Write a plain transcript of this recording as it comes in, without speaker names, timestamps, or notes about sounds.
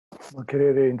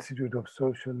Makerere Institute of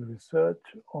Social Research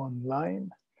online.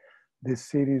 This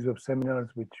series of seminars,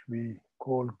 which we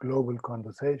call Global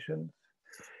Conversations,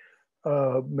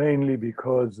 mainly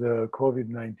because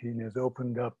COVID-19 has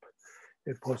opened up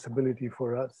a possibility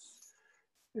for us,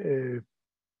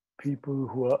 people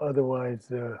who are otherwise,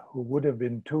 who would have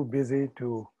been too busy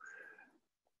to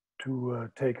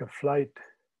take a flight,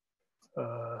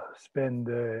 spend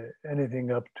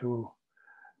anything up to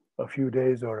a few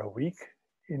days or a week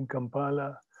in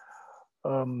Kampala,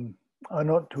 are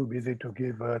not too busy to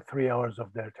give 3 hours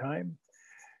of their time.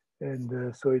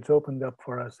 And so it's opened up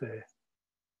for us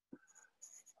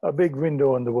a big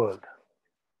window on the world.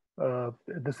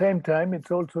 At the same time,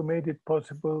 it's also made it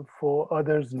possible for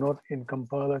others not in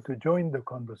Kampala to join the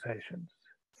conversations.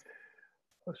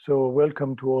 So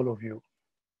welcome to all of you.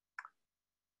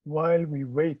 While we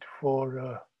wait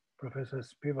for Professor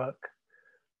Spivak,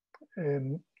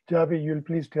 Javi, you'll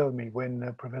please tell me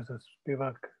when Professor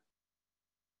Spivak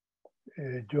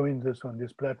joins us on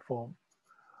this platform.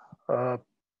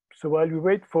 So while we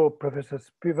wait for Professor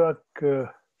Spivak,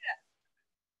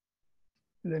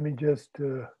 let me just...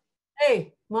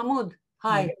 Hey, Mahmoud,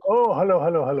 hi. Oh,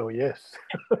 hello, yes.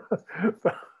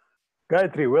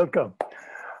 Gayatri, welcome.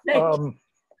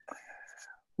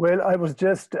 Well, I was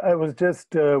just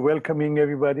welcoming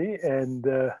everybody and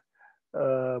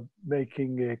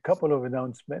making a couple of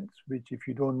announcements, which, if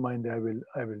you don't mind, I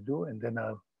will do, and then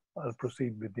I'll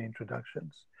proceed with the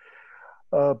introductions.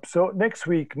 So next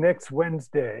week, next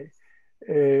Wednesday,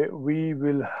 we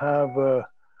will have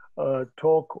a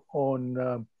talk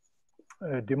on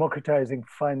democratizing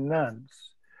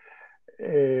finance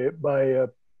by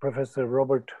Professor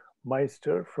Robert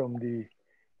Meister from the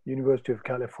University of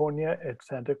California at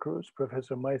Santa Cruz.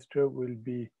 Professor Meister will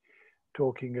be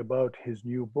talking about his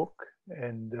new book,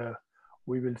 and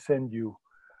we will send you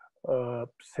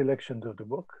selections of the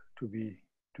book to be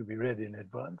read in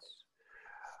advance.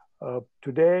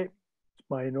 Today, it's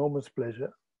my enormous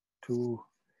pleasure to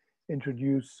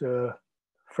introduce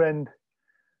friend,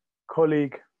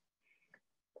 colleague,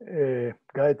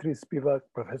 Gayatri Spivak,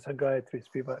 Professor Gayatri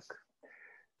Spivak.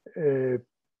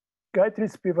 Gayatri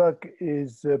Spivak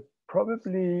is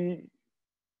probably,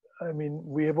 I mean,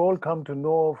 we have all come to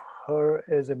know of her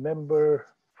as a member,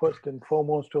 first and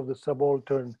foremost, of the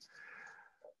Subaltern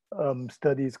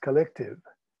Studies Collective,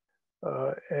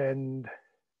 and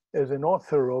as an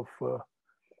author of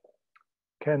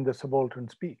Can the Subaltern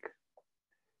Speak?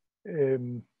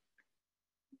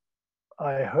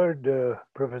 I heard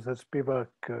Professor Spivak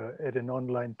at an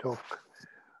online talk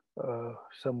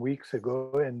some weeks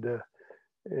ago, and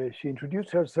she introduced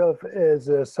herself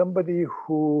as somebody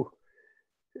who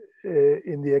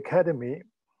in the academy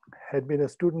had been a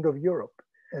student of Europe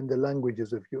and the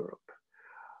languages of Europe.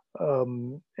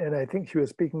 And I think she was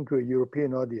speaking to a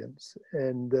European audience,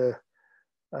 and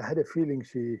I had a feeling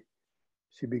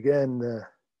she began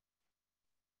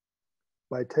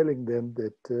by telling them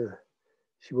that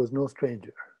she was no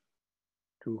stranger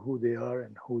to who they are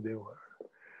and who they were.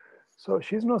 So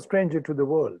she's no stranger to the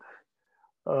world.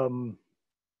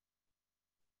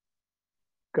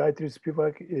 Gayatri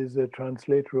Spivak is a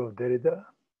translator of Derrida,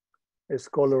 a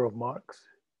scholar of Marx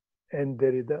and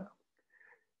Derrida,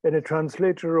 and a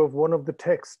translator of one of the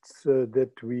texts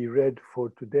that we read for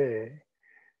today,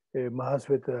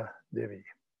 Mahasweta Devi,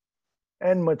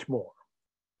 and much more.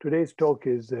 Today's talk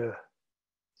is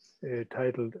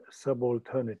titled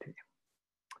Subalternity.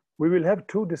 We will have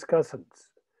two discussants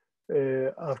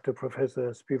after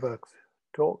Professor Spivak's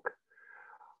talk.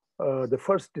 The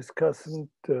first discussant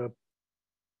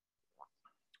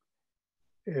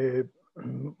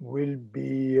will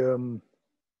be a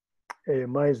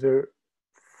MISR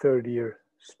third-year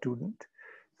student,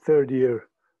 third-year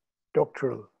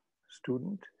doctoral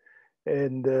student,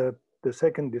 and the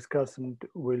second discussant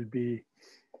will be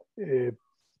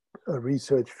a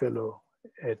research fellow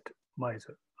at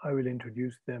MISR. I will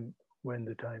introduce them when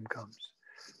the time comes.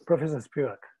 Professor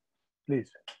Spivak,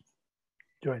 please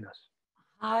join us.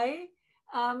 Hi,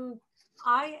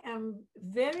 I am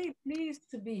very pleased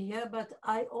to be here, but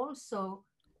I also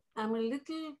am a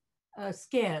little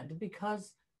scared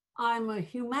because I'm a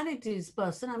humanities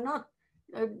person. I'm not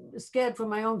scared for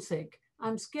my own sake.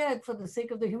 I'm scared for the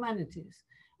sake of the humanities.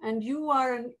 And you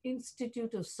are an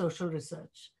institute of social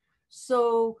research.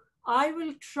 So I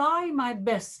will try my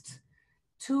best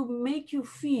to make you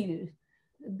feel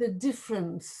the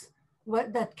difference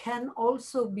that can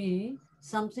also be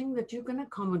something that you can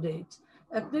accommodate.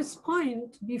 At this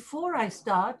point, before I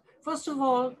start, first of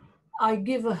all, I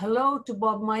give a hello to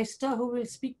Bob Meister, who will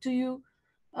speak to you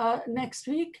next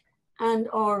week,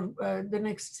 or the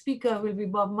next speaker will be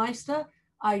Bob Meister.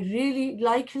 I really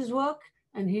like his work,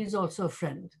 and he's also a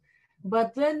friend.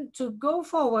 But then to go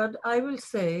forward, I will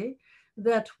say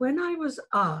that when I was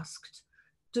asked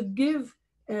to give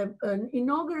an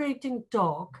inaugurating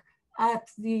talk at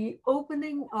the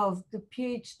opening of the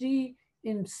PhD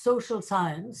in social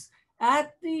science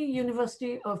at the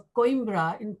University of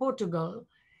Coimbra in Portugal,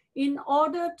 in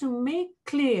order to make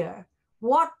clear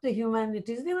what the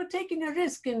humanities, they were taking a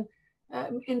risk in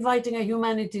inviting a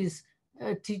humanities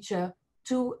teacher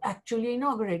to actually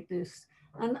inaugurate this.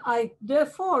 And I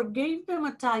therefore gave them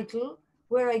a title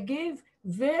where I gave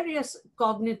various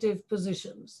cognitive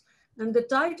positions. And the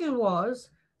title was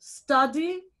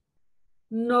Study,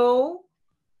 Know,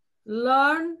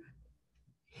 Learn,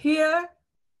 Hear,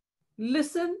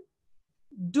 Listen,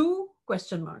 Do,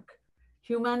 question mark,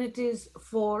 Humanities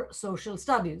for Social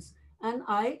Studies. And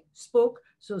I spoke,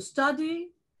 so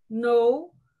study,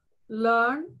 know,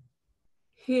 learn,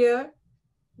 hear,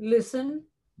 listen,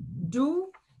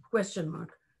 do, question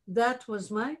mark. That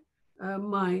was my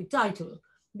title,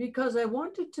 because I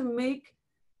wanted to make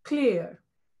clear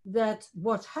that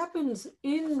what happens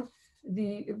in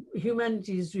the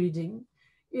humanities reading,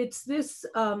 it's this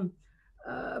the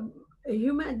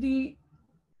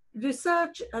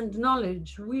research and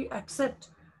knowledge we accept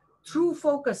through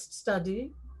focused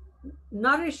study,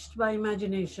 nourished by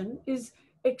imagination, is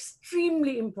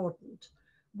extremely important.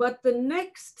 But the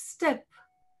next step,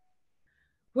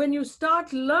 when you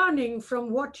start learning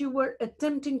from what you were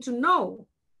attempting to know,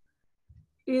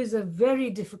 is a very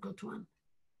difficult one.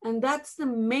 And that's the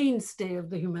mainstay of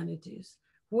the humanities.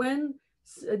 When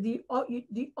the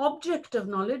object of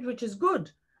knowledge, which is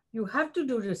good, you have to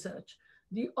do research,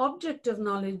 the object of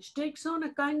knowledge takes on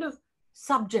a kind of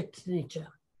subject nature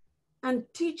and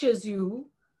teaches you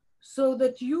so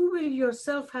that you will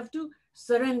yourself have to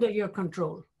surrender your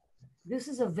control. This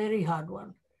is a very hard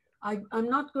one. I'm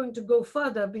not going to go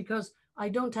further because I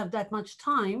don't have that much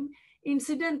time.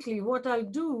 Incidentally, what I'll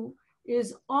do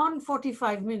is on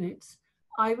 45 minutes,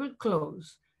 I will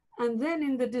close. And then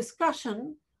in the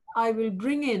discussion, I will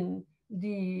bring in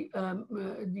the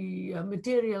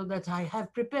material that I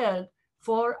have prepared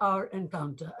for our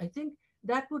encounter. I think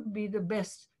that would be the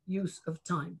best use of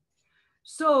time.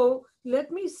 So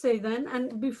let me say then,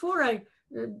 and before I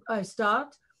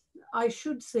start, I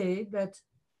should say that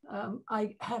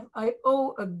I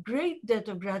owe a great debt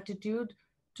of gratitude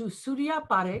to Surya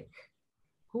Parekh,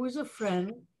 who is a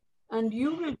friend, and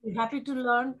you will be happy to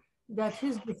learn that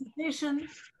his dissertation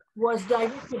was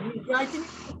directed, he's writing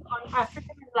on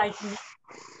African enlightenment,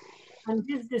 and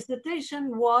his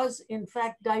dissertation was in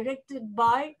fact directed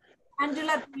by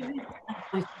Angela Davis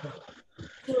and myself.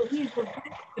 So he's a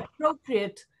very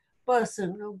appropriate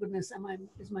person. Oh goodness,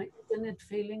 is my internet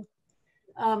failing?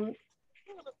 Um,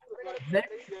 very,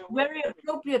 very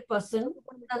appropriate person.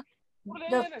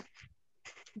 Does,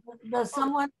 does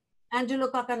someone, Angelo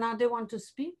Kakanade, want to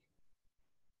speak?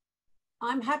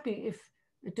 I'm happy if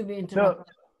to be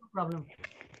interrupted. No problem.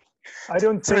 I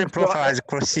don't Sorry, think Prof. so. I was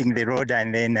crossing the road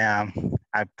and then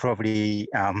I probably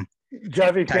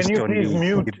Javi, can you please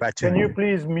mute? the button. Can you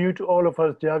please mute all of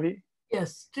us, Javi?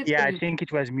 Yes. Yeah, I think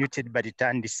it was muted, but it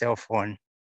turned itself on.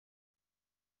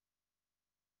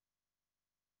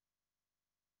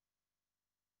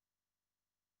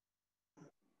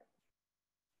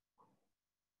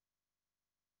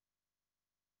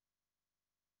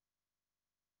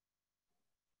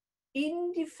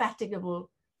 Indefatigable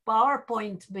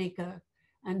PowerPoint maker,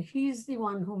 and he's the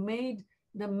one who made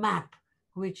the map,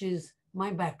 which is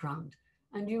my background.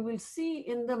 And you will see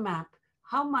in the map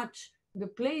how much the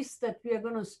place that we are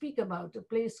going to speak about, a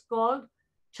place called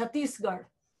Chhattisgarh,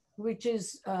 which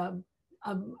is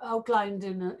outlined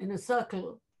in a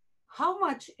circle, how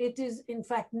much it is in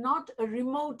fact not a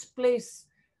remote place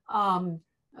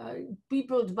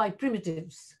peopled by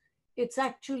primitives. It's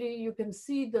actually, you can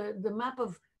see the map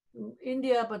of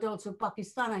India, but also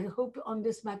Pakistan. I hope on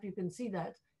this map you can see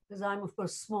that, because I'm of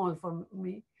course small for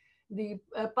me. The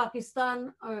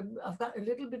Pakistan, a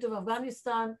little bit of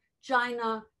Afghanistan,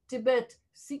 China, Tibet,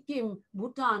 Sikkim,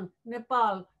 Bhutan,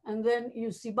 Nepal, and then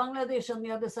you see Bangladesh on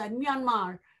the other side,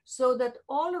 Myanmar. So that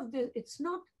all of this, it's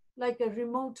not like a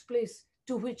remote place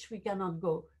to which we cannot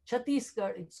go.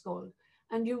 Chhattisgarh, it's called.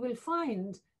 And you will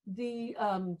find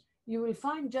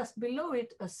just below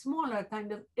it a smaller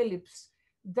kind of ellipse.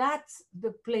 That's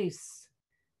the place.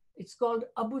 It's called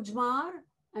Abujmar,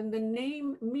 and the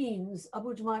name means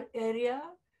Abujmar area,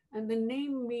 and the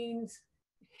name means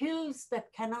hills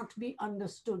that cannot be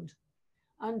understood.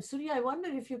 And Surya, I wonder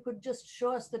if you could just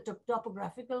show us the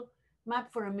topographical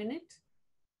map for a minute.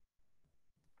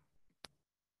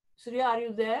 Surya, are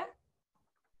you there?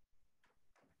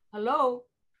 Hello?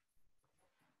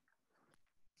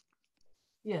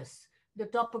 Yes, the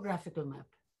topographical map.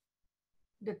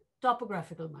 The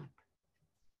topographical map.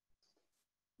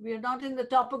 We are not in the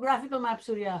topographical map,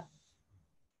 Surya.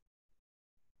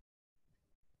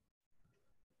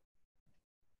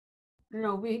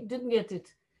 No, we didn't get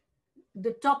it.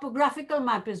 The topographical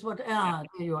map is what, there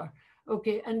you are.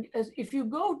 Okay, and if you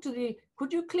go to the,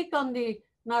 could you click on the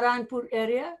Narayanpur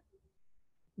area?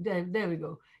 There we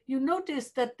go. You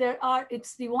notice that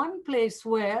it's the one place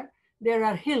where there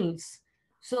are hills,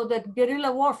 so that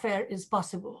guerrilla warfare is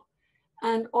possible.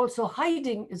 And also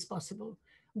hiding is possible.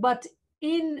 But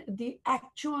in the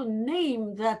actual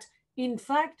name that, in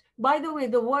fact, by the way,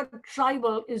 the word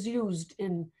tribal is used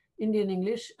in Indian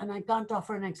English, and I can't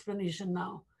offer an explanation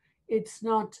now. It's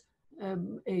not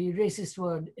a racist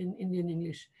word in Indian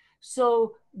English.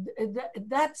 So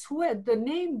that's where the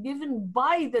name given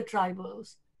by the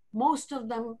tribals, most of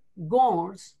them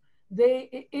Gors,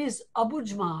 is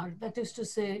Abujmar. That is to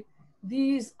say,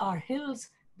 these are hills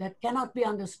that cannot be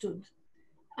understood.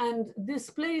 And this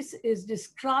place is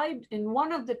described in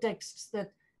one of the texts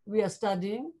that we are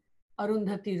studying,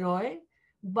 Arundhati Roy,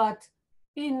 but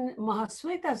in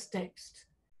Mahasweta's text,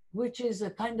 which is a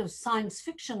kind of science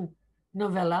fiction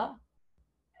novella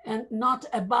and not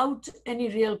about any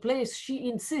real place, she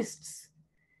insists.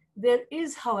 There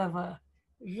is, however,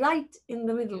 right in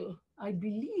the middle, I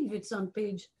believe it's on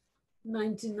page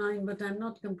 99, but I'm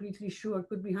not completely sure,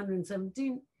 could be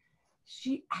 117,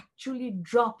 she actually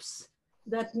drops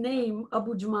that name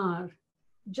Abujmar,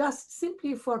 just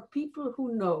simply for people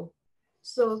who know.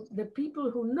 So the people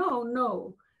who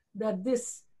know that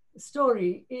this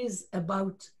story is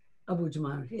about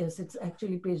Abujmar. Yes, it's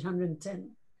actually page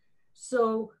 110.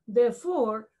 So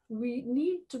therefore, we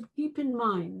need to keep in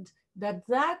mind that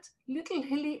that little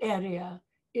hilly area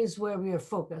is where we are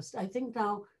focused. I think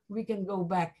now we can go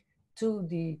back to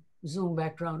the Zoom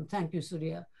background. Thank you,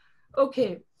 Surya.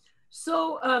 Okay,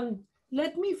 so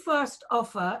let me first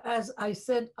offer, as I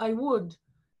said I would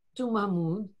to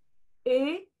Mahmood,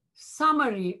 a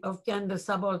summary of Can the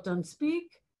Subaltern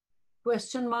Speak?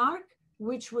 Question mark,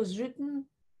 which was written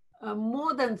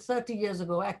more than 30 years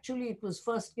ago. Actually, it was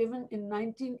first given in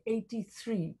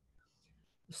 1983.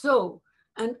 So,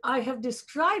 and I have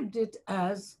described it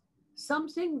as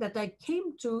something that I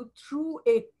came to through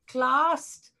a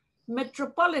classed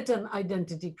metropolitan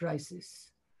identity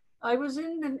crisis. I was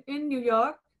in New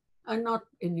York, and not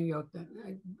in New York then,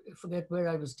 I forget where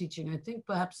I was teaching, I think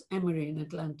perhaps Emory in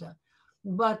Atlanta.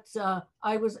 But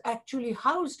I was actually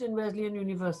housed in Wesleyan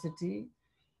University,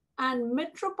 and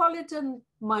metropolitan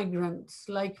migrants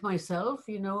like myself,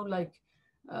 you know, like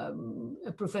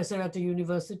a professor at a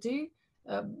university,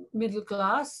 middle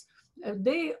class,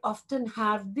 they often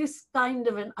have this kind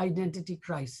of an identity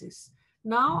crisis.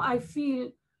 Now I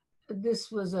feel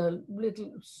this was a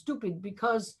little stupid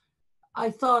because I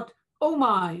thought, oh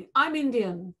my, I'm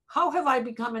Indian. How have I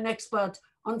become an expert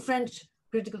on French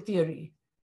critical theory?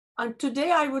 And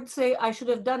today I would say I should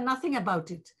have done nothing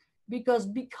about it because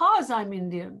I'm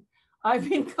Indian, I've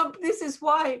been, this is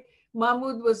why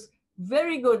Mahmood was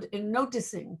very good in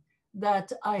noticing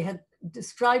that I had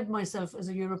described myself as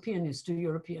a Europeanist to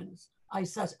Europeans. I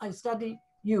study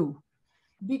you.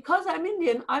 Because I'm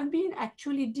Indian, I've been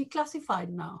actually declassified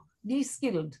now,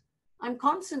 de-skilled. I'm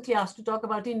constantly asked to talk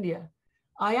about India.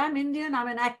 I am Indian, I'm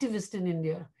an activist in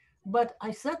India, but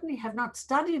I certainly have not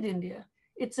studied India.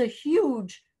 It's a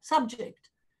huge subject.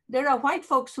 There are white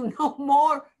folks who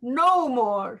know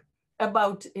more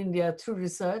about India through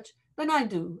research than I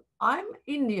do. I'm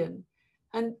Indian,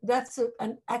 and that's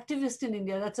an activist in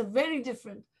India. That's a very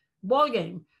different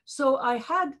ballgame. So I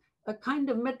had a kind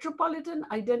of metropolitan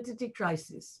identity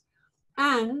crisis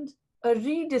and a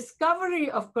rediscovery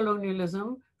of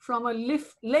colonialism from a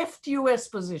left US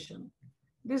position.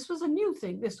 This was a new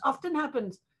thing. This often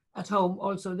happens at home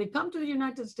also. They come to the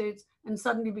United States and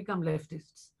suddenly become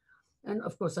leftists. And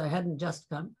of course, I hadn't just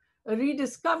come. A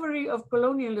rediscovery of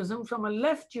colonialism from a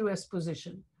left US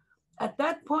position. At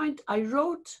that point, I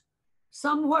wrote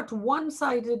somewhat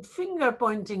one-sided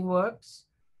finger-pointing works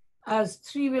as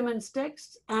Three Women's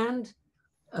Texts and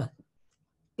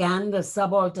Can the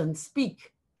Subaltern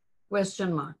Speak?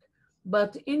 Question mark.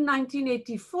 But in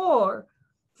 1984,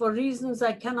 for reasons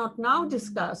I cannot now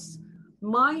discuss,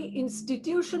 my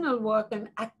institutional work and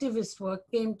activist work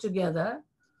came together,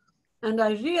 and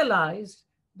I realized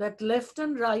that left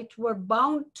and right were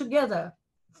bound together,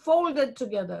 folded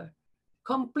together,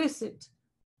 complicit,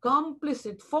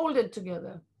 folded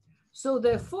together. So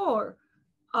therefore,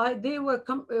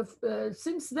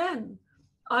 since then,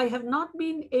 I have not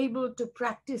been able to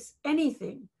practice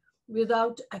anything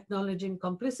without acknowledging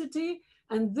complicity,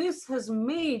 and this has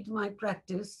made my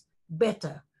practice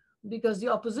better. because the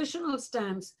oppositional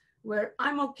stance where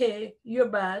I'm okay, you're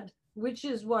bad, which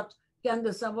is what Can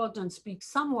the Subaltern Speak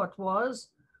somewhat was,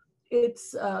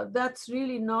 that's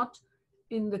really not,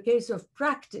 in the case of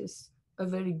practice, a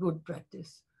very good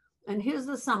practice. And here's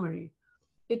the summary.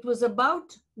 It was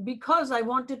about, because I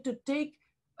wanted to take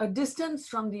a distance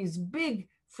from these big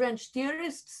French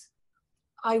theorists,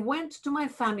 I went to my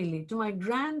family, to my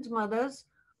grandmother's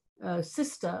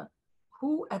sister,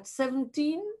 who at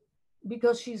 17,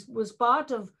 because she was part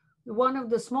of one of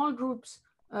the small groups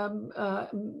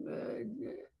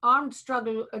armed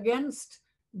struggle against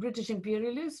British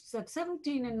imperialists, at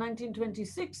 17 in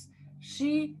 1926,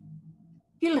 she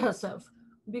killed herself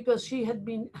because she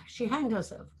hanged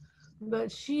herself,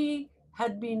 but she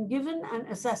had been given an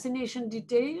assassination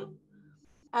detail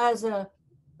as a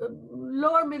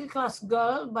lower middle class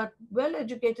girl, but well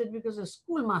educated because a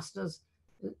schoolmaster's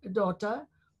daughter.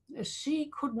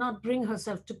 She could not bring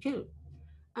herself to kill.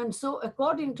 And so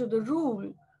according to the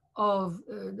rule of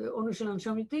the Onushalan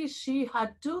Shamiti, she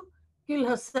had to kill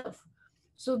herself.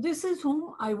 So this is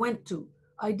whom I went to.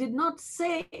 I did not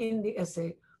say in the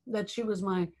essay that she was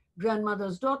my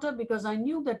grandmother's daughter, because I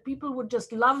knew that people would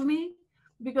just love me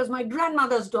because my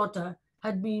grandmother's daughter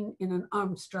had been in an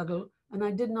armed struggle, and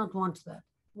I did not want that.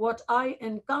 What I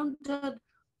encountered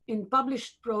in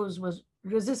published prose was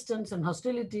resistance and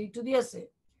hostility to the essay.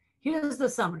 Here's the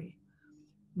summary.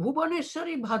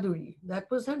 Bhuvaneshwari Bhaduri, that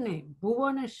was her name,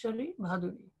 Bhuvaneshwari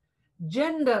Bhaduri,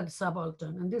 gendered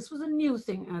subaltern, and this was a new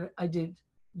thing I did,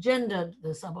 gendered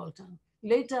the subaltern.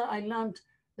 Later, I learned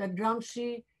that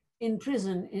Gramsci in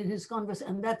prison, in his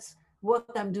conversation, and that's what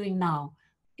I'm doing now,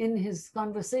 in his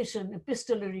conversation,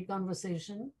 epistolary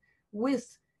conversation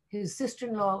with his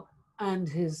sister-in-law and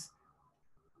his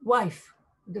wife,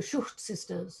 the Schucht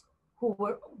sisters, who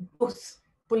were both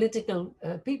political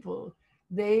people.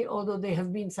 They, although they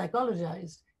have been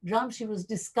psychologized, Gramsci was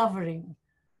discovering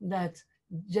that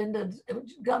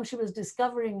Gramsci was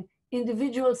discovering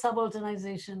individual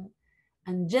subalternization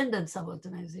and gendered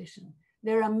subalternization.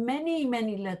 There are many,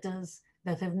 many letters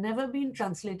that have never been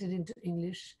translated into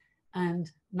English,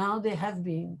 and now they have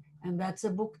been, and that's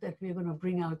a book that we're going to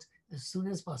bring out as soon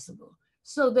as possible.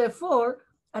 So therefore,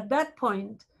 at that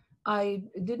point, I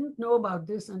didn't know about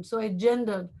this, and so I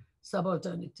gendered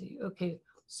subalternity. Okay,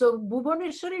 so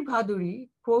Bhuvaneshwari Bhaduri,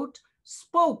 quote,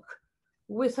 spoke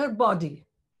with her body,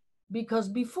 because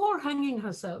before hanging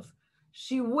herself,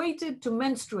 she waited to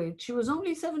menstruate. She was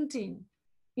only 17.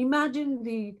 Imagine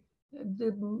the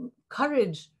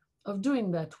courage of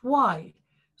doing that. Why?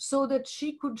 So that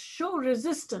she could show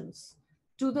resistance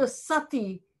to the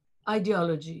sati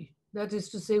ideology, that is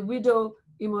to say, widow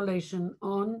immolation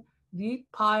on the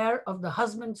pyre of the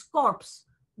husband's corpse,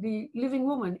 the living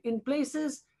woman, in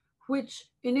places which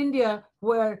in India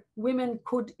where women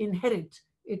could inherit.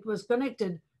 It was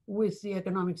connected with the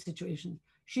economic situation.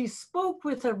 She spoke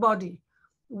with her body,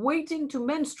 waiting to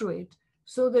menstruate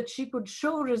so that she could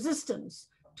show resistance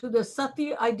to the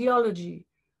sati ideology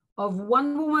of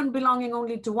one woman belonging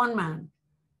only to one man.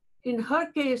 In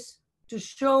her case, to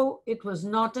show it was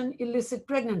not an illicit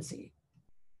pregnancy.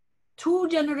 2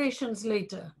 generations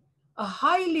later, a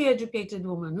highly educated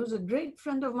woman, who's a great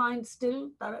friend of mine still,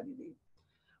 Tara Didi,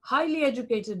 highly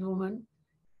educated woman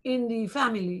in the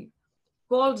family,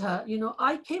 called her,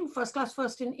 I came first class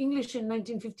first in English in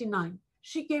 1959.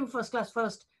 She came first class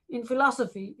first in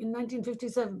philosophy in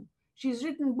 1957. She's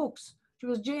written books. She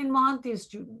was J.N. Mohanty's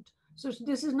student. So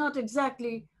this is not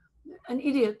exactly an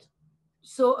idiot.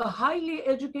 So a highly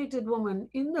educated woman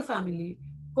in the family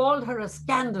called her a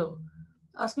scandal,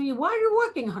 asking me, why are you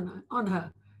working on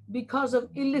her? Because of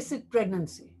illicit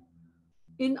pregnancy.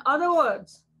 In other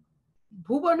words,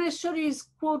 Bhuvaneshwari's,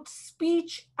 quote,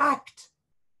 speech act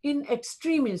in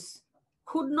extremis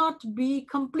could not be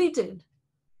completed.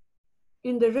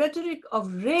 In the rhetoric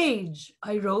of rage,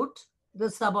 I wrote, the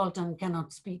subaltern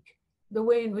cannot speak, the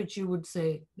way in which you would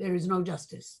say there is no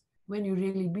justice when you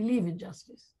really believe in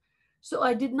justice. So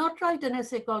I did not write an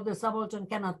essay called The Subaltern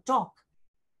Cannot Talk.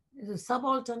 The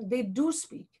subaltern, they do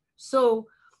speak. So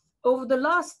over the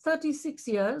last 36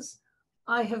 years,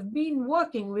 I have been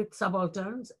working with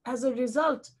subalterns as a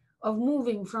result of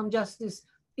moving from just this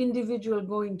individual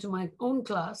going to my own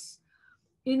class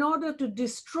in order to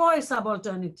destroy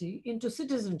subalternity into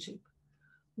citizenship.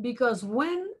 Because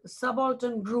when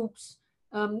subaltern groups,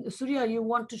 Surya, you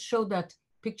want to show that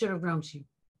picture of Gramsci,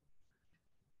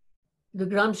 the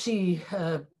Gramsci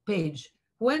page.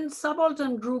 When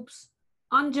subaltern groups,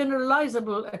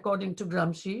 ungeneralizable according to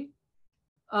Gramsci,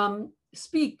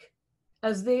 speak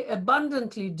as they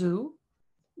abundantly do,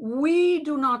 we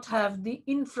do not have the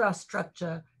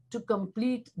infrastructure to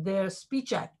complete their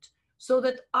speech act. so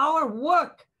that our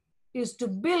work is to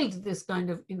build this kind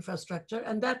of infrastructure.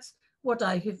 And that's what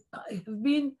I have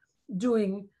been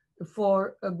doing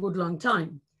for a good long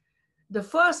time. The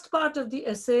first part of the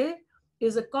essay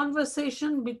is a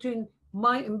conversation between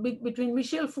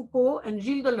Michel Foucault and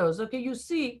Gilles Deleuze. Okay, you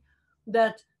see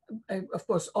that, of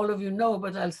course, all of you know,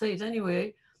 but I'll say it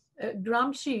anyway.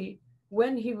 Gramsci,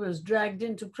 when he was dragged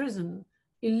into prison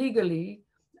illegally,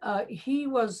 he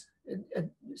was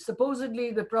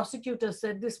supposedly, the prosecutor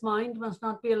said, this mind must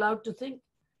not be allowed to think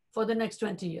for the next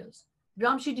 20 years.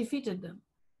 Gramsci defeated them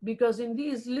because in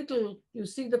these little, you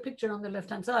see the picture on the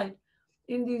left-hand side,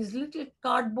 in these little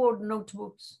cardboard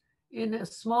notebooks in a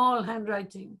small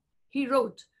handwriting, he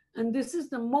wrote, and this is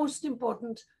the most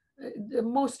important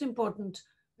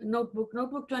notebook,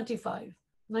 notebook 25,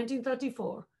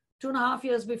 1934, 2.5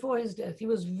 years before his death. He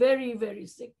was very, very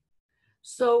sick.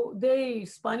 So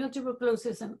spinal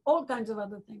tuberculosis and all kinds of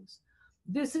other things.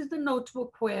 This is the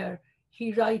notebook where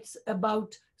he writes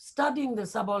about studying the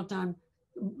subaltern,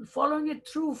 following it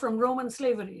through from Roman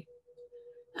slavery.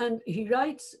 And he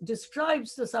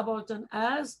describes the subaltern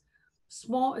as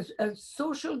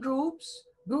social groups,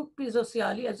 gruppi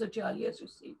sociali, as you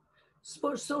see.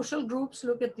 Social groups,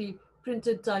 look at the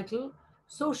printed title,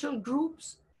 social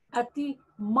groups at the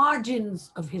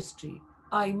margins of history,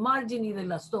 ai margini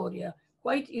della storia,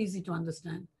 quite easy to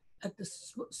understand, at the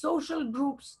social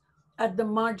groups at the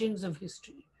margins of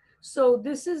history. So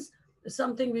this is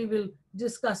something we will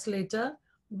discuss later,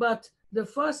 but the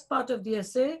first part of the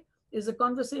essay is a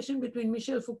conversation between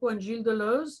Michel Foucault and Gilles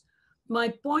Deleuze. My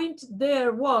point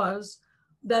there was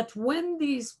that when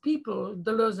these people,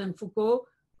 Deleuze and Foucault,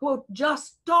 quote,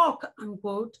 just talk,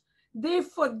 unquote, they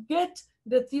forget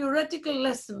the theoretical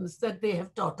lessons that they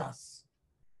have taught us.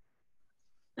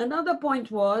 Another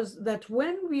point was that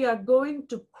when we are going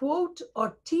to quote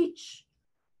or teach,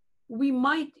 we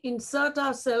might insert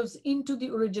ourselves into the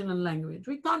original language.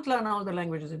 We can't learn all the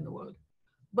languages in the world.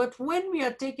 But when we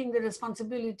are taking the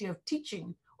responsibility of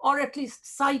teaching, or at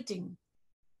least citing,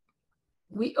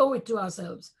 we owe it to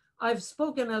ourselves. I've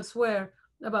spoken elsewhere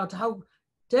about how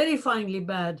terrifyingly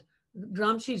bad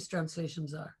Gramsci's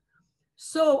translations are.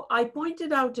 So I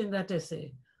pointed out in that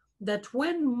essay that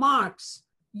when Marx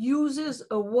uses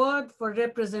a word for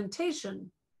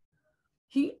representation,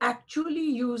 he actually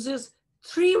uses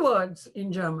 3 words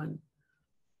in German,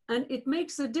 and it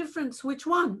makes a difference which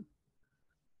one.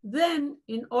 Then,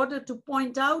 in order to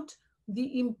point out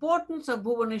the importance of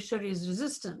Bhuvaneshwari's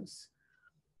resistance,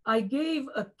 I gave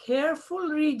a careful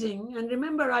reading, and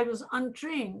remember I was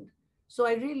untrained, so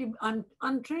I'm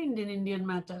untrained in Indian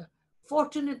matter.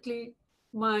 Fortunately,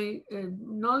 my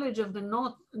knowledge of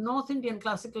the North Indian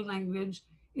classical language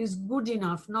is good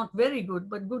enough, not very good,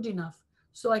 but good enough.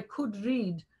 So I could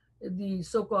read the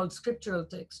so-called scriptural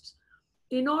texts.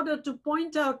 In order to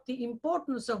point out the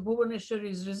importance of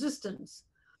Bhuvaneshwari's resistance,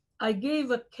 I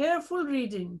gave a careful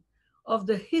reading of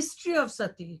the history of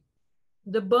Sati,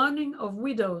 the burning of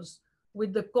widows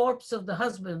with the corpse of the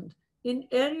husband in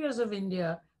areas of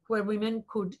India where women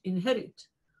could inherit.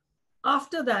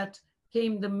 After that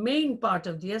came the main part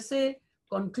of the essay,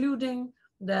 concluding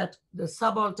that the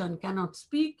subaltern cannot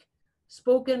speak,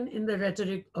 spoken in the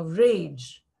rhetoric of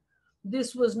rage.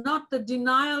 This was not the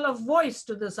denial of voice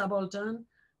to the subaltern,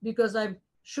 because I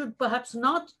should perhaps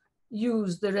not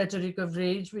use the rhetoric of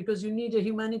rage, because you need a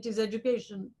humanities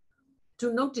education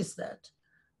to notice that.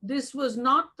 This was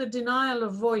not the denial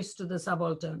of voice to the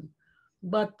subaltern,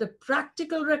 but the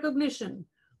practical recognition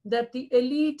that the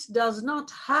elite does not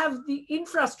have the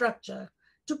infrastructure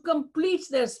to complete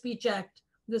their speech act,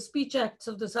 the speech acts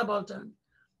of the subaltern,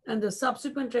 and the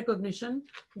subsequent recognition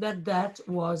that that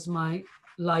was my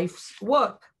life's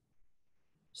work.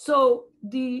 So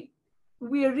we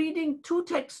are reading 2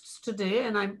 texts today,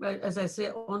 and as I say,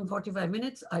 on 45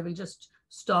 minutes, I will just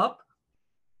stop.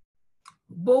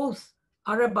 Both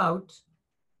are about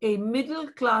a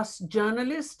middle-class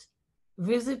journalist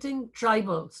visiting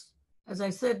tribals. As I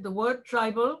said, the word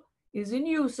tribal is in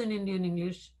use in Indian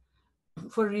English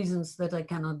for reasons that I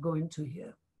cannot go into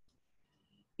here.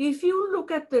 If you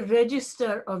look at the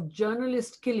register of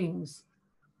journalist killings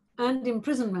and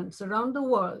imprisonments around the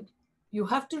world, you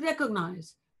have to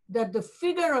recognize that the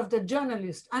figure of the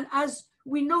journalist, and as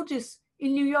we notice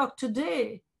in New York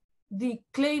today,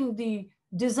 the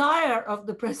desire of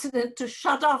the president to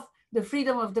shut off the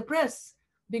freedom of the press,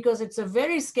 because it's a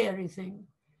very scary thing.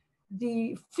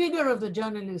 The figure of the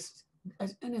journalist,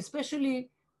 and especially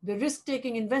the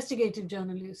risk-taking investigative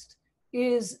journalist,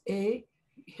 is a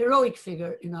heroic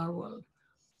figure in our world.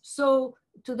 So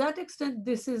to that extent,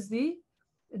 this is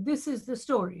the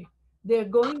story. They're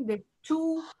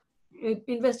 2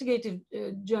 investigative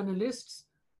journalists.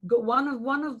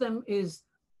 One of them is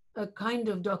a kind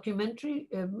of documentary,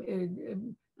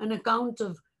 an account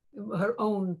of her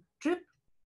own trip,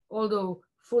 although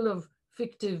full of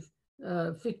fictive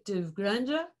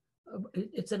grandeur.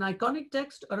 It's an iconic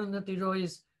text, Arundhati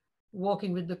Roy's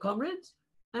Walking with the Comrades,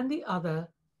 and the other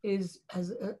is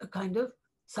as a kind of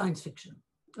science fiction.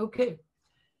 Okay.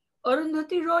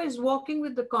 Arundhati Roy's Walking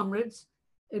with the Comrades,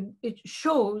 it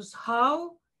shows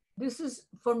how, this is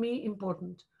for me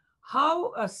important,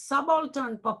 how a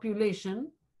subaltern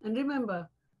population, and remember,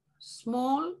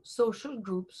 small social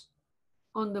groups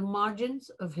on the margins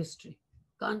of history,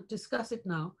 can't discuss it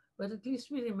now, but at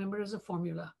least we remember as a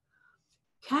formula,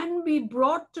 can be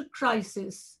brought to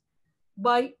crisis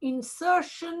by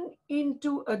insertion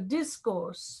into a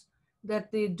discourse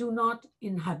that they do not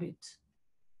inhabit.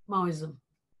 Maoism.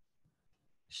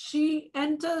 She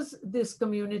enters this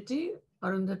community,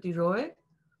 Arundhati Roy,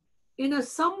 in a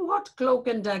somewhat cloak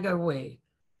and dagger way.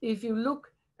 If you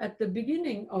look at the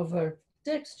beginning of her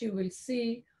text, you will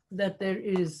see that there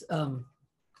is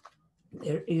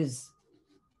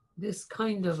this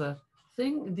kind of a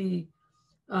thing.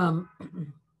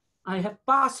 I have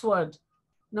password,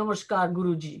 Namaskar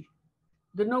Guruji.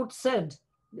 The note said,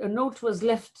 a note was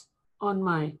left on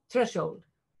my threshold.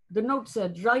 The note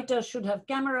said, writer should have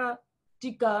camera,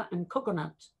 tikka, and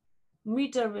coconut.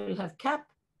 Meter will have cap,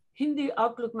 Hindi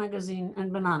Outlook magazine,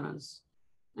 and bananas.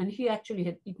 And he actually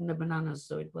had eaten the bananas,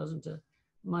 so it wasn't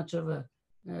much of a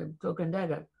cloak and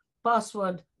dagger.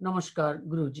 Password, Namaskar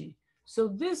Guruji. So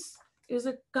this is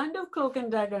a kind of cloak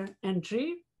and dagger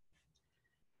entry.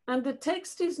 And the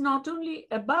text is not only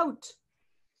about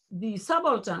the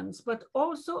subalterns, but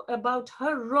also about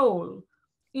her role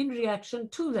in reaction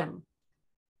to them.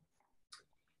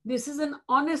 This is an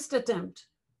honest attempt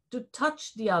to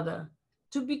touch the other,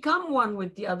 to become one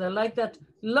with the other, like that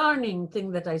learning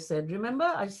thing that I said. Remember,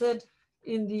 I said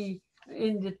in the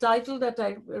title that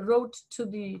I wrote to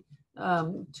the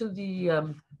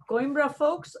Coimbra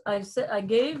folks, I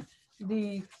gave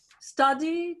the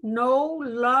study, know,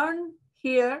 learn,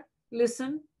 hear,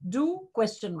 listen, do,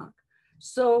 question mark.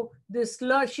 So this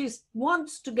she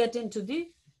wants to get into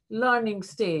the learning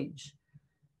stage.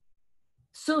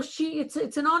 So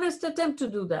it's an honest attempt to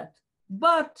do that,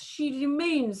 but she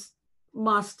remains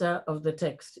master of the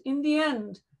text. In the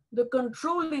end, the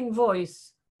controlling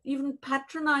voice, even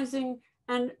patronizing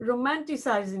and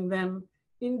romanticizing them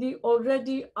in the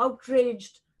already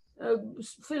outraged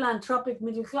philanthropic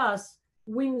middle class,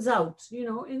 wins out. You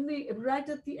know, right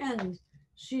at the end,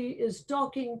 she is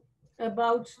talking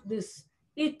about this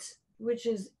it, which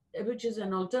is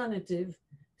an alternative.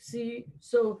 See,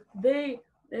 so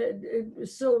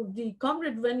so the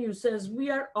Comrade Venue says, we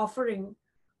are offering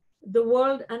the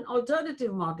world an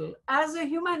alternative model. As a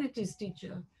humanities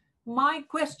teacher, my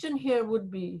question here would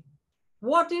be,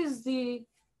 what is the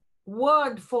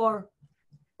word for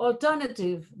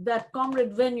alternative that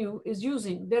Comrade Venue is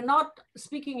using? They're not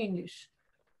speaking English.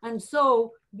 And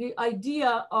so the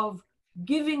idea of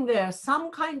giving there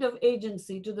some kind of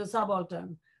agency to the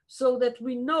subaltern, so that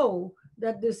we know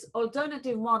that this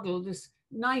alternative model, this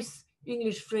nice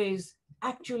English phrase,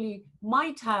 actually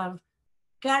might have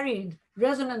carried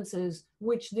resonances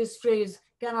which this phrase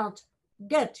cannot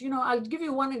get. You know, I'll give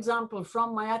you one example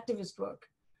from my activist work.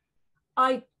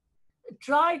 I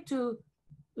try to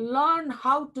learn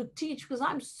how to teach, because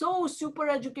I'm so super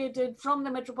educated from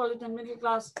the metropolitan middle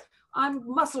class. I'm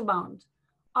muscle bound.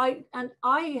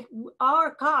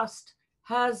 Our caste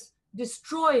has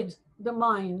destroyed the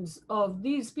minds of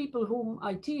these people whom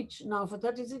I teach now for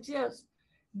 36 years.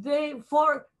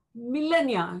 For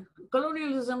millennia,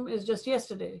 colonialism is just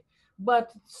yesterday.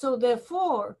 But so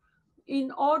therefore,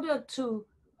 in order to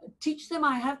teach them,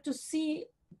 I have to see,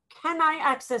 can I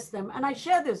access them? And I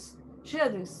share this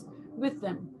with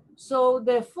them. So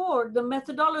therefore, the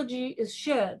methodology is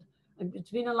shared.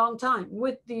 It's been a long time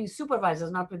with the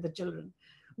supervisors, not with the children.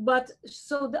 But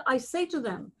so I say to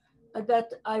them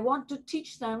that I want to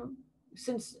teach them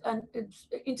since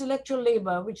intellectual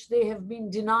labor, which they have been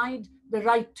denied the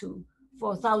right to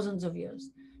for thousands of years.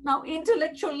 Now,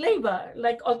 intellectual labor,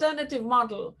 like alternative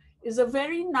model, is a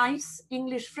very nice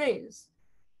English phrase.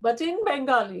 But in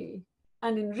Bengali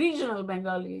and in regional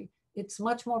Bengali, it's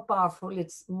much more powerful.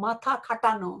 It's matha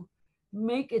khatano.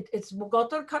 It's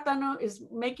gotor khatano is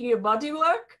making your body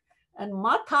work, and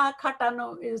matha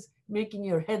khatano is making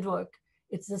your head work.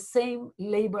 It's the same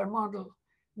labor model.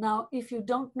 Now, if you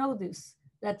don't know this,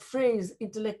 that phrase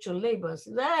intellectual labor,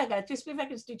 Gayatri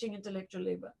Spivak is teaching intellectual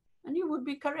labor, and you would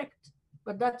be correct,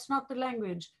 but that's not the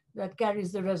language that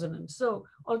carries the resonance. So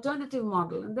alternative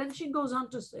model. And then she goes on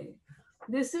to say,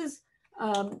 this is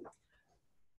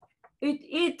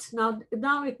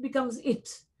Now it becomes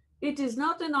it. It is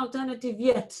not an alternative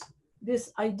yet.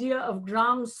 This idea of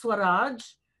Gram Swaraj,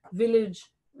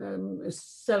 village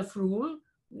self-rule,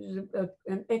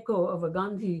 an echo of a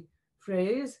Gandhi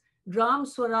phrase, Gram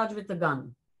Swaraj with a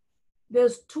gun.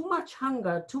 There's too much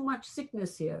hunger, too much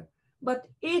sickness here, but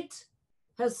it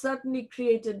has certainly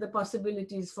created the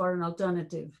possibilities for an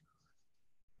alternative.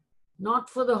 Not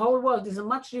for the whole world. It's a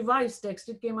much revised text.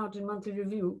 It came out in Monthly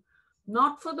Review.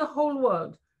 Not for the whole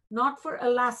world, not for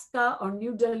Alaska or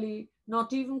New Delhi,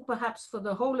 not even perhaps for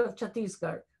the whole of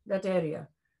Chhattisgarh, that area,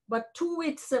 but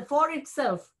for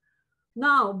itself.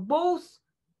 Now, both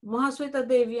Mahasweta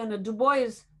Devi and a Du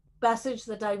Bois passage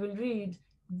that I will read,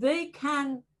 they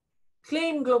can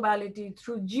claim globality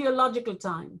through geological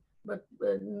time, but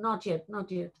not yet.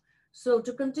 So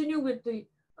to continue with the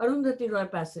Arundhati Roy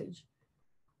passage,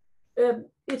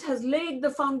 it has laid the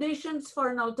foundations for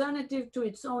an alternative to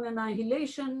its own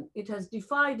annihilation. It has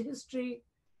defied history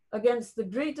against the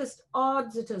greatest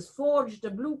odds. It has forged a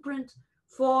blueprint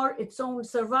for its own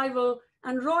survival.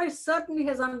 And Roy certainly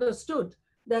has understood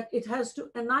that it has to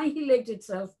annihilate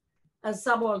itself as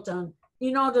subaltern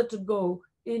in order to go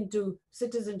into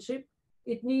citizenship.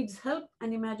 It needs help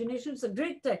and imagination. It's a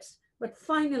great text, but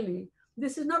finally,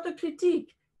 this is not a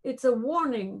critique. It's a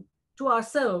warning to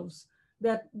ourselves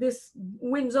that this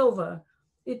wins over.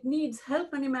 It needs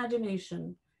help and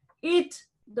imagination. It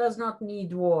does not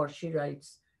need war, she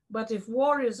writes. But if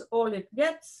war is all it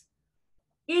gets,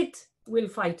 it will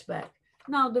fight back.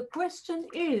 Now, the question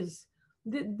is,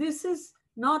 this is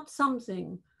not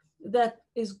something that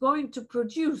is going to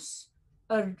produce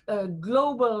a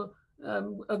global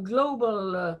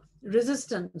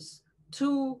resistance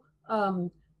to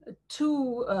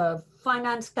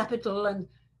finance capital and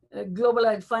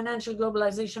financial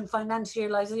globalization,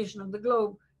 financialization of the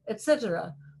globe,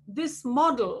 etc. This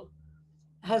model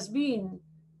has been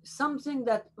something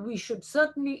that we should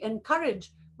certainly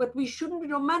encourage, but we shouldn't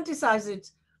romanticize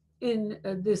it in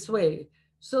this way.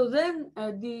 So then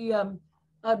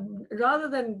rather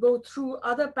than go through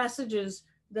other passages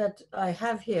that I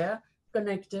have here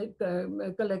collected,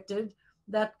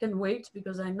 that can wait,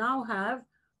 because I now have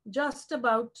just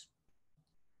about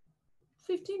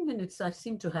 15 minutes I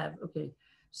seem to have. Okay.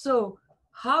 So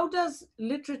how does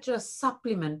literature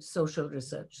supplement social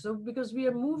research? So because we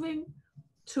are moving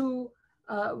to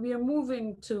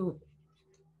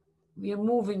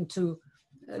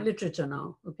literature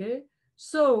now. Okay.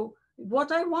 So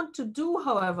what I want to do,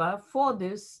 however, for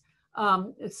this,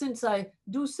 since I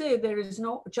do say there is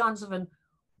no chance of an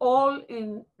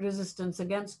all-in resistance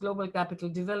against global capital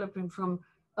developing from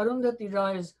Arundhati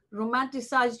Roy's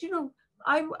romanticized,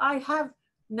 I have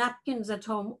napkins at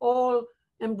home, all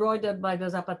embroidered by the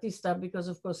Zapatista, because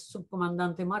of course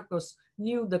Subcomandante Marcos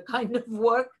knew the kind of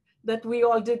work that we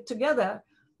all did together.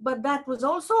 But that was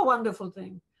also a wonderful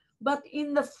thing. But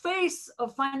in the face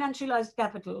of financialized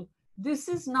capital, this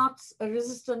is not a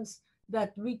resistance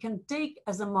that we can take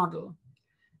as a model.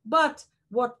 But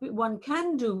what one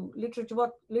can do,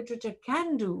 what literature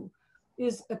can do,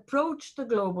 is approach the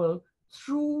global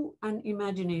through an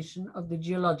imagination of the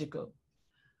geological.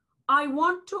 I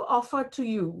want to offer to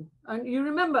you, and you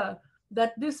remember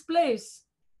that this place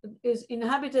is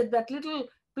inhabited, that little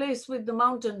place with the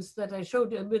mountains that I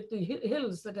showed you, with the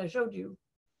hills that I showed you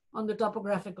on the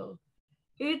topographical.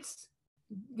 It's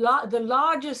the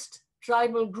largest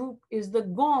tribal group is the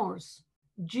Gonds,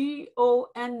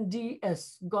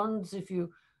 G-O-N-D-S, Gonds, if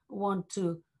you want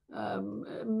to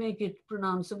make it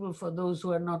pronounceable for those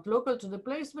who are not local to the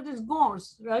place, but it's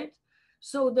Gonds, right?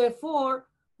 So therefore,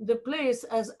 the place,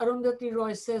 as Arundhati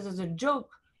Roy says as a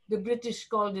joke, the British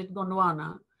called it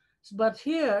Gondwana. But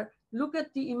here, look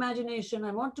at the imagination.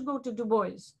 I want to go to Du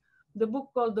Bois, the book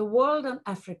called The World and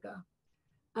Africa.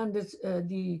 And it's,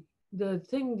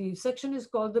 the section is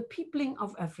called The Peopling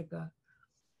of Africa.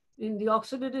 In the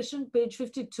Oxford edition, page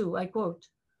 52, I quote,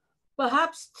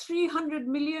 "Perhaps 300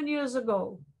 million years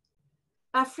ago,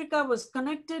 Africa was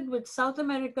connected with South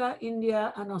America,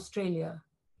 India, and Australia.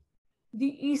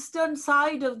 The eastern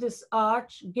side of this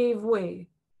arch gave way,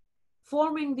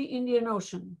 forming the Indian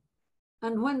Ocean.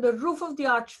 And when the roof of the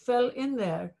arch fell in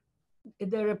there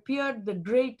appeared the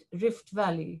Great Rift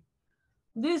Valley.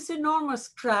 This enormous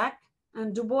crack,"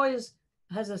 and Du Bois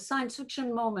has a science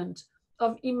fiction moment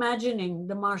of imagining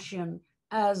the Martian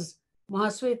as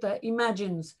Mahasweta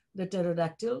imagines the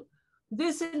pterodactyl.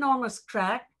 This enormous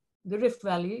crack, the Rift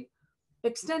Valley,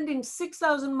 extending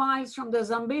 6,000 miles from the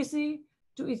Zambezi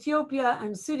to Ethiopia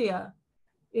and Syria,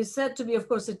 is said to be, of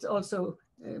course, it also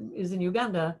is in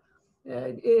Uganda,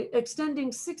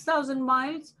 extending 6,000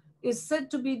 miles, is said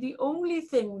to be the only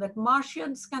thing that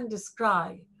Martians can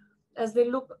descry as they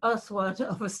look earthward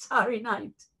of a starry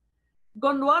night.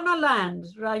 Gondwana land,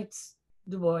 writes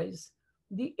Du Bois,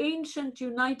 the ancient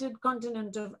united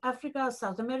continent of Africa,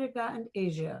 South America, and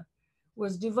Asia,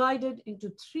 was divided into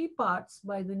three parts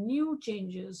by the new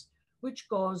changes which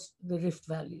caused the rift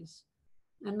valleys.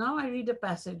 And now I read a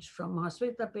passage from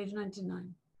Mahasweta, page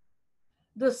 99.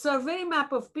 The survey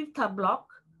map of Pirtha block,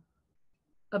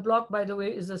 a block, by the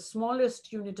way, is the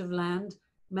smallest unit of land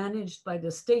managed by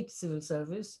the state civil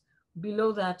service.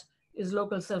 Below that is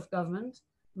local self-government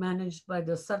managed by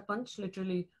the sarpanch,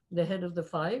 literally the head of the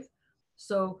five.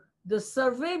 So the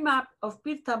survey map of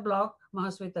Pirtha block,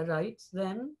 Mahasweta writes,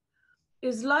 then,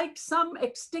 is like some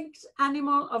extinct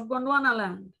animal of Gondwana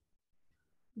land.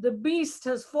 The beast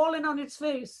has fallen on its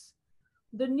face.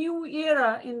 The new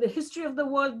era in the history of the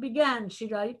world began, she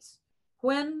writes,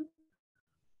 when,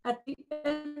 at the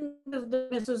end of the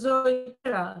Mesozoic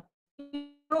era,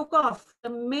 it broke off the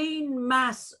main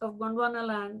mass of Gondwana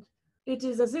land. It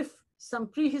is as if some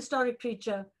prehistoric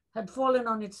creature had fallen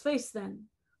on its face then.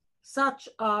 Such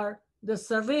are the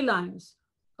survey lines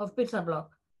of Pirtha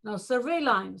block. Now, survey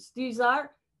lines, these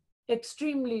are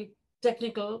extremely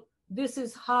technical. This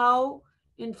is how,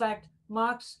 in fact,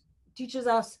 Marx teaches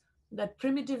us that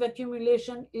primitive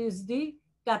accumulation is the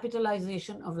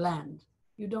capitalization of land.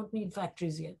 You don't need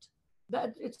factories yet.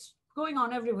 That it's going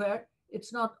on everywhere.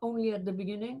 It's not only at the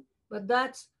beginning, but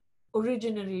that's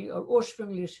originary or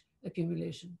ursprünglich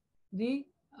accumulation, the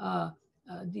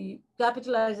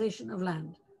capitalization of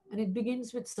land, and it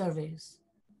begins with surveys.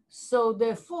 So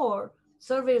therefore,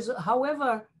 surveys,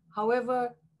 however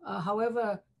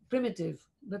primitive,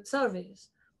 but surveys,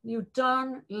 you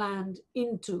turn land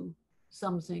into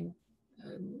something,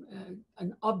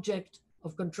 an object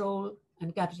of control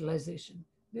and capitalization,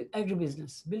 the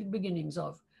agribusiness, beginnings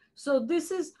of. So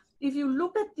this is, if you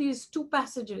look at these two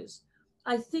passages,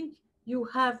 I think you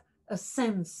have a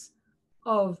sense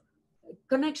of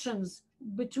connections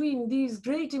between these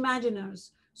great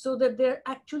imaginers so that they're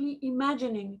actually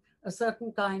imagining a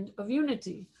certain kind of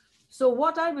unity. So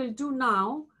what I will do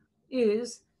now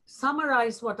is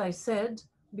summarize what I said,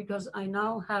 because I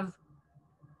now have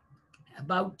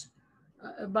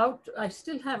I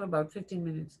still have about 15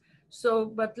 minutes. So,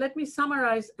 but let me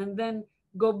summarize and then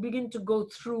begin to go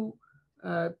through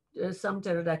some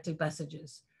pterodactyl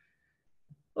passages.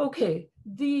 Okay,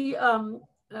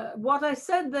 what I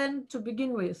said then to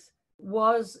begin with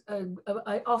was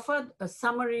I offered a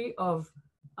summary of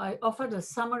Can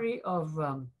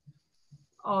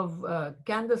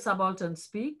the Subaltern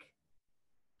Speak?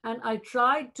 And I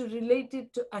tried to relate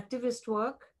it to activist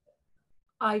work.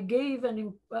 I gave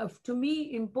to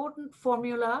me, important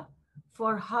formula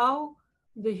for how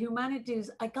the humanities,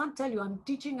 I can't tell you, I'm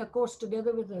teaching a course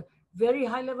together with a very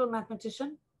high-level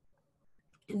mathematician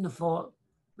in the fall,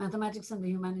 mathematics and the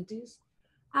humanities.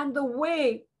 And the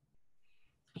way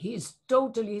he's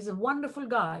a wonderful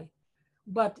guy,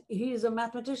 but he is a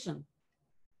mathematician.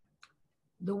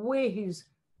 The way he's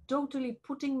totally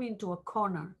putting me into a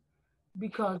corner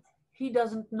because he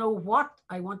doesn't know what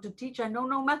I want to teach. I know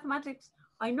no mathematics.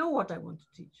 I know what I want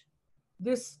to teach.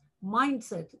 This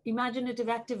mindset, imaginative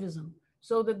activism,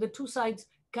 so that the two sides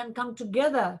can come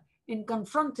together in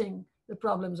confronting the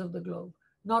problems of the globe,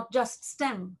 not just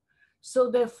STEM. So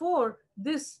therefore,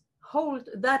 that's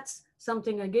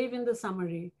something I gave in the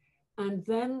summary. And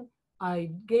then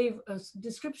I gave a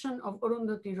description of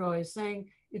Arundhati Roy saying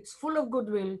it's full of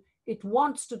goodwill, it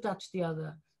wants to touch the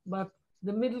other, but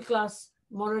the middle class,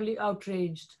 morally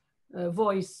outraged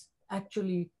voice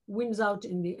actually wins out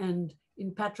in the end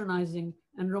in patronizing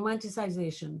and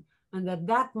romanticization, and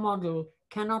that model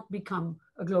cannot become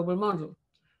a global model.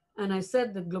 And I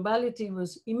said that globality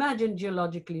was imagined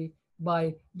geologically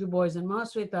by Du Bois and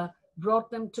Mahasweta, brought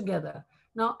them together.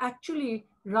 Now, actually,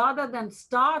 rather than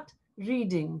start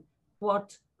reading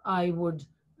what I would,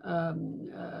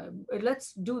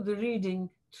 let's do the reading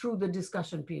through the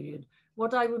discussion period.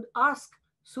 What I would ask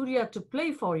Surya to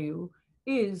play for you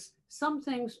is some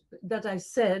things that I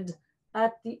said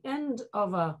at the end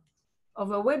of a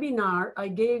webinar I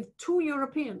gave to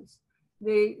Europeans.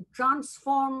 They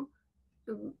Transform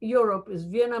Europe is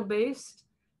Vienna-based,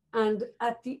 and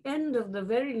at the end of the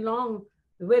very long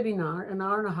webinar, an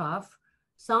hour and a half,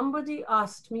 somebody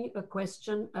asked me a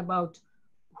question about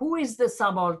who is the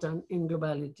subaltern in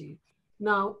globality.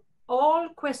 Now, all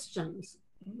questions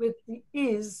with the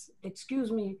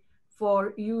excuse me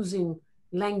for using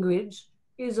language,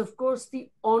 is of course the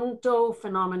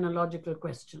onto-phenomenological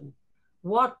question.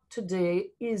 What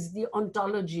today is the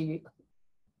ontology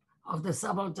of the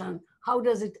subaltern? How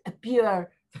does it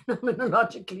appear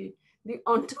phenomenologically? The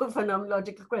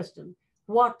onto-phenomenological question.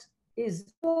 What is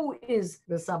who is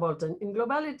the subaltern? In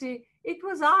globality, it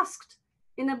was asked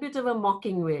in a bit of a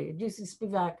mocking way. Gayatri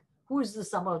Spivak, who is the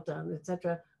subaltern,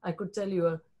 etc. I could tell you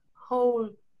a whole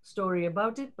story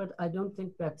about it, but I don't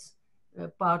think that's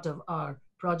part of our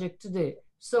project today.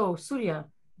 So, Surya,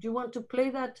 do you want to play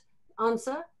that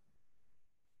answer?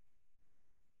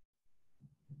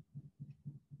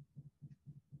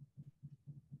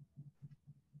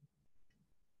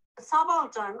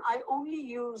 Subaltern, I only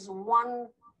use one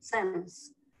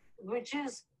sense, which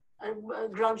is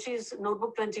Gramsci's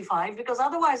notebook 25, because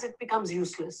otherwise it becomes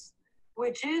useless,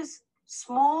 which is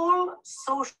small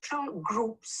social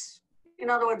groups. In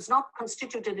other words, not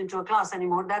constituted into a class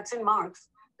anymore. That's in Marx.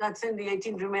 That's in the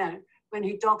 18 Brumaire, when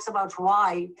he talks about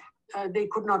why they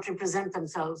could not represent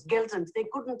themselves. Geltend, they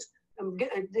couldn't,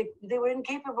 they were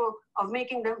incapable of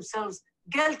making themselves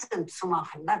geltend zu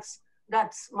machen.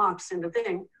 That's Marx in the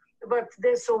thing. But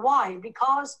so why?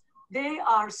 Because they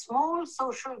are small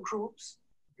social groups,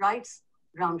 writes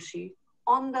Gramsci,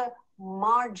 on the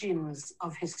margins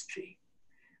of history.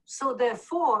 So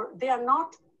therefore, they are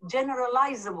not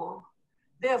generalizable.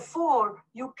 Therefore,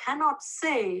 you cannot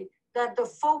say that the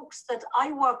folks that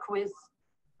I work with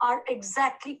are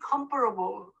exactly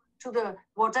comparable to the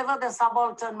whatever the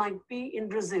subaltern might be in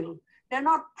Brazil. They're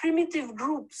not primitive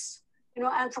groups. You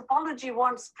know, anthropology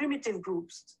wants primitive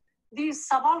groups. These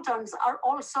subalterns are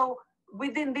also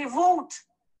within, they vote,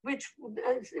 which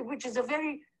is a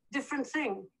very different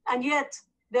thing. And yet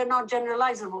they're not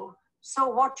generalizable. So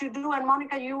what you do, and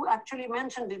Monica, you actually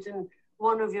mentioned it in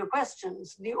one of your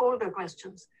questions, the older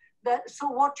questions, so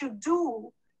what you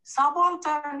do,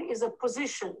 subaltern is a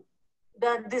position,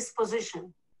 that this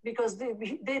position, because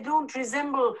they don't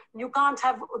resemble, you can't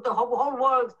have the whole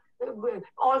world,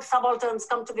 all subalterns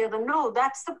come together. No,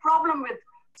 that's the problem with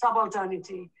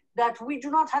subalternity, that we do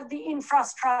not have the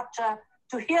infrastructure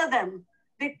to hear them.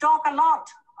 They talk a lot.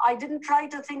 I didn't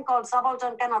write a thing called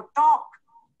Subaltern Cannot Talk.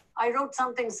 I wrote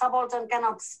something, Subaltern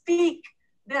Cannot Speak.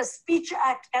 Their speech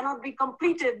act cannot be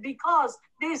completed because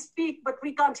they speak, but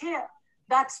we can't hear.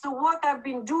 That's the work I've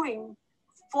been doing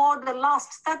for the last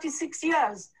 36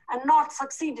 years and not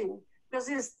succeeding, because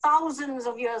there's thousands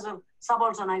of years of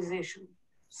subalternization.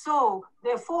 So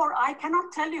therefore, I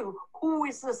cannot tell you who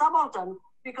is the subaltern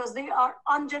because they are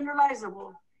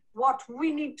ungeneralizable. What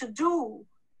we need to do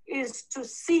is to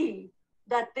see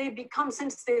that they become,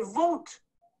 since they vote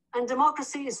and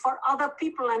democracy is for other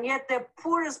people and yet they're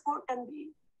poor as poor can be,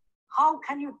 how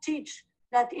can you teach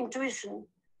that intuition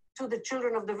to the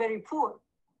children of the very poor?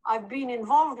 I've been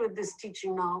involved with this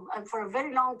teaching now and for a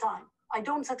very long time. I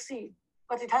don't succeed,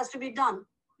 but it has to be done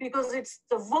because it's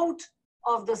the vote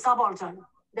of the subaltern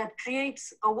that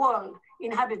creates a world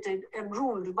inhabited and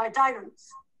ruled by tyrants.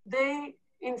 They,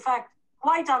 in fact,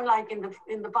 quite unlike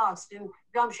in the past, in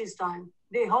Gramsci's time,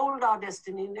 they hold our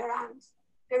destiny in their hands.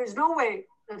 There is no way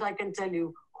that I can tell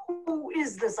you who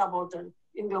is the subaltern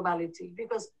in globality,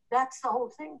 because that's the whole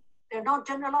thing. They're not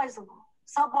generalizable.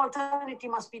 Subalternity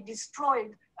must be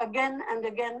destroyed again and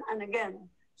again and again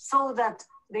so that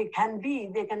they can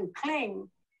claim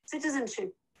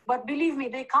citizenship. But believe me,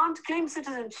 they can't claim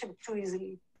citizenship too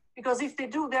easily, because if they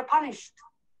do, they're punished.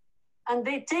 And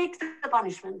they take the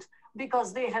punishment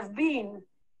because they have been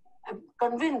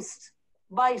convinced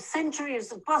by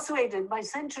centuries, persuaded by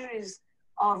centuries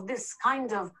of this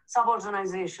kind of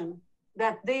subalternization,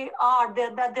 that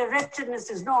that their wretchedness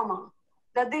is normal,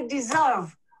 that they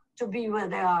deserve to be where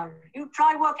they are. You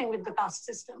try working with the caste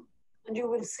system and you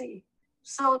will see.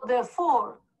 So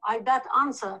therefore, that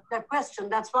question,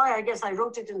 that's why I guess I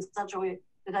wrote it in such a way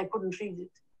that I couldn't read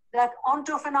it. That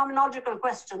ontophenomenological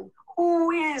question,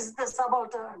 who is the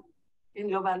subaltern in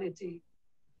globality?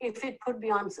 If it could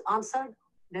be answered,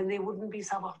 then they wouldn't be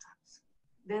subalterns.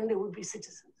 Then they would be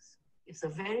citizens. It's a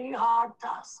very hard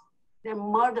task. They're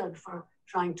murdered for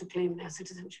trying to claim their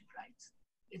citizenship rights.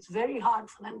 It's very hard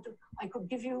for them to, I could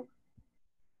give you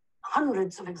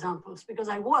hundreds of examples because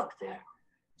I work there.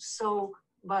 So,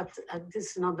 but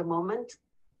this is not the moment.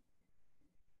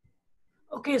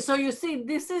 Okay, so you see,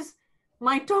 this is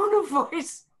my tone of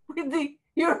voice with the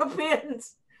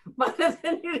Europeans. But at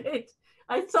any rate,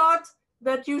 I thought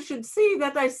that you should see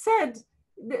that I said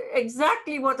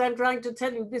exactly what I'm trying to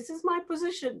tell you. This is my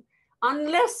position.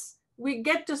 Unless we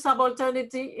get to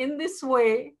subalternity in this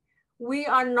way, we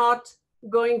are not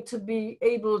going to be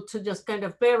able to just kind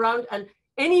of play around. And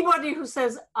anybody who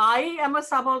says, I am a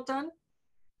subaltern,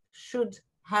 should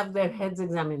have their heads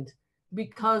examined,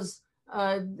 because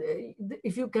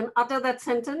if you can utter that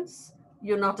sentence,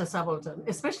 you're not a subaltern,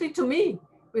 especially to me,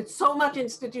 with so much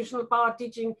institutional power,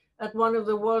 teaching at one of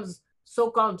the world's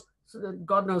so-called,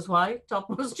 God knows why,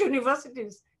 topmost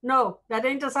universities No, that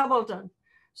ain't a subaltern.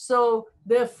 So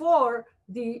therefore,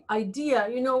 the idea,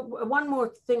 one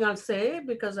more thing I'll say,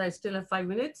 because I still have 5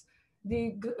 minutes.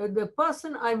 The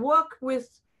person I work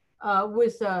with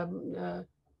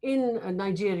in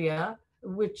Nigeria,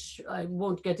 which I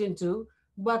won't get into,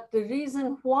 but the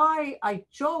reason why I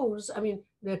chose, I mean,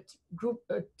 that group,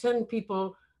 10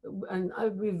 people, and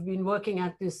we've been working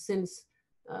at this since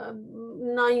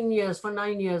 9 years, for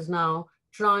 9 years now,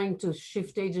 trying to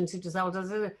shift agency to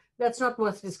subaltern. That's not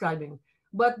worth describing.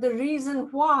 But the reason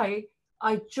why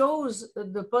I chose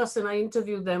the person, I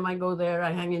interview them, I go there,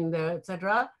 I hang in there,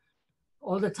 etc.,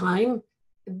 all the time.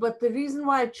 But the reason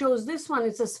why I chose this one,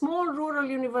 it's a small rural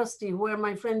university where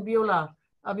my friend Abiola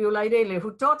Irele,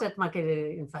 who taught at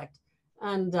Makerere, in fact.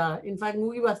 And in fact,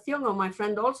 Mugiwa Thiongo, my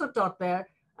friend, also taught there.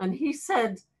 And he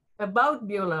said about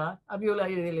Abiola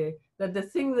Irele, that the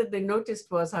thing that they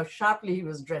noticed was how sharply he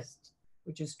was dressed,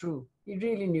 which is true. He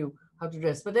really knew how to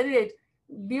dress. But at any rate,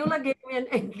 Biola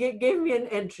gave me an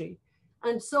entry.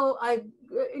 And so I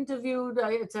interviewed,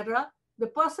 etc. The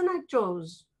person I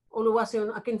chose,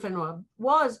 Oluwaseun Akinfenwa,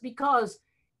 was because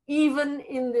even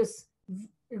in this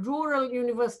rural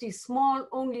university, small,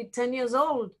 only 10 years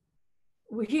old,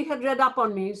 he had read up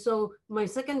on me. So my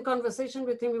second conversation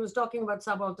with him, he was talking about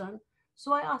subaltern.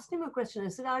 So I asked him a question. I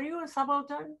said, are you a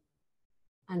subaltern?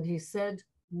 And he said,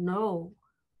 no,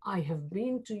 I have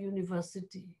been to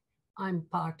university. I'm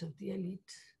part of the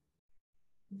elite.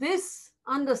 This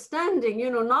understanding,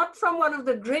 not from one of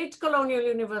the great colonial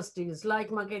universities like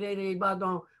Makerere,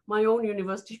 Ibadan, my own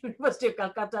university, University of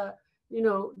Calcutta,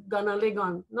 Ghana,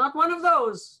 Legon, not one of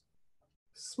those.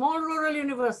 Small rural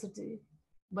university.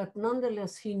 But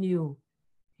nonetheless, he knew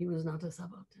he was not a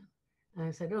subaltern. And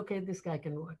I said, okay, this guy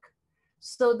can work.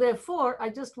 So therefore, I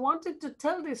just wanted to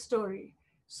tell this story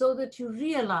so that you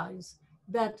realize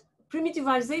that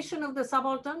primitivization of the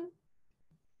subaltern,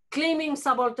 claiming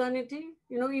subalternity,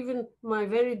 even my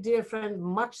very dear friend,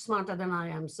 much smarter than I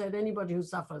am, said anybody who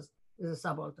suffers is a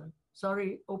subaltern.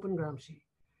 Sorry, open Gramsci.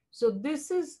 So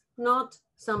this is not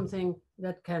something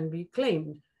that can be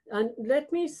claimed. And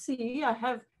let me see, I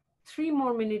have 3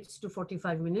 more minutes to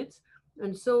 45 minutes.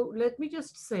 And so let me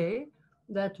just say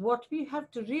that what we have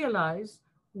to realize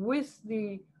with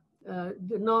the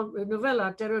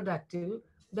novella Pterodactyl,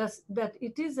 that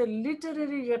it is a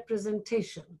literary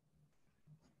representation.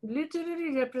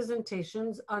 Literary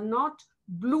representations are not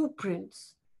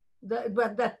blueprints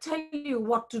that tell you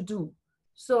what to do.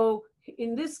 So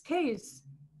in this case,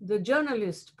 the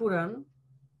journalist Puran,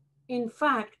 in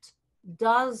fact,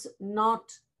 does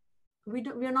not, we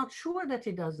are not sure that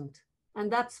he doesn't.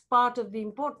 And that's part of the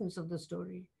importance of the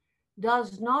story.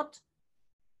 Does not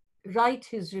write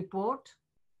his report,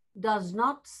 does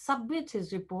not submit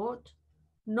his report,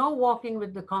 no walking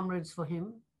with the comrades for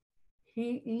him.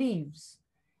 He leaves.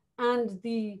 And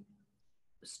the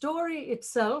story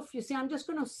itself, you see, I'm just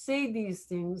going to say these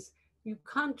things. You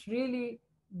can't really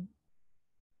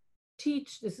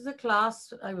teach. This is a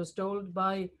class, I was told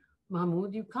by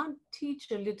Mahmoud, you can't teach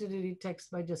a literary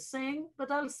text by just saying, but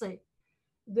I'll say.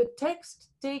 The text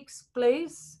takes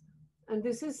place, and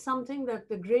this is something that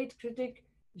the great critic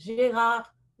Gérard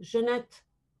Genette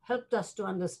helped us to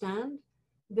understand.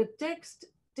 The text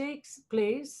takes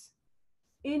place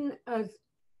in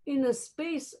a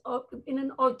space of, in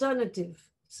an alternative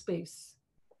space.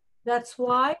 That's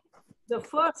why the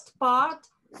first part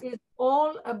is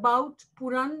all about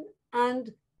Puran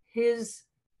and his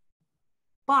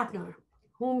partner,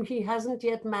 whom he hasn't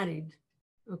yet married,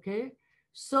 okay?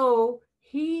 So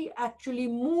he actually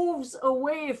moves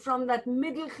away from that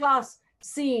middle class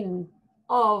scene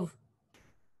of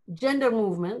gender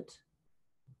movement,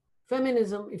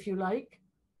 feminism, if you like,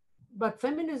 but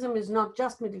feminism is not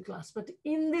just middle class, but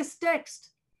in this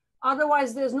text,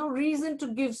 otherwise there's no reason to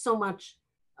give so much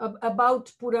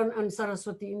about Puran and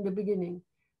Saraswati in the beginning.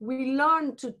 We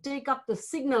learn to take up the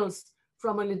signals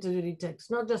from a literary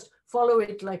text, not just follow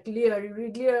it like Lear. You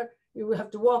read Lear, you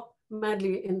have to walk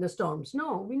madly in the storms.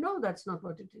 No, we know that's not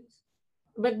what it is.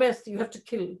 Macbeth, you have to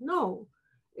kill. No,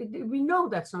 we know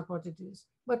that's not what it is.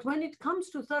 But when it comes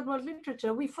to third world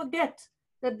literature, we forget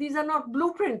that these are not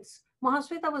blueprints.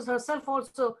 Mahasweta was herself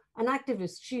also an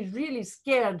activist. She really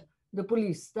scared the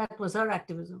police. That was her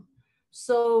activism.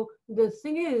 So the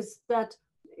thing is that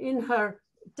in her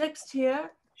text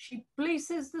here, she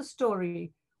places the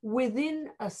story within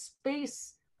a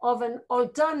space of an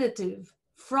alternative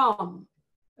from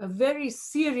a very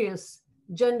serious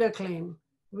gender claim,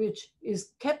 which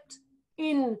is kept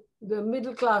in the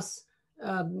middle class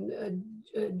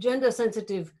gender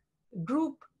sensitive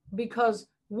group, because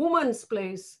woman's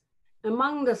place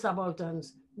among the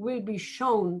subalterns will be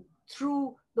shown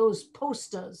through those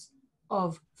posters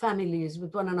of families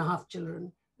with 1.5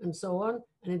 children and so on,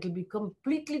 and it'll be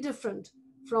completely different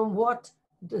from what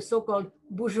the so-called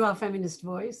bourgeois feminist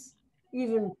voice,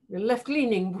 even the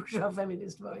left-leaning bourgeois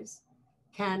feminist voice,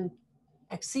 can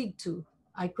accede to.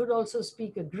 I could also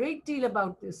speak a great deal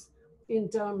about this in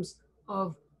terms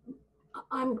of,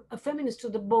 I'm a feminist to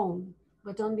the bone,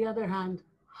 but on the other hand,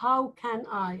 how can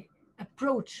I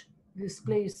approach this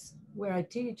place where I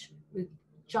teach with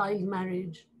child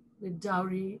marriage, with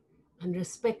dowry, and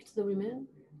respect the women?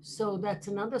 So that's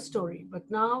another story. But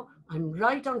now I'm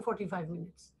right on 45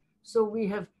 minutes. So we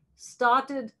have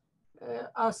started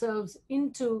ourselves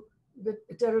into the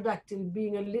pterodactyl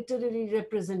being a literary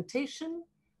representation.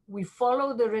 We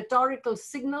follow the rhetorical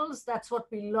signals. That's what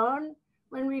we learn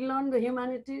when we learn the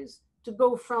humanities, to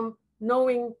go from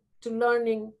knowing to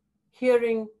learning,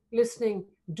 hearing, listening.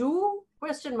 Do?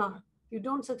 Question mark. You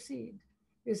don't succeed.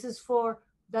 This is for,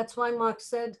 that's why Marx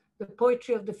said the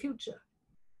poetry of the future.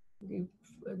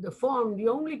 The form, the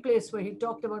only place where he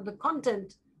talked about the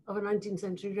content of a 19th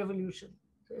century revolution.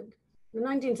 Said, the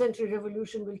 19th century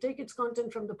revolution will take its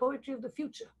content from the poetry of the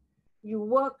future. You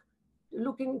work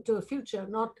looking to a future,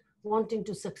 not wanting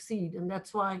to succeed. And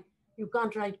that's why you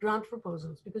can't write grant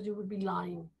proposals, because you would be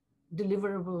lying.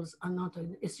 Deliverables are not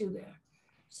an issue there.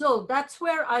 So that's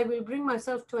where I will bring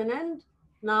myself to an end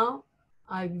now.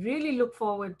 I really look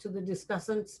forward to the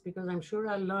discussants, because I'm sure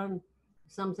I'll learn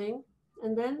something.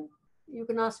 And then you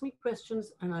can ask me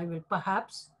questions, and I will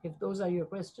perhaps, if those are your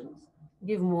questions,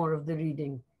 give more of the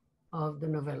reading of the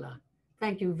novella.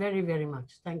 Thank you very, very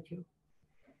much. Thank you.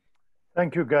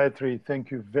 Thank you, Gayatri.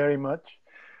 Thank you very much.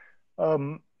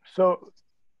 So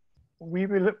we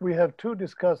have two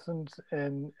discussants,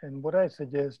 and what I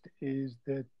suggest is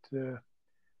that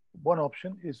one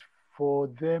option is for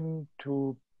them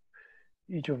to,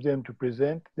 each of them to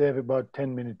present. They have about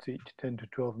 10 minutes each, 10 to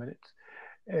 12 minutes.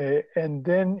 And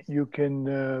then you can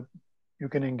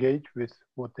engage with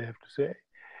what they have to say.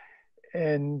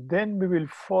 And then we will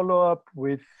follow up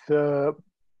with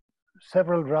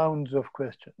several rounds of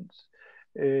questions.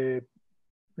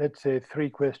 Let's say 3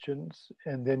 questions,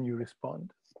 and then you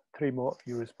respond. 3 more,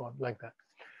 you respond, like that.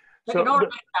 Like an oral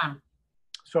exam.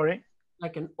 Sorry?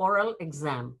 Like an oral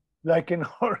exam. Like an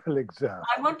oral exam.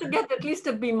 I want to get at least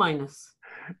a B-.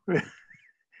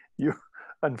 You,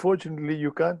 unfortunately,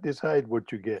 you can't decide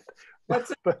what you get.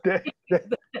 That's but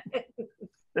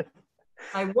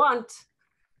I want.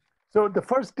 So the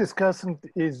first discussant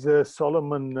is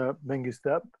Solomon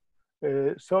Mengistab.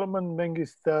 Solomon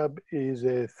Mengistab is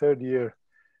a 3rd-year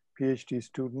PhD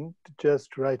student,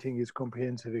 just writing his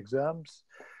comprehensive exams.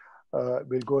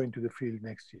 Will go into the field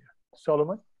next year.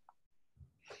 Solomon?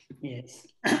 Yes.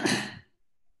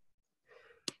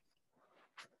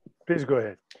 Please go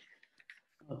ahead.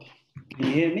 Okay. Can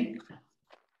you hear me?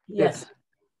 Yes.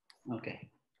 Okay.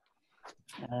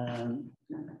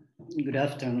 Good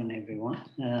afternoon, everyone.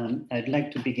 I'd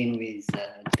like to begin with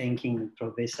thanking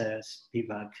Professor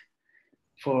Spivak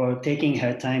for taking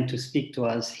her time to speak to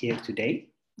us here today.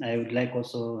 I would like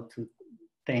also to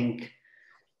thank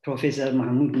Professor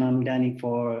Mahmoud Mamdani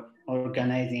for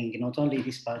organizing not only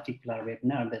this particular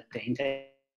webinar, but the entire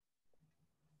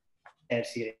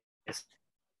series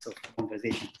of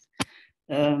conversations.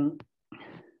 I'm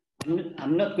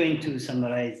not going to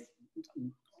summarize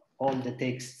all the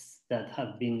texts that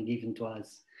have been given to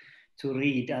us to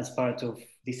read as part of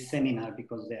this seminar,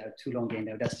 because they are too long and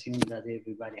I would assume that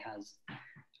everybody has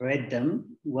read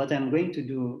them. What I'm going to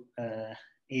do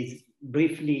is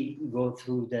briefly go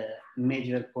through the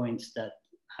major points that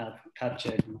have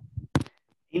captured my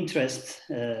interest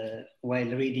while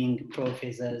reading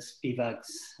Professor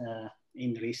Spivak's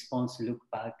in response look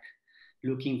back,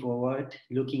 looking forward,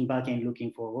 looking back and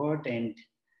looking forward, and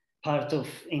part of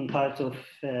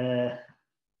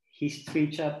history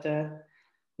chapter,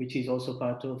 which is also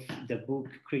part of the book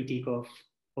Critique of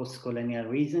Post-Colonial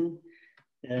Reason.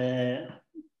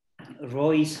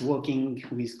 Royce working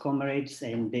with comrades,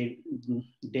 and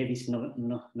Davis'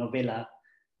 novella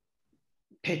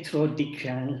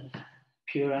Petro-Dikran,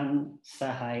 Puran,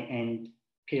 Sahai, and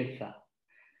Pirtha.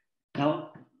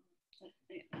 Now,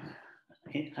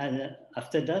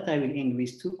 after that, I will end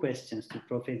with 2 questions to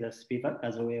Professor Spivak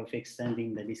as a way of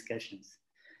extending the discussions.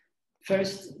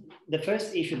 First, the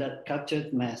first issue that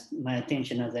captured my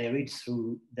attention as I read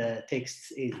through the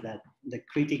texts is that the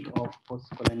critique of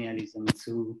post-colonialism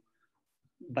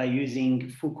by using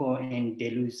Foucault and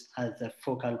Deleuze as a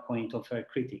focal point of her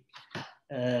critique.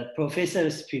 Professor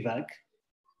Spivak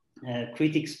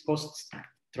critiques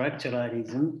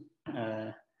post-structuralism.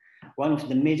 One of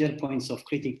the major points of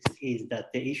critics is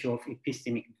that the issue of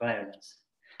epistemic violence.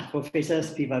 Professor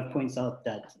Spivak points out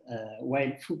that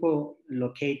while Foucault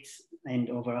locates and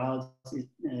overhauls the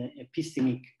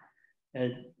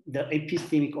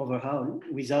epistemic overhaul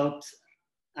without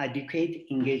adequate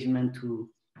engagement to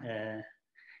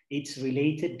its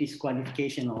related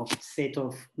disqualification of set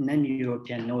of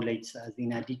non-European knowledge as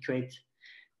inadequate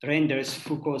renders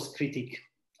Foucault's critique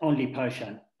only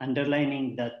partial,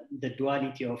 underlining that the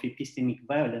duality of epistemic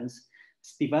violence.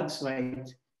 Spivak's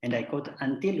right, and I quote,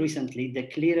 until recently, the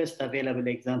clearest available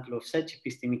example of such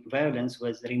epistemic violence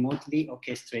was the remotely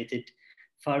orchestrated,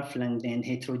 far-flung and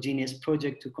heterogeneous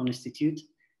project to constitute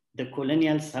the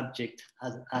colonial subject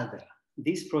as other.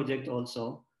 This project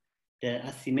also, the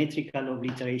asymmetrical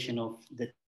obliteration of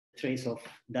the trace of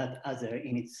that other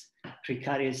in its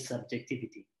precarious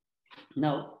subjectivity.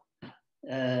 Now,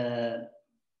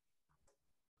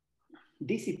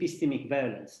 this epistemic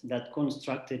violence that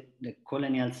constructed the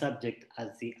colonial subject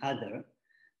as the other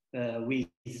with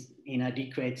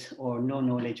inadequate or no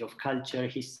knowledge of culture,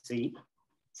 history,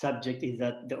 subject is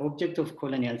that the object of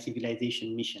colonial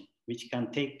civilization mission, which can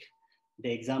take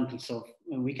the examples of,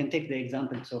 we can take the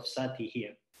examples of Sati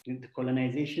here. The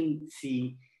colonization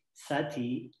see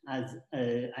Sati as,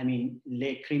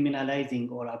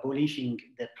 criminalizing or abolishing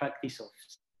the practice of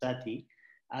Sati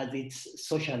as its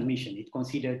social mission. It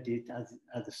considered it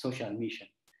as a social mission.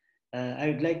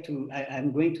 I'm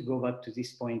going to go back to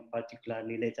this point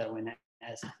particularly later when I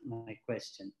ask my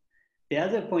question. The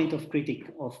other point of critique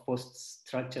of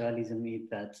post-structuralism is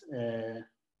that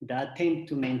the attempt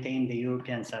to maintain the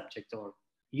European subject or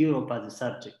Europe as a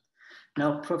subject.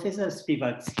 Now, Professor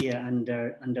Spivak here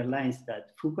underlines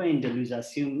that Foucault and Deleuze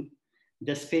assume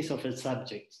the space of a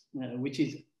subject, which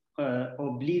is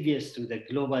oblivious to the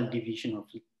global division of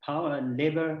power,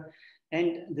 labor,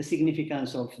 and the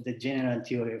significance of the general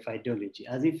theory of ideology,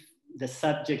 as if the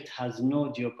subject has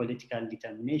no geopolitical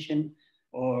determination,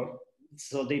 or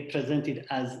so they present it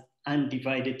as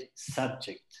undivided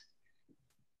subject.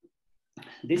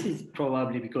 This is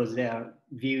probably because they are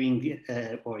viewing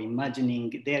or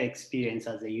imagining their experience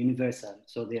as a universal,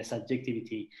 so their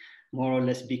subjectivity more or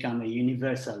less become a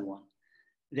universal one.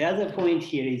 The other point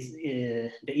here is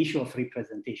the issue of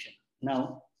representation.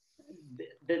 Now,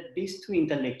 these two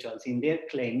intellectuals in their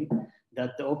claim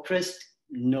that the oppressed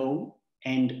know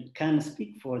and can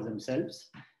speak for themselves,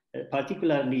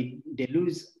 particularly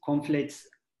Deleuze conflates,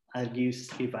 argues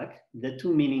Spivak, the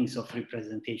two meanings of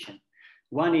representation.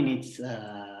 One in its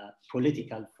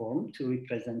political form, to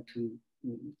represent, to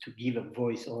give a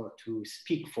voice or to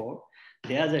speak for.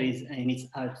 The other is in its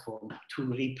art form, to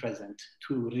represent,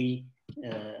 to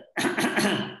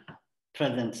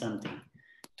present something,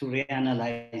 to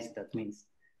reanalyze, that means.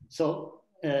 So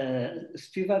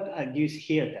Spivak argues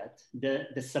here that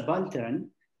the subaltern,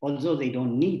 although they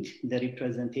don't need the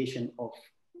representation of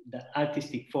the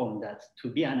artistic form that to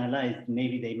be analyzed,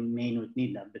 maybe they may not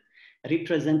need that, but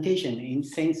representation in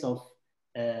sense of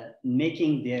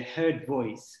making their heard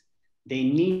voice, they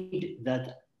need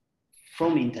that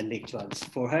from intellectuals.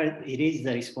 For her, it is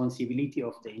the responsibility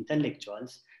of the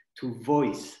intellectuals to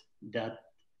voice that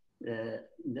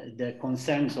the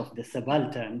concerns of the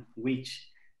subaltern, which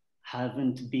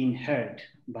haven't been heard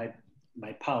by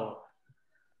power.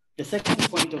 The second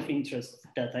point of interest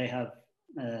that I have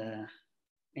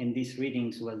in these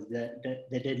readings was the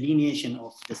delineation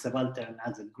of the subaltern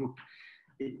as a group.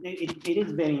 It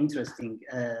is very interesting.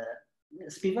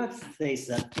 Spivak says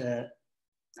that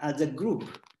as a group,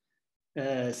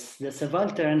 the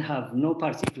subaltern have no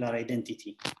particular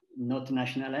identity, not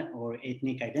national or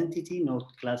ethnic identity,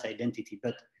 not class identity,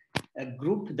 but a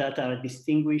group that are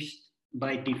distinguished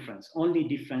by difference. Only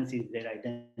difference is their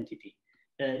identity.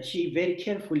 She very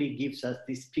carefully gives us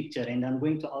this picture, and I'm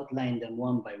going to outline them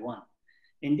one by one.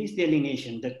 In this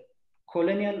delineation, the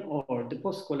colonial or the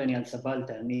post-colonial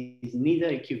subaltern is neither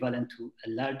equivalent to a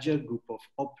larger group of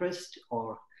oppressed,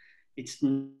 or it's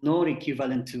nor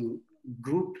equivalent to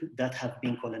group that have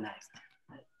been colonized.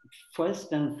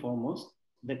 First and foremost,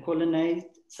 the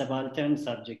colonized subaltern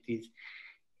subject is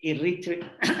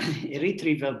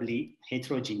irretrievably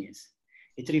heterogeneous.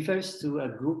 It refers to a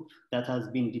group that has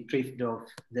been deprived of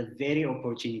the very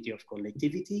opportunity of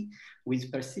collectivity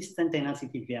with persistent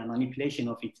tenacity via manipulation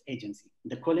of its agency.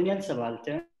 The colonial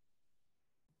subaltern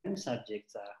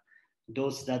subjects are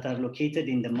those that are located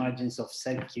in the margins of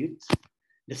circuits.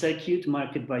 The circuit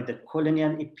marked by the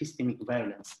colonial epistemic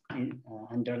violence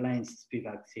underlines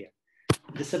Spivak here.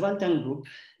 The subaltern group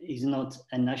is not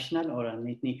a national or an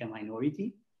ethnic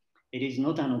minority. It is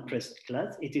not an oppressed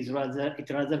class. It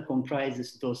rather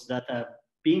comprises those that are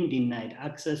being denied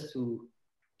access to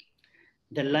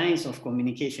the lines of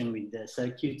communication with the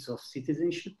circuits of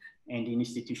citizenship and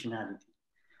institutionality.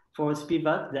 For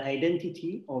Spivak, the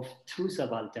identity of true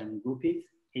subaltern group is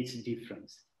its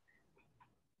difference.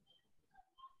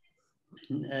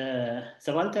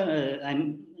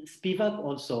 Spivak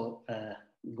also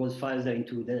goes further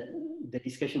into the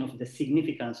discussion of the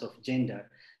significance of gender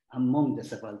among the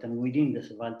subaltern, within the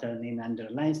subaltern, and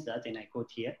underlines that, and I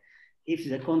quote here, if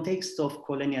the context of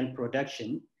colonial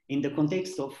production, in the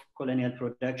context of colonial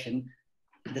production,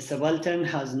 the subaltern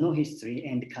has no history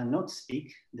and cannot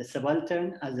speak, the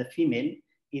subaltern as a female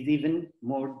is even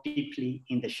more deeply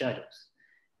in the shadows.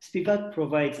 Spivak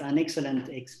provides an excellent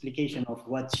explication of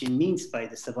what she means by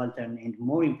the subaltern, and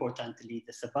more importantly,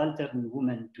 the subaltern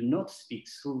women do not speak,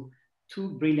 through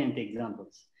two brilliant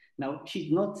examples. Now,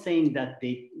 she's not saying that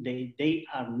they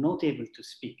are not able to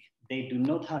speak. They do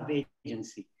not have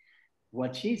agency.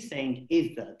 What she's saying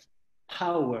is that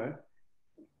power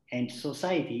and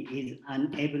society is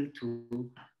unable to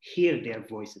hear their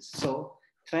voices. So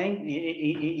trying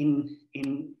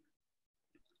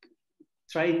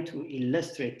to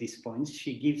illustrate these points,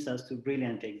 she gives us two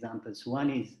brilliant examples. One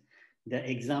is the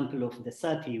example of the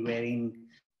sati, wherein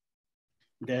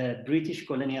the British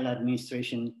colonial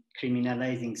administration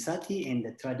criminalizing sati and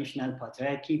the traditional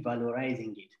patriarchy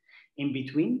valorizing it. In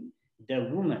between, the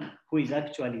woman who is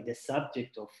actually the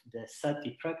subject of the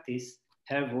sati practice,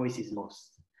 her voice is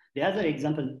lost. The other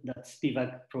example that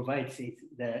Spivak provides is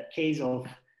the case of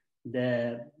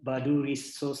the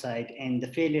Badurist society and the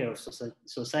failure of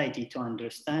society to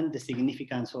understand the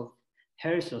significance of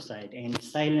her society and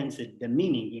silence the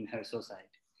meaning in her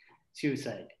society,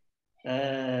 suicide.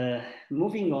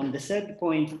 Moving on, the third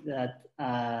point that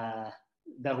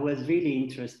was really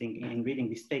interesting in reading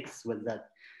this text was that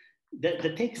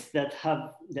the texts that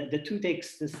have, the two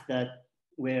texts that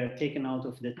were taken out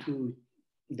of the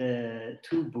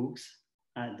two books,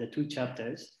 the two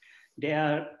chapters, they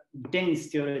are dense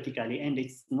theoretically, and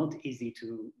it's not easy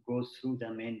to go through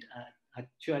them and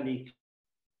actually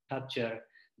capture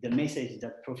the message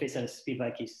that Professor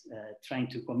Spivak is trying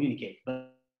to communicate.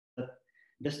 But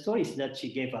the stories that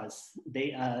she gave us,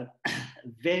 they are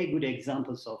very good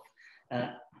examples of,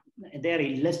 they are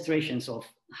illustrations of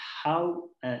how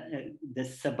the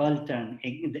subaltern,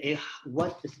 the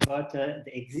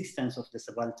existence of the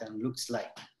subaltern looks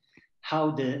like,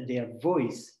 how their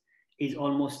voice is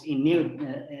almost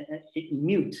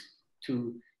mute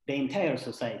to the entire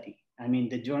society. I mean,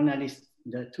 the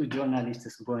two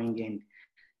journalists going in,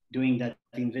 doing that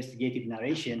investigative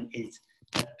narration is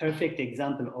a perfect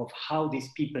example of how these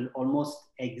people almost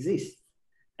exist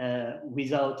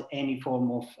without any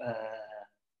form of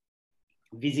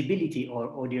visibility or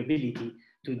audibility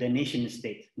to the nation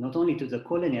state, not only to the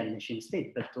colonial nation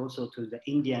state, but also to the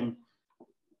Indian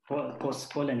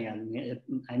post-colonial,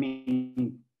 I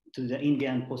mean, to the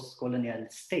Indian post-colonial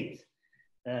state.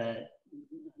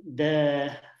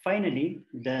 Finally,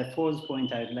 the fourth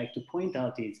point I would like to point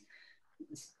out is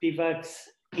Spivak's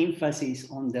emphasis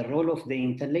on the role of the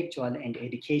intellectual and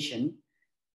education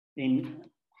in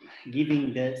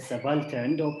giving the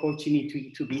subaltern the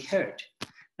opportunity to be heard.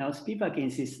 Now, Spivak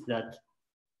insists that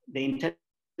the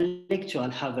intellectual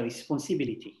have a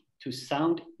responsibility to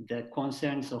sound the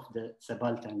concerns of the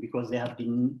subaltern because they have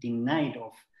been denied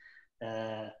of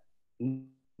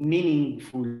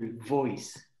meaningful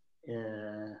voice.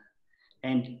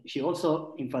 And she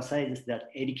also emphasizes that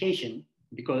education,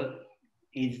 because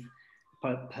is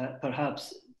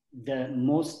perhaps the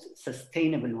most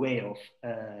sustainable way of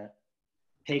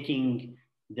taking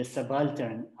the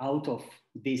subaltern out of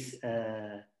this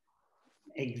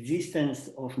existence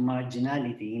of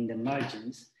marginality in the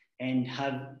margins and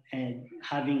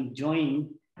having joined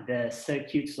the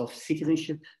circuits of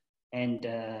citizenship and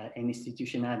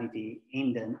institutionality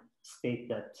in the state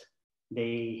that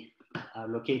they are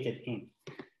located in.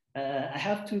 I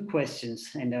have two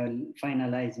questions, and I'll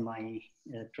finalize my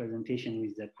presentation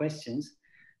with the questions.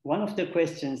 One of the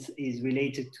questions is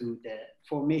related to the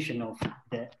formation of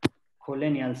the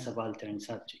colonial subaltern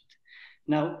subject.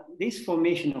 Now, this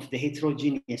formation of the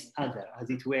heterogeneous other, as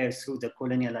it were, through the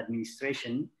colonial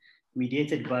administration,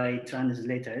 mediated by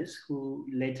translators who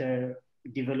later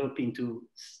develop into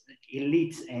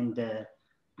elites, and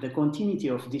the continuity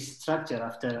of this structure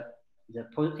after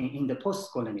in the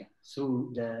post-colonial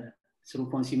through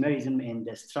consumerism and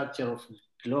the structure of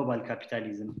global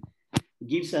capitalism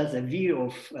gives us a view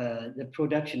of the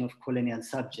production of colonial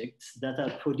subjects that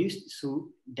are produced through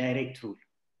direct rule.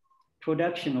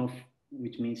 Production of,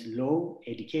 which means law,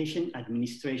 education,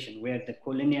 administration, where the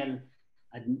colonial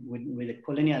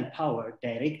power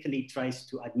directly tries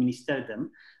to administer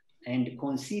them and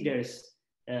considers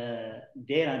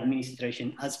their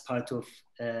administration as part of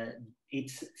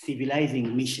its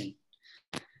civilizing mission.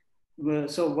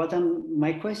 so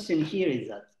my question here is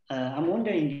that I'm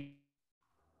wondering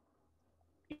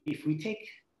if we take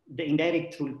the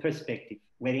indirect rule perspective,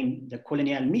 wherein the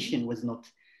colonial mission was not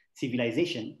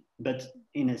civilization, but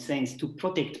in a sense to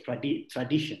protect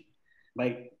tradition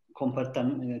by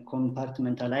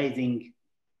compartmentalizing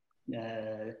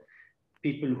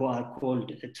people who are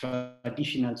called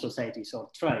traditional societies or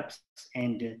tribes,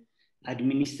 and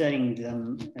administering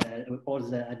them, all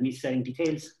the administering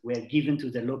details were given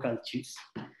to the local chiefs.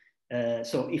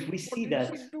 So if we see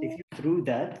that, through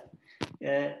that,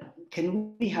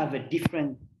 can we have a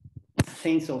different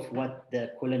sense of what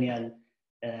the colonial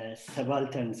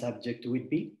subaltern subject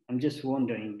would be? I'm just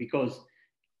wondering, because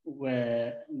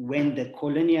when the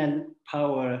colonial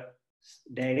power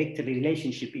direct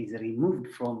relationship is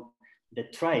removed from the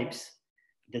tribes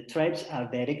are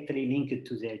directly linked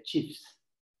to their chiefs.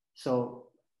 So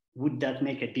would that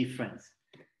make a difference?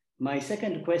 My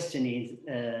second question is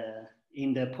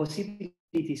in the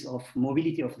possibilities of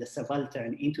mobility of the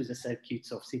subaltern into the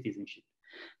circuits of citizenship.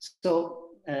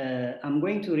 So I'm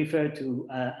going to refer to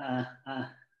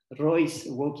Royce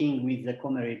walking with the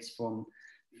comrades from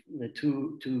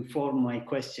to form my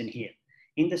question here.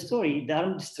 In the story, the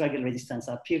armed struggle resistance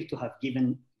appear to have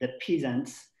given the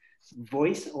peasants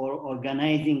voice or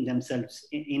organizing themselves,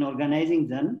 in organizing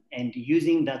them and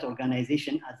using that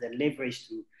organization as a leverage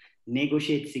to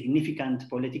negotiate significant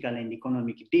political and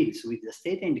economic deals with the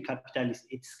state and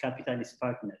its capitalist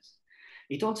partners.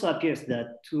 It also appears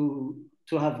that to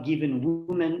have given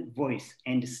women voice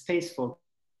and space for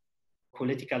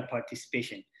political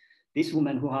participation. These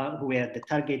women who were the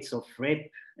targets of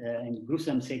rape and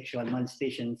gruesome sexual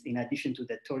molestations, in addition to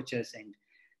the tortures and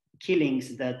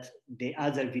killings that the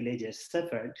other villagers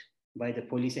suffered by the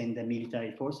police and the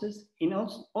military forces,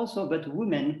 also but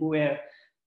women who were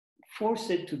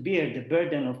forced to bear the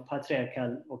burden of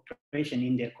patriarchal oppression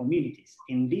in their communities.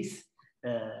 In this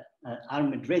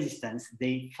armed resistance,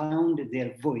 they found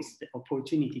their voice, the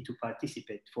opportunity to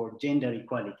participate for gender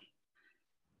equality.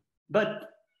 But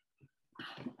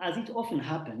as it often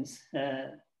happens,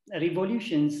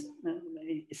 revolutions,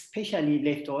 especially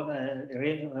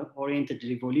left-oriented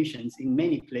revolutions in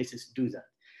many places do that.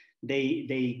 They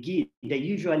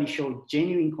usually show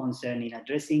genuine concern in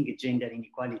addressing gender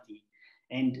inequality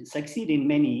and succeed in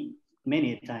many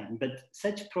times, but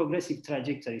such progressive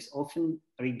trajectories often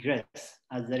regress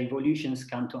as the revolutions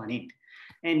come to an end.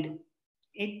 And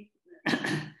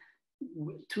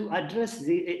to address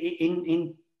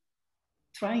in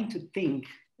trying to think,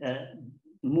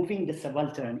 moving the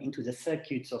subaltern into the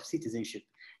circuits of citizenship,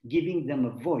 giving them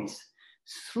a voice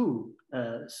through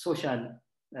social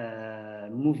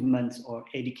movements or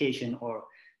education or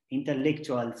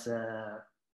intellectuals'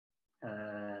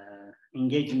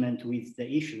 engagement with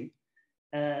the issue,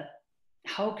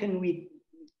 how can we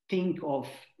think of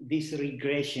this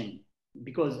regression?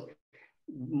 Because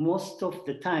most of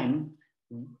the time,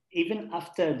 even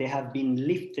after they have been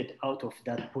lifted out of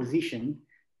that position,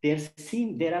 there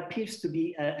appears to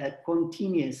be a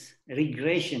continuous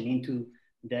regression into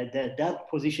that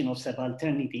position of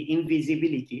subalternity,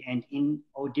 invisibility, and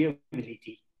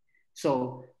inaudibility.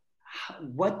 So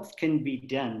what can be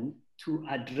done to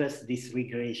address this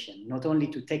regression, not only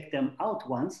to take them out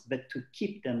once, but to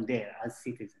keep them there as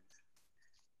citizens?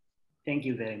 Thank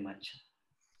you very much.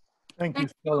 Thank you.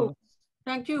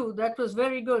 Thank you. That was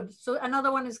very good. So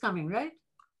another one is coming, right?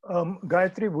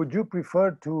 Gayatri, would you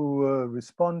prefer to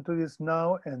respond to this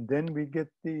now and then we get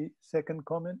the second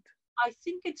comment? I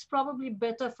think it's probably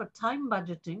better for time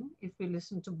budgeting if we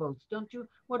listen to both, don't you?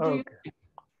 What do you think?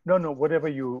 No, whatever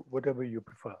you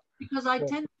prefer. Because I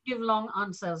tend to give long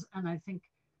answers, and I think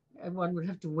one would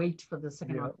have to wait for the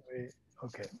second one.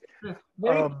 Okay.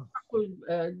 Very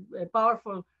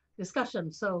powerful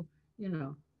discussion. So,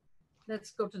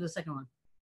 let's go to the second one.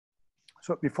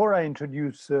 So before I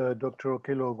introduce Dr.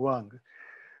 Okello Ogwang,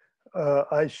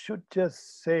 I should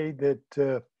just say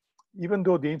that even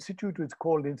though the institute is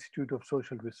called Institute of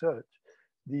Social Research,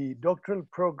 the doctoral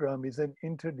program is an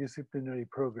interdisciplinary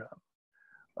program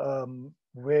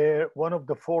where one of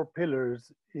the four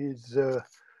pillars is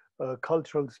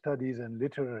cultural studies and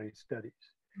literary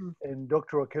studies. And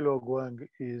Dr. Okello Ogwang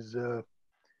is a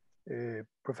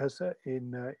professor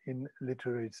in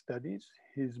literary studies.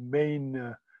 His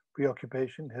main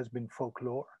preoccupation has been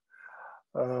folklore,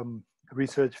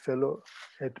 research fellow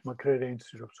at Makerere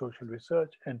Institute of Social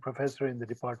Research and professor in the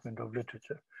Department of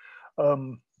Literature.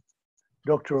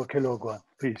 Dr. Okello Ogwang,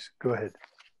 please go ahead.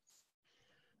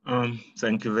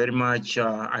 Thank you very much.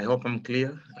 I hope I'm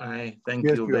clear. I thank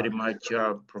you very much,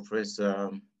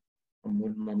 Professor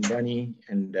Mamdani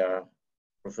and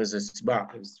Professor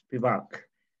Spivak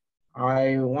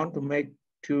I want to make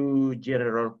two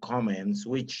general comments,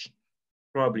 which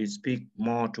probably speak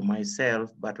more to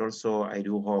myself, but also I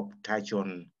do hope touch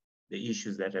on the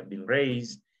issues that have been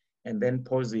raised, and then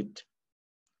posit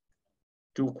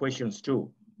two questions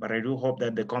too. But I do hope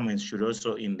that the comments should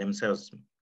also in themselves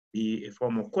be a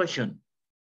form of question.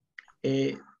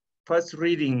 A first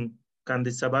reading, Can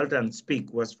the Subaltern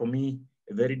Speak, was for me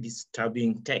a very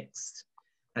disturbing text.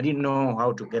 I didn't know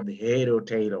how to get the head or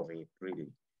tail of it, really.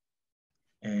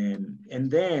 And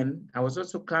then I was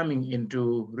also coming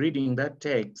into reading that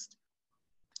text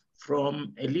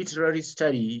from a literary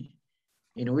study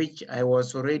in which I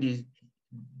was already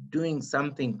doing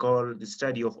something called the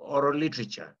study of oral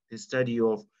literature, the study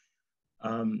of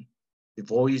the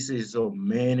voices of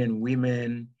men and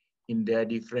women in their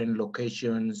different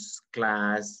locations,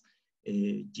 class,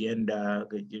 gender,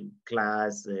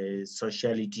 class,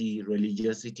 sociality,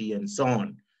 religiosity, and so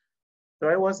on. So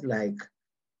I was like,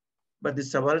 but the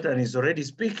subaltern is already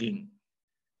speaking.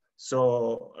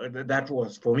 So that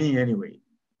was for me anyway.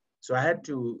 So I had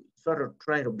to sort of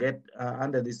try to get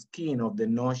under the skin of the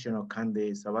notion of can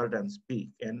the subaltern speak.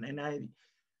 And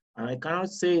I cannot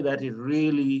say that it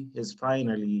really has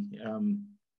finally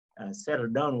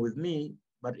settled down with me,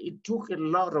 but it took a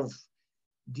lot of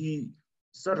the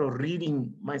sort of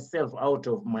reading myself out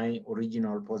of my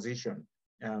original position.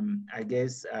 I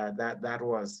guess that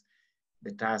was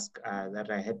the task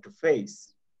that I had to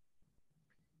face.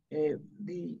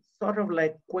 The sort of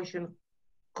like question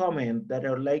comment that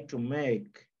I would like to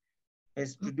make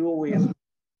has to do with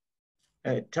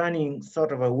turning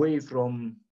sort of away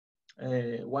from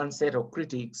one set of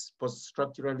critics,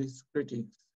 post-structuralist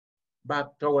critics, back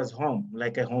towards home,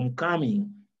 like a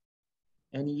homecoming.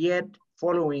 And yet,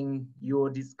 following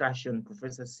your discussion,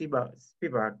 Professor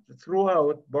Spivak,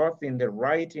 throughout, both in the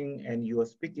writing and your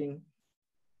speaking,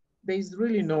 there is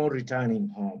really no returning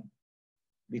home.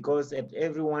 Because at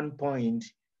every one point,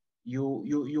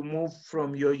 you move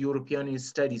from your European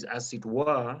studies, as it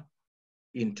were,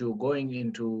 into going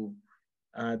into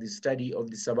the study of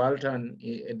the subaltern,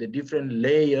 the different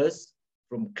layers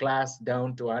from class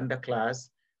down to underclass,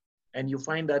 and you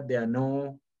find that there are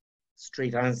no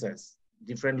straight answers.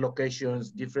 Different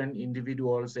locations, different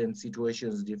individuals and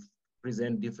situations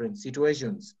present different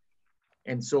situations.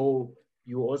 And so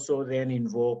you also then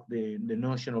invoke the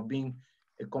notion of being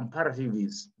a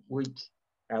comparativist, which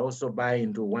I also buy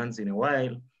into once in a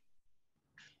while.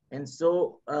 And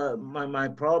so my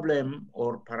problem,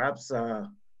 or perhaps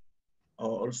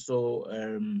also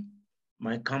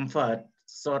my comfort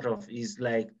sort of is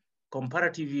like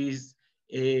comparativists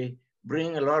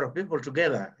bring a lot of people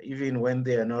together, even when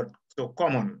they are not so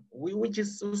common, which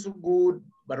is also good,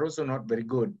 but also not very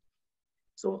good.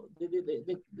 So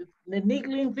the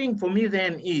niggling thing for me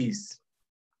then is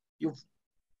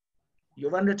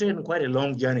you've undertaken quite a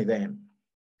long journey then,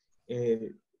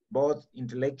 both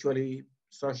intellectually,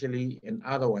 socially, and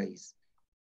otherwise.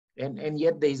 And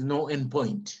yet there is no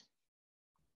endpoint.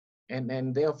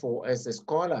 And therefore, as a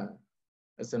scholar,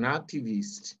 as an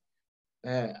activist,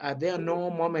 are there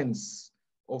no moments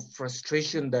of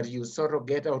frustration that you sort of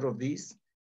get out of this?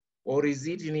 Or is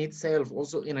it in itself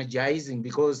also energizing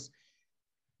because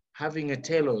having a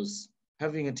telos,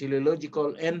 having a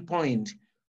teleological endpoint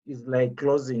is like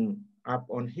closing up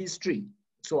on history?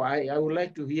 So I would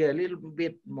like to hear a little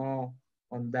bit more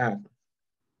on that.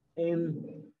 And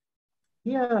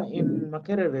here in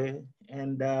Makerere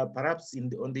and perhaps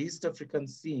on the East African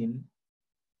scene,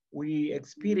 we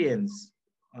experience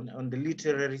on the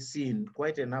literary scene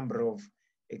quite a number of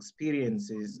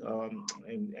experiences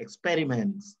and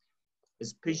experiments,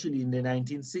 especially in the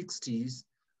 1960s.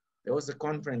 There was a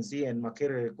conference here in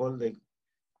Makerere called the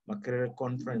Makerere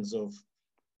Conference of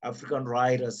African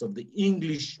Writers of the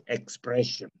English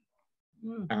Expression.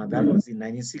 That was in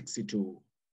 1962.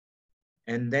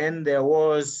 And then there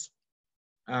was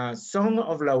Song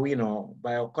of Lawino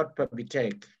by Okot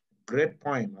Pabitek, great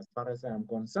poem as far as I'm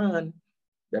concerned,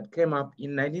 that came up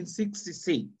in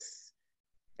 1966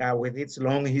 with its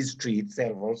long history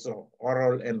itself, also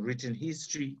oral and written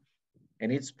history,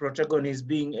 and its protagonist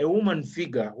being a woman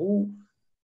figure who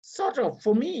sort of,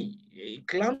 for me,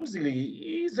 clumsily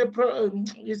is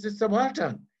a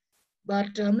subaltern,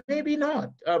 but maybe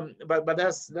not. But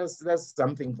that's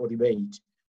something for debate.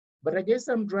 But I guess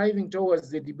I'm driving towards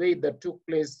the debate that took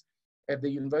place at the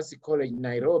University College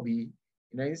Nairobi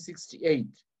in 1968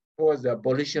 towards the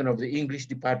abolition of the English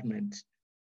department,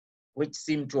 which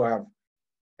seemed to have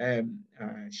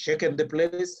shaken the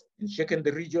place and shaken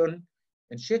the region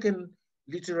and shaken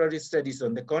literary studies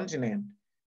on the continent,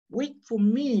 which for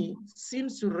me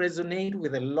seems to resonate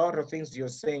with a lot of things you're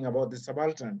saying about the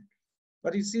subaltern.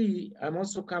 But you see, I'm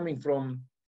also coming from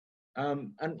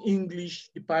an English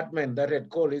department that had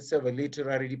called itself a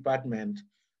literary department,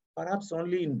 perhaps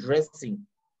only in dressing,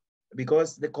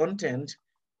 because the content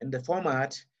and the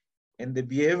format and the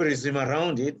behaviorism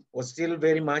around it was still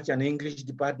very much an English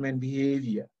department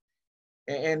behavior.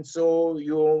 And so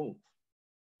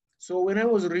when I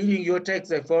was reading your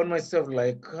text, I found myself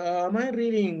like, am I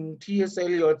reading T.S.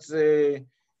 Eliot's The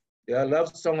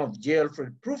Love Song of J.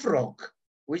 Alfred Prufrock,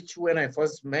 which when I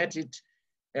first met it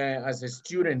as a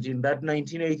student in that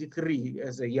 1983,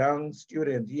 as a young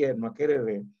student here at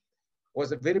Makerere,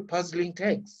 was a very puzzling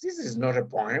text. This is not a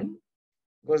poem,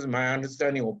 because my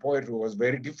understanding of poetry was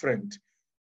very different.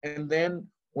 And then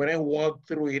when I walked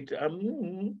through it,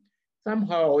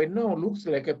 somehow it now looks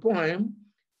like a poem,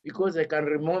 because I can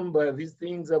remember these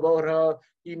things about how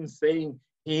him saying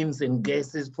hints and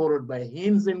guesses followed by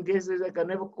hints and guesses. I can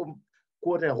never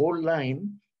quote a whole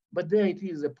line, but there it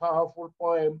is, a powerful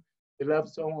poem, The Love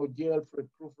Song of J. Alfred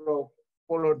Prufrock,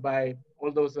 followed by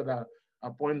all those other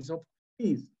poems of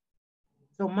peace.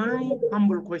 So my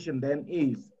humble question then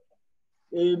is,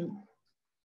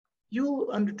 you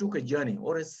undertook a journey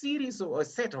or a series or a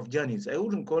set of journeys. I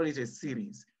wouldn't call it a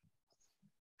series.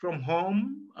 From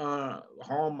home,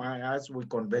 as we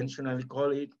conventionally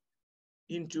call it,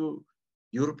 into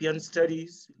European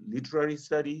studies, literary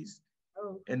studies,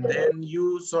 and then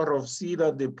you sort of see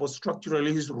that the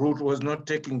post-structuralist route was not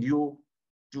taking you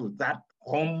to that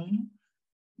home.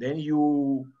 Then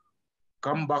you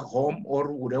come back home,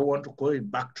 or would I want to call it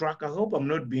backtrack? I hope I'm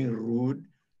not being rude.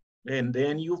 And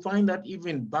then you find that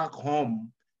even back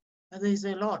home, there's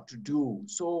a lot to do.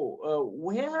 So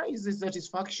where is the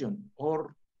satisfaction?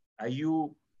 Or are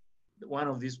you one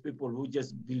of these people who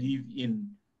just believe in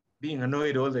being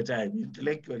annoyed all the time,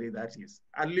 intellectually, that is?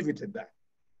 I'll leave it at that.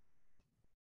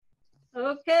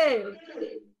 Okay.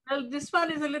 Well, this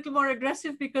one is a little more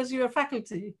aggressive because you're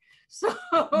faculty. So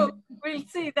we'll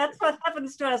see. That's what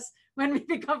happens to us when we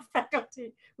become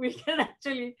faculty. We can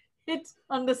actually hit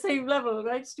on the same level,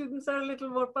 right? Students are a little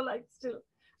more polite still.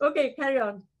 Okay, carry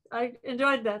on. I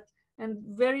enjoyed that. And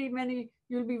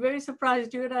you'll be very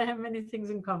surprised. You and I have many things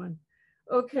in common.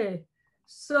 Okay,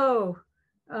 so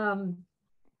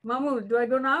Mahmoud, do I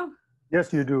go now?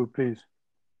 Yes, you do, please.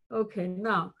 Okay,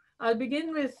 now I'll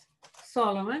begin with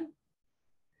Solomon.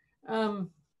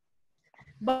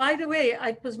 By the way,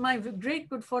 it was my great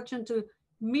good fortune to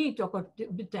meet Okot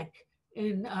Bitek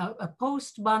in a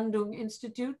post-Bandung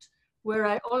Institute, where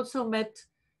I also met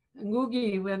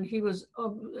Ngugi when he was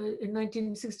in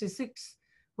 1966,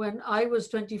 when I was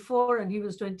 24 and he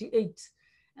was 28.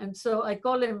 And so I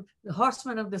call him the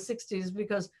horseman of the 60s,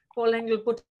 because Paul Engel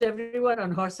put everyone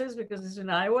on horses because it's in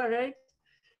Iowa, right?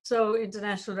 So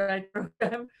International Right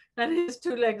Program, and his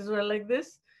two legs were like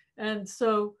this. And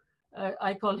so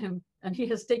I call him, and he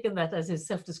has taken that as his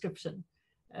self-description,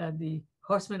 the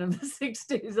horseman of the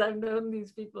 60s. I've known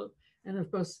these people. And of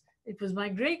course, it was my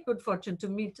great good fortune to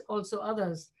meet also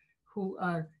others who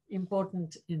are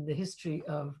important in the history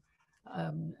of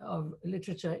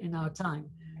literature in our time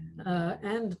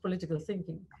and political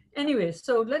thinking. Anyway,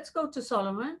 so let's go to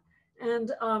Solomon.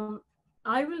 And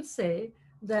I will say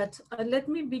that, let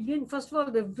me begin. First of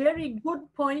all, the very good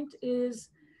point is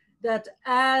that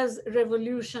as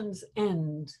revolutions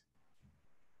end,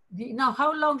 now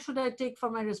how long should I take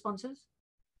for my responses?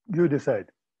 You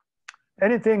decide.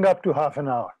 Anything up to half an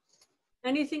hour.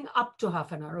 Anything up to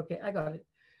half an hour. Okay, I got it.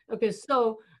 Okay,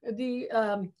 so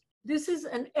this is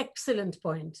an excellent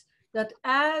point, that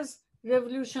as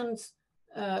revolutions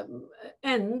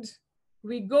end,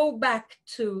 we go back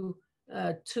to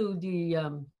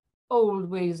the old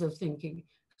ways of thinking.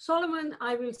 Solomon,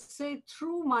 I will say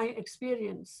through my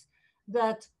experience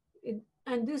that,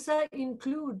 and this I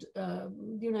include the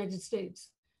United States,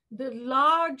 the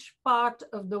large part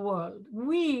of the world,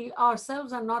 we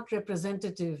ourselves are not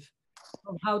representative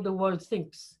of how the world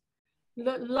thinks.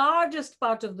 The largest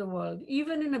part of the world,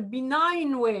 even in a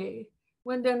benign way,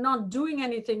 when they're not doing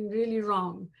anything really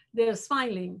wrong, they're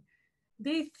smiling,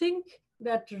 they think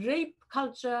that rape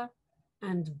culture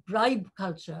and bribe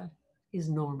culture is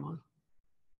normal.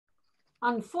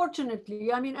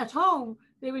 Unfortunately, I mean, at home,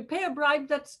 they will pay a bribe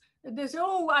they say,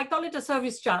 oh, I call it a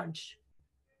service charge.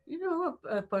 You know,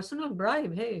 a personal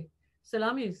bribe, hey,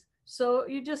 salamis. So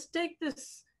you just take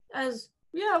this as,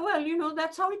 yeah, well, you know,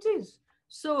 that's how it is.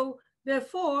 So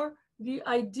therefore, the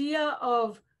idea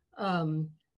of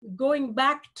going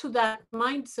back to that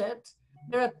mindset,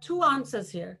 there are two answers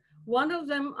here. One of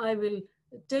them I will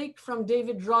take from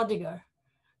David Rodiger.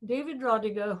 David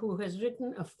Rodiger, who has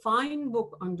written a fine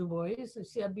book on Du Bois. You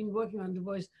see, I've been working on Du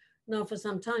Bois now for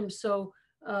some time. So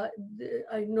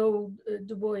I know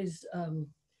Du Bois'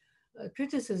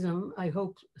 criticism, I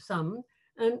hope some.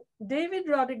 And David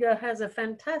Rodiger has a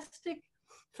fantastic,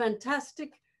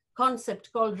 fantastic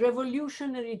concept called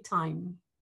revolutionary time.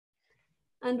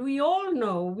 And we all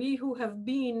know, we who have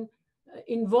been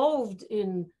involved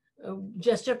in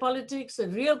gesture politics,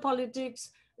 real politics,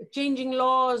 changing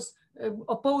laws,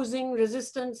 opposing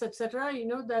resistance, etc. You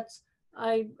know, that's,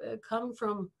 I come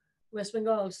from West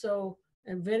Bengal, so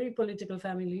a very political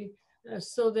family.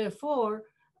 So therefore,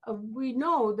 we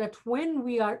know that when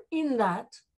we are in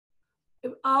that,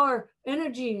 our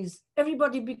energies,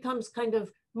 everybody becomes kind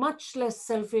of much less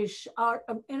selfish. Our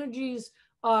energies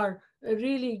are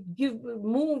really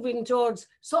moving towards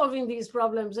solving these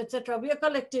problems, etc. We are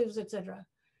collectives, etc.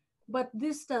 But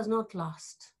this does not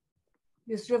last.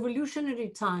 This revolutionary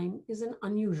time is an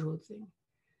unusual thing.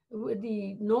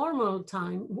 The normal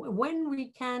time, when we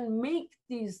can make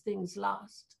these things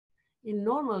last in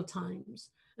normal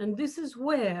times, and this is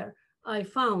where I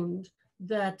found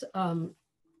that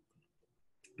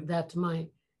that my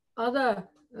other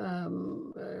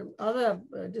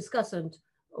discussant,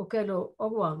 Okello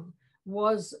Ogwang,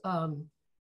 was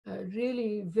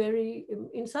really very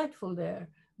insightful there,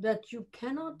 that you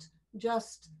cannot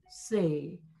just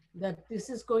say that this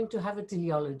is going to have a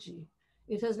teleology.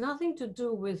 It has nothing to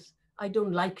do with, I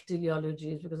don't like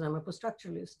teleologies because I'm a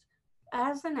post-structuralist.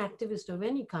 As an activist of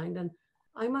any kind, and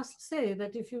I must say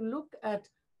that if you look at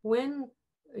when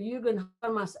Jürgen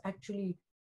Habermas actually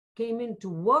came in to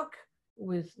work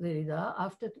with Derrida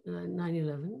after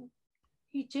 9/11,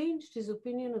 he changed his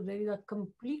opinion of Derrida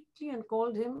completely and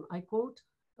called him, I quote,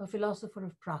 a philosopher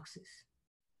of praxis.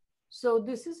 So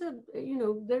this is a, you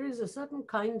know, there is a certain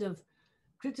kind of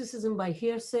criticism by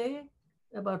hearsay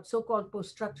about so-called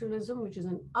post-structuralism, which is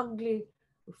an ugly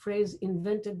phrase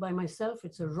invented by myself.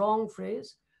 It's a wrong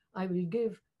phrase. I will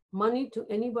give money to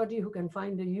anybody who can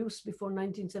find a use before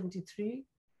 1973,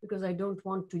 because I don't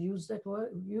want to use that word,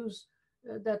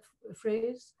 that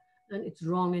phrase, and it's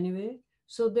wrong anyway.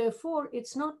 So therefore,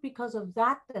 it's not because of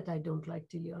that that I don't like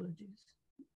teleologies.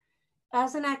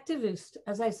 As an activist,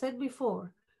 as I said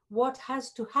before, what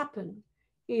has to happen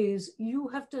is you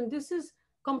have to, and this is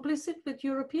complicit with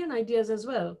European ideas as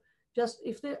well. Just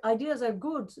if the ideas are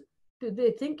good,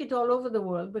 they think it all over the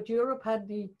world, but Europe had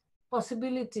the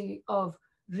possibility of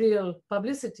real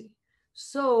publicity.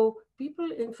 So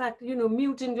people, in fact, you know,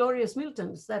 mute inglorious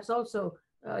Miltons, that's also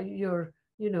your,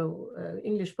 you know,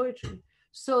 English poetry.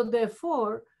 So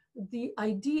therefore, the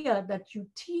idea that you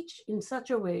teach in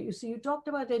such a way, you see, you talked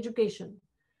about education,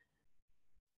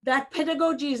 that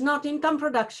pedagogy is not income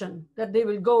production, that they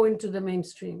will go into the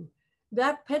mainstream.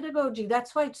 That pedagogy,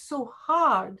 that's why it's so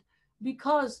hard,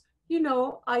 because, you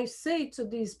know, I say to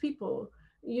these people,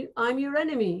 I'm your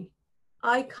enemy.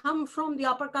 I come from the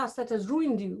upper caste that has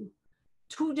ruined you.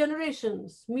 2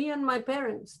 generations, me and my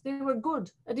parents, they were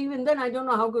good. And even then, I don't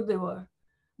know how good they were.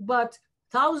 But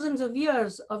thousands of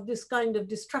years of this kind of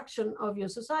destruction of your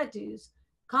societies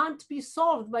can't be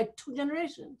solved by 2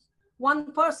 generations.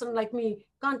 One person like me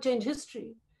can't change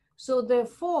history. So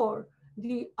therefore,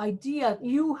 the idea,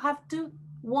 you have to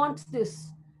want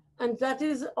this. And that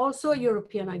is also a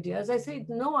European idea. As I say,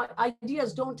 no,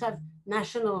 ideas don't have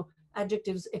national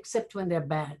adjectives except when they're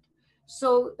bad.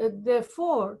 So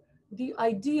therefore, the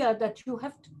idea that you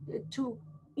have to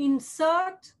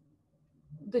insert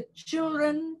the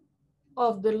children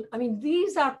of the, I mean,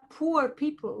 these are poor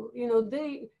people, you know,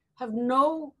 they have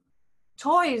no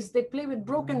toys, they play with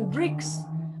broken bricks,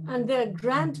 and their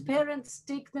grandparents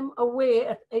take them away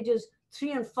at ages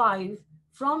 3 and 5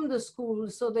 from the school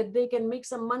so that they can make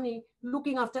some money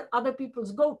looking after other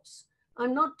people's goats.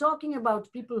 I'm not talking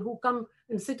about people who come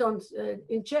and sit on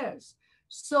in chairs.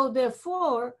 So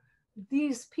therefore,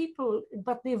 these people,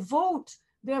 but they vote.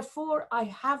 Therefore, I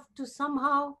have to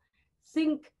somehow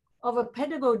think of a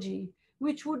pedagogy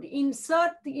which would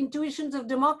insert the intuitions of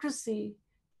democracy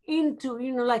into,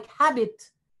 you know, like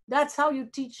habit. That's how you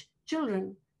teach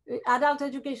children. Adult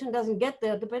education doesn't get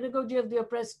there. The pedagogy of the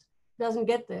oppressed doesn't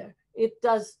get there. It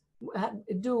does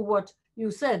do what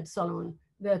you said, Solomon,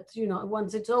 that, you know,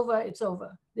 once it's over, it's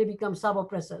over. They become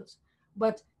sub-oppressors.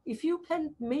 But if you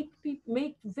can make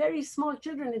very small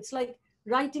children, it's like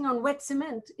writing on wet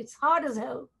cement. It's hard as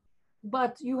hell,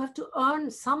 but you have to earn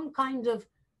some kind of,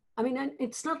 I mean, and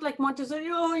it's not like Montessori,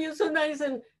 oh, you're so nice,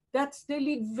 and they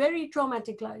lead very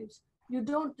traumatic lives. You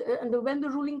don't, and when the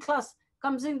ruling class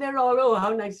comes in, they're all, oh,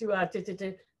 how nice you are,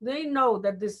 they know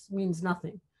that this means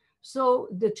nothing. So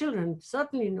the children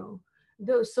certainly know.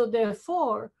 So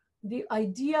therefore, the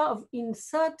idea of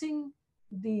inserting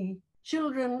the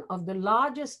children of the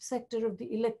largest sector of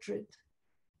the electorate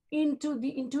into the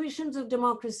intuitions of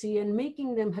democracy and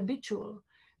making them habitual,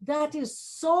 that is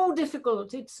so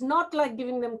difficult. It's not like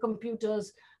giving them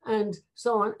computers and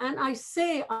so on. And I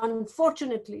say,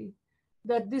 unfortunately,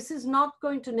 that this is not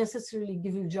going to necessarily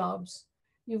give you jobs.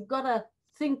 You've got to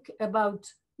think about,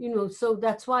 so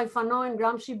that's why Fanon and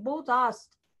Gramsci both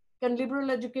asked, can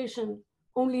liberal education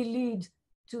only lead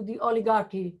to the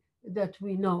oligarchy that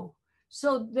we know?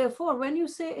 So therefore, when you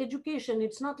say education,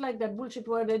 it's not like that bullshit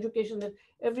word education that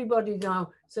everybody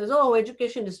now says, oh,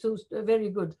 education is too very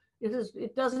good.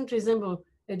 It doesn't resemble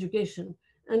education.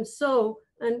 And so,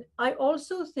 and I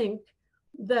also think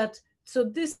that, so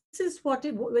this is what,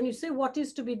 when you say what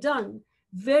is to be done,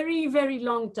 very, very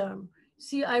long term.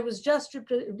 See, I was just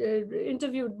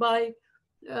interviewed by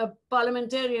a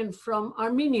parliamentarian from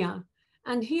Armenia,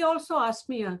 and he also asked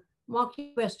me a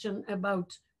mocking question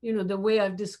about, the way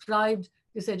I've described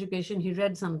this education. He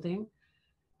read something,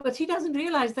 but he doesn't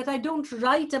realize that I don't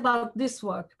write about this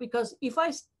work, because if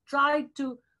I try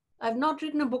to, I've not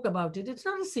written a book about it, it's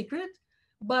not a secret,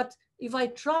 but if I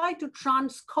try to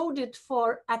transcode it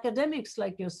for academics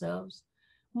like yourselves,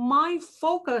 my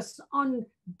focus on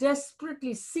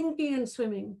desperately sinking and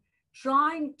swimming,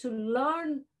 trying to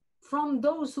learn from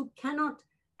those who cannot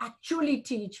actually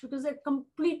teach because they're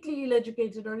completely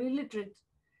ill-educated or illiterate,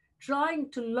 trying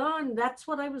to learn, that's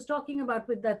what I was talking about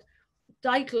with that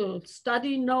title,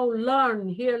 Study, Know, Learn,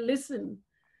 Here, Listen,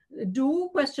 Do,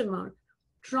 question mark,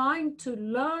 trying to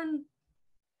learn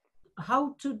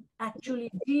how to actually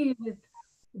deal with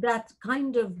that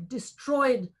kind of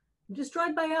destroyed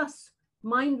by us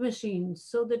mind machines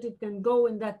so that it can go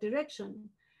in that direction.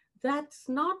 That's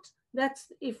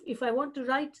if I want to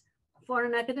write for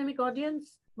an academic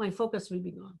audience, my focus will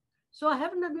be gone. So I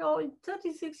haven't, in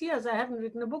 36 years, I haven't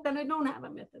written a book, and I don't have a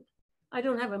method. I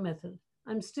don't have a method.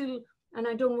 I'm still, and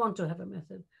I don't want to have a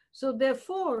method. So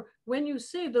therefore, when you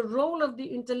say the role of the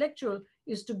intellectual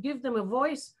is to give them a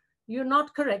voice, you're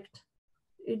not correct.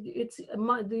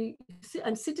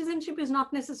 And citizenship is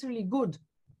not necessarily good.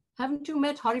 Haven't you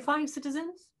met horrifying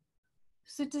citizens?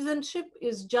 Citizenship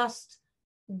is just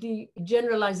the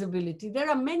generalizability. There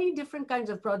are many different kinds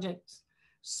of projects.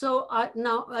 So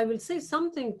now I will say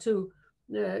something to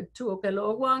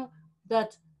Okello Ogwang,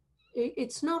 that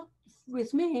it's not,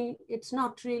 with me, it's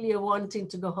not really a wanting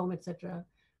to go home, etc.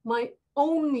 My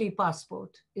only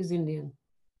passport is Indian.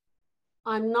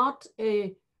 I'm not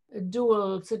a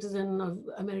dual citizen of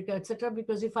America, etc.,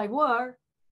 because if I were,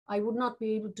 I would not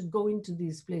be able to go into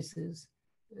these places.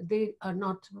 They are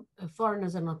not,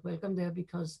 foreigners are not welcome there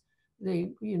because they're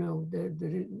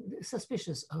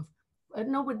suspicious of,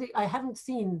 nobody, I haven't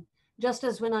seen, just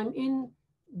as when I'm in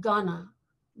Ghana,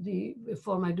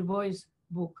 for my Du Bois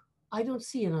book, I don't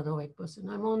see another white person.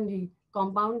 I'm on the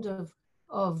compound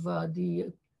of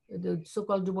the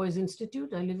so-called Du Bois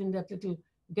Institute. I live in that little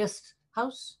guest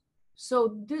house.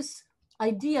 So this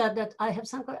idea that I have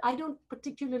some, I don't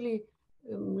particularly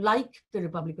like the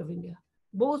Republic of India.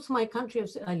 Both my country,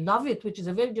 I love it, which is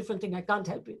a very different thing. I can't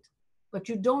help it. But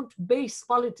you don't base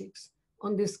politics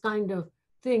on this kind of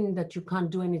thing that you can't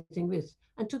do anything with.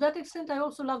 And to that extent, I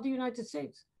also love the United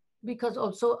States, because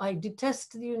also I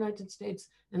detest the United States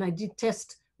and I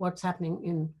detest what's happening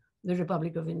in the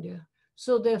Republic of India.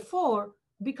 So therefore,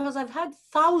 because I've had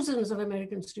thousands of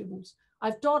American students,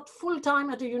 I've taught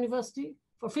full-time at a university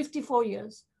for 54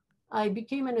 years. I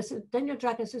became a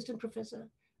tenure-track assistant professor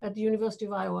at the University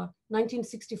of Iowa,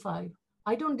 1965.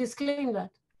 I don't disclaim that.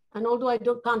 And although I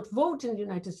can't vote in the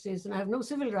United States and I have no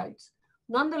civil rights,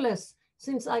 nonetheless,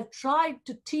 since I've tried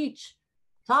to teach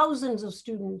thousands of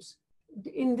students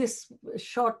in this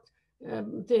short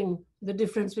thing, the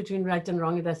difference between right and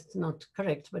wrong, that's not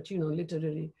correct, but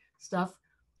literary stuff,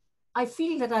 I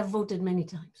feel that I've voted many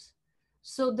times.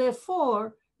 So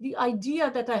therefore, the idea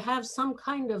that I have some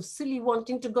kind of silly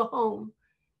wanting to go home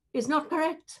is not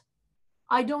correct.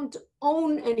 I don't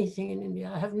own anything in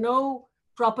India. I have no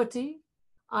property.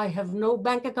 I have no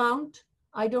bank account.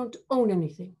 I don't own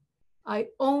anything. I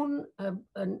own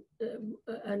an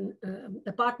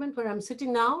apartment where I'm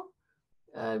sitting now,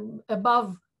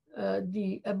 above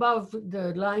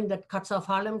the line that cuts off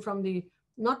Harlem from the,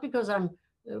 not because I'm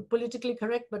politically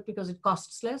correct, but because it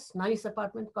costs less. Nice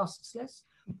apartment costs less.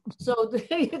 So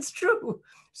it's true.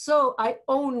 So I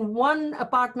own one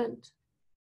apartment,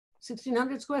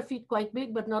 1,600 square feet, quite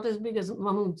big, but not as big as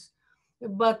Mahmoud's.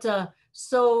 But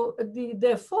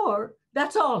therefore,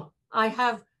 that's all. I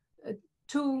have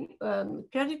 2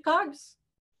 credit cards.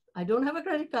 I don't have a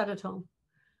credit card at home.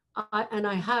 And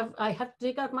I have to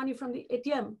take out money from the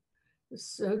ATM,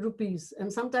 rupees.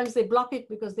 And sometimes they block it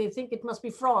because they think it must be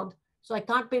fraud. So I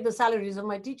can't pay the salaries of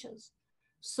my teachers.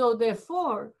 So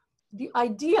therefore, the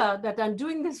idea that I'm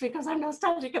doing this because I'm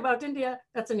nostalgic about India,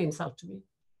 that's an insult to me.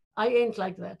 I ain't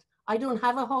like that. I don't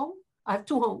have a home. I have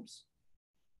 2 homes.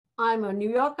 I'm a New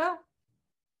Yorker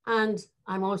and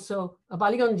I'm also a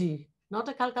Baliganji, not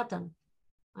a Calcuttan.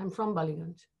 I'm from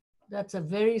Baliganj. That's a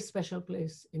very special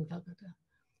place in Calcutta.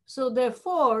 So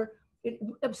therefore,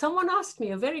 someone asked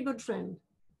me, a very good friend,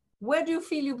 where do you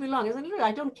feel you belong? I said, look,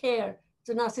 I don't care. It's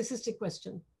a narcissistic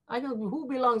question. I don't know who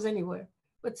belongs anywhere.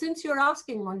 But since you're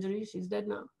asking, Manjari, she's dead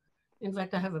now. In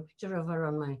fact, I have a picture of her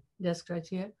on my desk right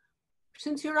here.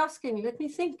 Since you're asking, let me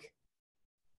think.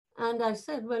 And I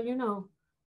said, well, you know,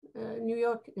 New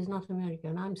York is not America,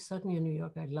 and I'm certainly a New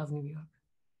Yorker. I love New York.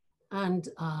 And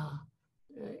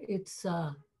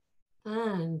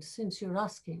and since you're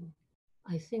asking,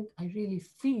 I think I really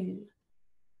feel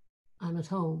I'm at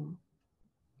home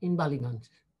in Baliganj,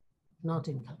 not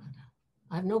in Calcutta.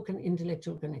 I have no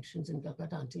intellectual connections in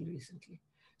Calcutta until recently.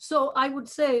 So I would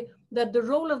say that the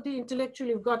role of the intellectual,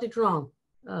 you've got it wrong,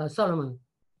 Solomon.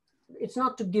 It's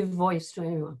not to give voice to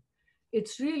anyone.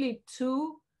 It's really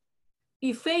to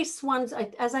efface one's,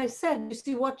 as I said, you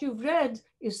see, what you've read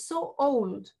is so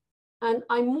old, and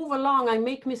I move along, I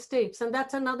make mistakes. And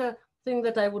that's another thing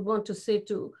that I would want to say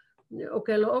to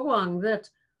Okello Ogwang, that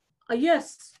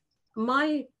yes,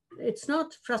 it's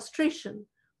not frustration,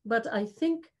 but I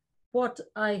think what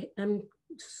I am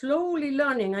slowly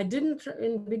learning, I didn't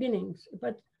in the beginnings,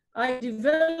 but I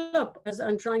develop as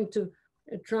I'm trying to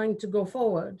go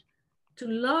forward, to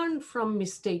learn from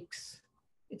mistakes.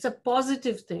 It's a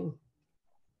positive thing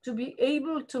to be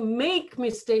able to make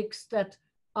mistakes that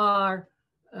are,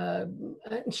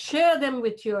 share them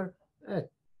with your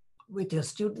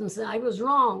students. I was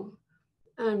wrong,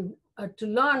 and to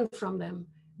learn from them.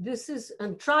 This is,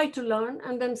 and try to learn,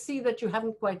 and then see that you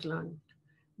haven't quite learned.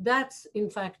 That's, in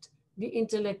fact, the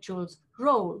intellectual's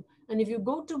role. And if you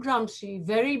go to Gramsci,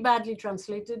 very badly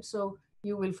translated, so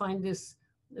you will find this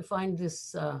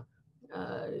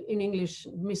in English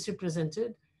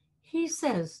misrepresented. He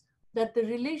says that the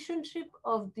relationship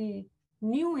of the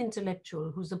new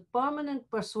intellectual, who's a permanent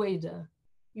persuader,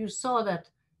 you saw that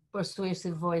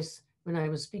persuasive voice when I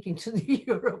was speaking to the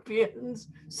Europeans,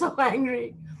 so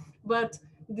angry, but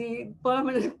the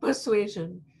permanent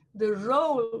persuasion, the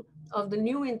role of the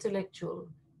new intellectual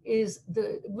is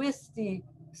with the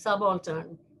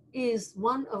subaltern is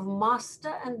one of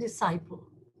master and disciple.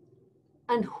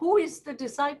 And who is the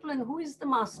disciple and who is the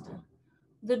master?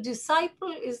 The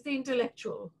disciple is the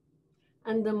intellectual,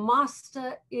 and the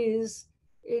master is,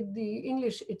 in the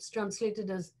English, it's translated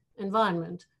as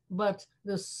environment, but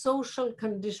the social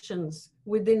conditions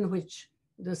within which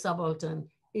the subaltern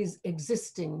is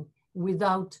existing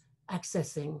without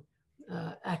accessing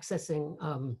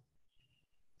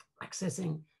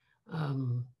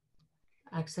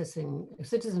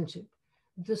citizenship.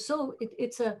 So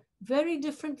it's a very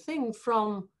different thing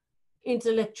from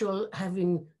intellectual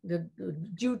having the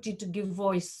duty to give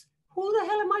voice. Who the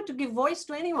hell am I to give voice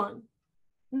to anyone?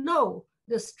 No,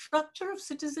 the structure of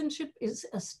citizenship is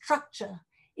a structure.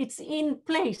 It's in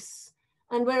place.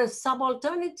 And whereas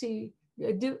subalternity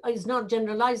is not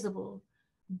generalizable,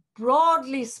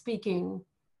 broadly speaking,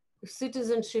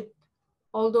 citizenship,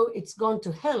 although it's gone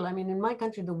to hell, I mean, in my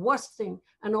country, the worst thing,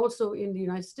 and also in the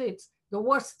United States, the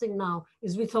worst thing now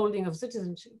is withholding of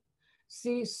citizenship.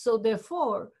 See, so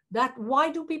therefore, why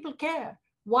do people care?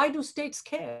 Why do states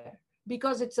care?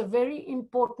 Because it's a very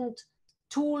important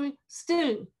tool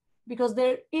still, because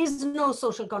there is no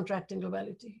social contract in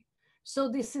globality. So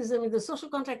this is, I mean, the social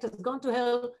contract has gone to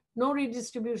hell, no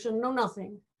redistribution, no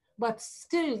nothing, but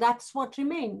still that's what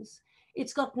remains.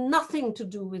 It's got nothing to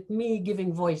do with me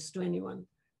giving voice to anyone.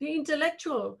 The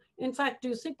intellectual, in fact, do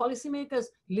you think policymakers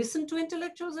listen to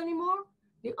intellectuals anymore?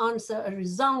 The answer, a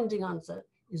resounding answer,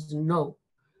 is no.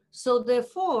 So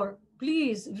therefore,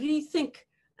 please rethink.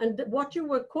 And what you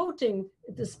were quoting,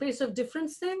 the space of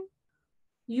difference thing,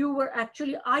 you were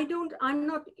actually, I'm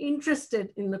not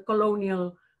interested in the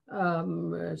colonial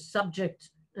subject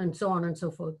and so on and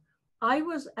so forth. I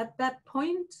was at that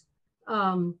point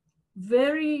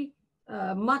very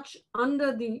much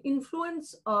under the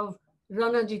influence of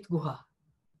Ranajit Guha.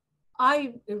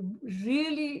 I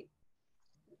really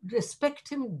respect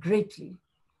him greatly.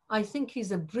 I think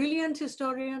he's a brilliant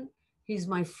historian. He's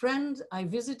my friend. I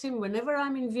visit him whenever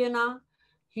I'm in Vienna.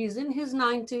 He's in his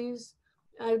 90s.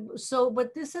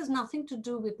 But this has nothing to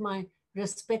do with my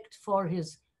respect for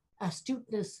his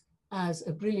astuteness as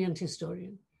a brilliant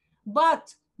historian.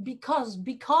 But because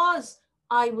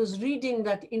I was reading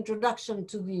that introduction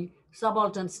to the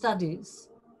subaltern studies,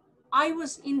 I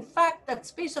was, in fact, that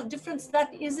space of difference,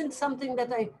 that isn't something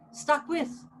that I stuck with.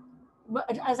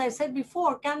 But as I said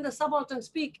before, can the subaltern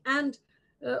speak? And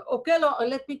Okello,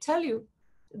 let me tell you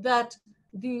that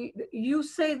you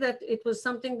say that it was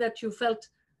something that you felt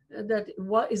that,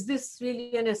 what is this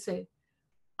really an essay?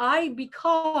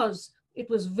 Because it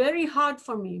was very hard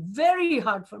for me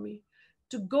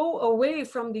to go away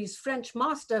from these French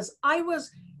masters. I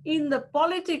was in the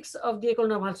politics of the École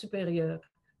Normale Supérieure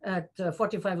at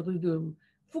 45 Rue d'Ulm.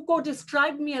 Foucault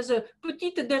described me as a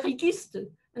petite derrickiste,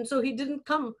 and so he didn't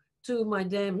come to my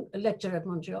damn lecture at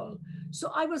Montreal.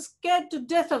 So I was scared to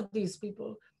death of these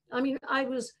people. I mean, I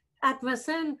was at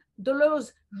Vincennes,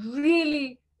 Deleuze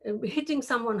really hitting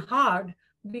someone hard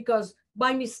because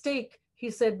by mistake, he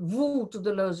said vous to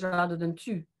Deleuze rather than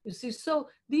tu. You see, so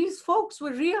these folks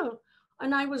were real,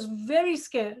 and I was very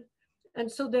scared. And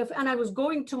so therefore, and I was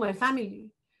going to my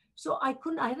family. So I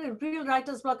had a real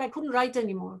writer's block. I couldn't write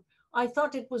anymore. I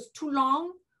thought it was too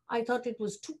long. I thought it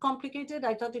was too complicated.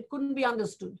 I thought it couldn't be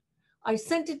understood. I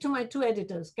sent it to my two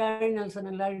editors, Gary Nelson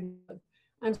and Larry,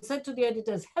 and said to the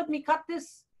editors, help me cut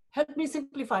this, help me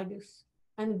simplify this.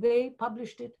 And they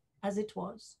published it as it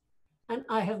was. And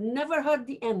I have never heard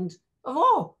the end of,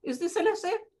 oh, is this an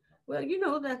essay? Well, you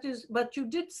know, that is, but you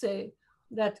did say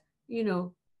that, you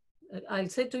know, I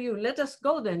said to you, let us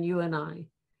go then, you and I,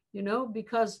 you know,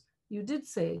 because you did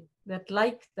say that,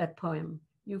 like that poem,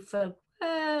 you felt,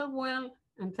 well,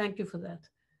 and thank you for that,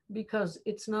 because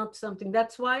it's not something,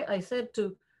 that's why I said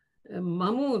to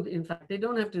Mahmoud, in fact, they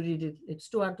don't have to read it. It's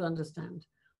too hard to understand.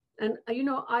 And, you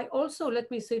know, I also,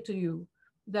 let me say to you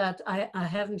that I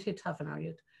haven't hit half an hour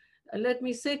yet. Let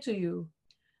me say to you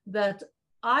that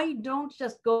I don't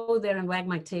just go there and wag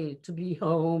my tail to be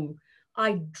home.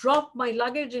 I drop my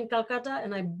luggage in Calcutta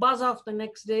and I buzz off the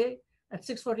next day at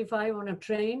 6:45 on a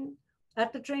train.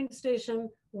 At the train station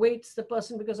waits the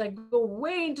person, because I go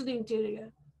way into the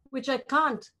interior, which I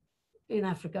can't in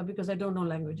Africa because I don't know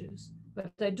languages.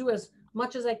 But I do as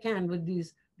much as I can with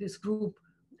this group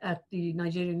at the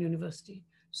Nigerian University.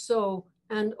 So,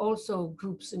 and also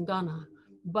groups in Ghana.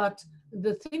 But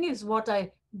the thing is, what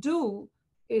I do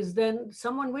is then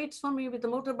someone waits for me with a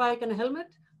motorbike and a helmet.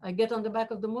 I get on the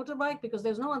back of the motorbike because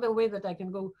there's no other way that I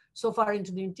can go so far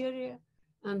into the interior.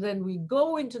 And then we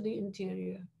go into the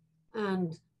interior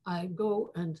and I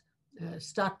go and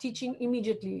start teaching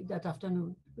immediately that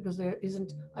afternoon, because there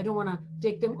isn't, I don't want to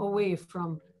take them away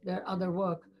from their other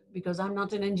work, because I'm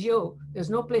not an NGO. There's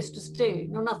no place to stay,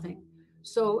 no nothing.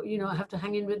 So, you know, I have to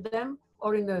hang in with them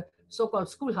or in the so-called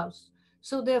schoolhouse.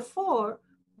 So therefore,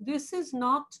 this is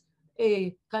not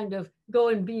a kind of go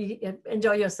and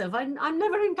enjoy yourself. I'm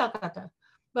never in Calcutta,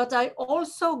 but I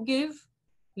also give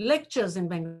lectures in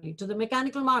Bengali to the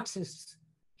mechanical Marxists,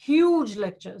 huge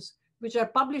lectures, which are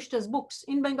published as books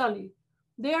in Bengali.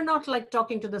 They are not like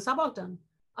talking to the subaltern.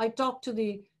 I talk to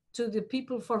the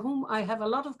people for whom I have a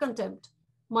lot of contempt,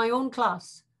 my own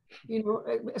class, you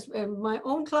know, my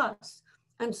own class.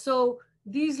 And so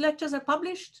these lectures are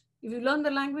published. If you learn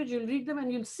the language, you'll read them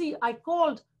and you'll see. I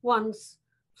called once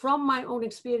from my own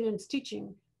experience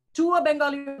teaching to a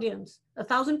Bengali audience,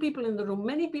 1,000 people in the room.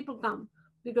 Many people come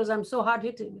because I'm so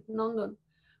hard-hitting in London.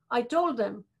 I told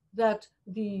them that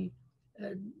the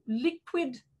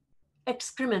liquid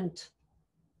excrement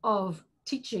of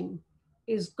teaching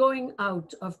is going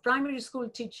out, of primary school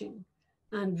teaching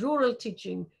and rural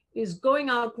teaching is going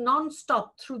out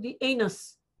non-stop through the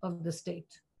anus of the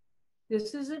state.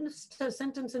 This is a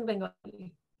sentence in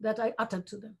Bengali that I uttered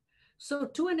to them. So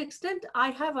to an extent,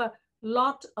 I have a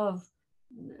lot of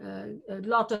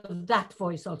that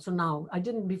voice also now. I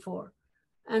didn't before.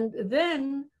 And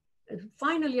then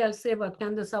finally, I'll say about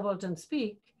can the subaltern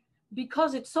speak?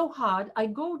 Because it's so hard, I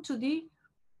go to the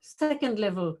second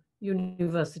level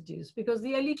universities, because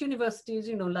the elite universities,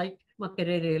 you know, like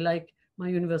Makerere, like my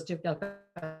University of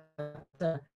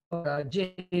Calcutta, or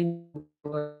Jain,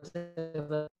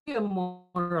 we are more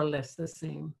or less the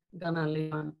same. Ghana,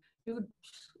 Leon,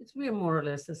 we are more or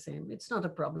less the same. It's not a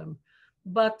problem.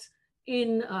 But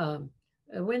in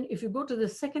if you go to the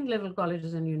second level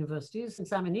colleges and universities,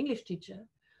 since I'm an English teacher,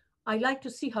 I like to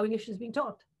see how English is being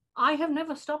taught. I have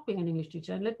never stopped being an English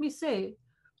teacher. And let me say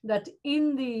that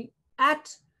in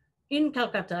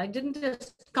Calcutta, I didn't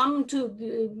just come to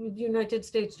the United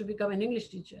States to become an English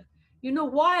teacher. You know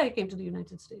why I came to the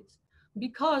United States?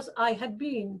 Because I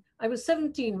was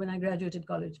 17 when I graduated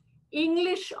college.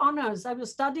 English honors, I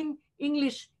was studying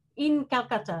English in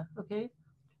Calcutta, okay?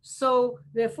 So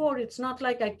therefore, it's not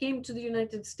like I came to the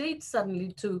United States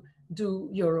suddenly to do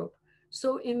Europe.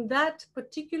 So in that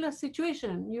particular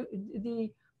situation,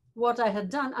 what I had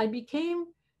done, I became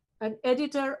an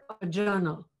editor of a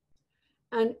journal.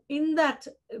 And in that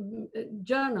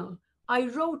journal, I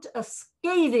wrote a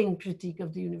scathing critique of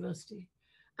the university.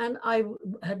 And I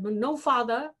had no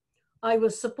father. I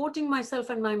was supporting myself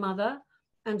and my mother.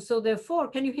 And so therefore,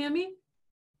 can you hear me?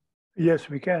 Yes,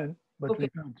 we can, but Okay. we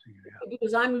can't see you. Yeah.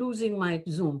 Because I'm losing my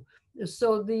Zoom. So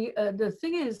the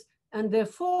thing is, and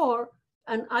therefore,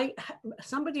 and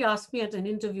somebody asked me at an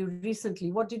interview recently,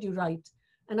 what did you write?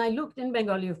 And I looked in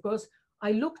Bengali, of course,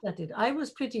 I looked at it. I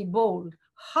was pretty bold,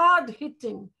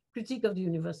 hard-hitting critique of the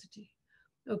university.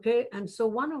 Okay, and so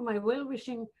one of my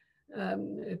well-wishing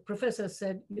professors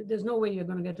said, there's no way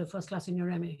you're going to get a first class in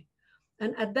your MA.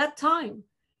 And at that time,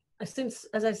 since,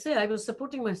 as I say, I was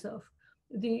supporting myself,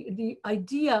 the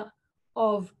idea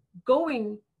of going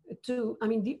to, I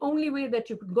mean, the only way that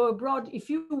you could go abroad if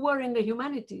you were in the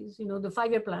humanities, you know, the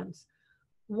 5-year plans,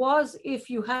 was if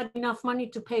you had enough money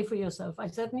to pay for yourself. I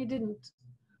certainly didn't.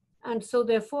 And so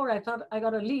therefore I thought I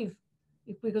got to leave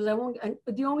because I won't, and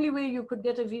the only way you could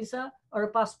get a visa or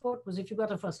a passport was if you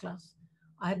got a first class.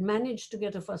 I had managed to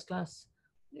get a first class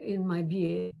in my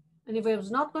BA. And if I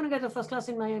was not going to get a first class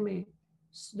in my MA,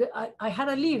 I had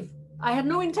to leave. I had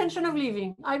no intention of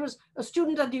leaving. I was a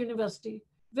student at the university,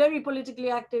 very politically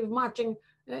active, marching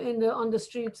on the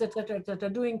streets, etc.,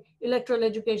 doing electoral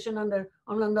education under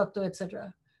Amlandatto,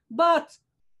 etc. But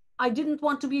I didn't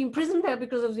want to be imprisoned there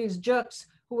because of these jerks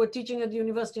who were teaching at the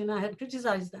university, and I had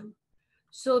criticized them.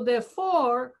 So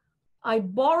therefore, I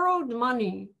borrowed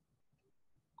money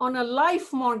on a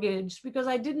life mortgage because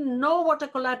I didn't know what a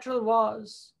collateral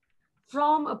was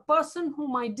from a person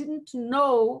whom I didn't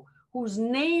know, whose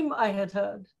name I had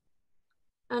heard.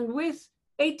 And with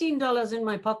 $18 in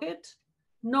my pocket,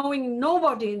 knowing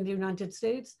nobody in the United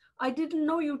States, I didn't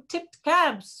know you tipped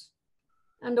cabs.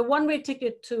 And a one-way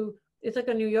ticket to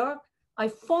Ithaca, New York, I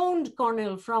phoned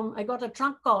Cornell I got a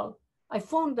trunk call. I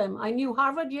phoned them. I knew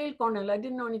Harvard, Yale, Cornell. I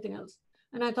didn't know anything else.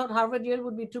 And I thought Harvard, Yale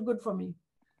would be too good for me.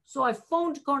 So I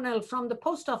phoned Cornell from the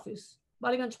post office,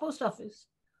 Baliganj post office.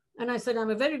 And I said, I'm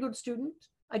a very good student.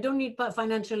 I don't need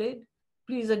financial aid.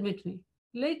 Please admit me.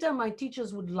 Later, my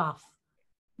teachers would laugh.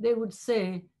 They would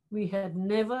say, we had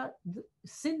never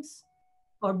since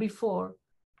or before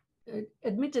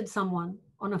admitted someone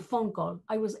on a phone call.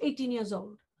 I was 18 years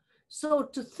old. So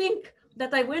to think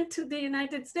that I went to the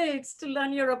United States to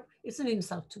learn Europe is an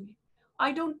insult to me.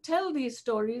 I don't tell these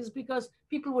stories because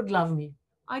people would love me.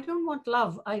 I don't want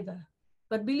love either.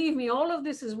 But believe me, all of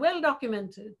this is well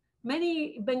documented.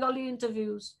 Many Bengali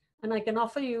interviews, and I can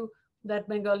offer you that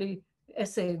Bengali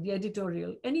essay, the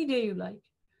editorial, any day you like.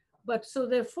 But so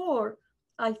therefore,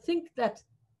 I think that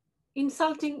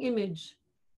insulting image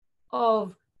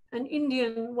of an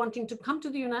Indian wanting to come to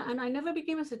the United, and I never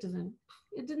became a citizen.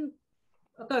 It didn't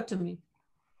occur to me.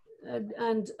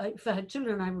 And if I had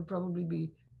children, I would probably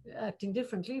be acting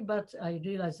differently, but I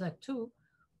realize that too.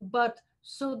 But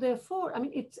so therefore, I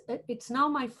mean, it's now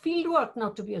my field work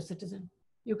not to be a citizen.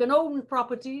 You can own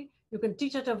property, you can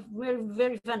teach at a very,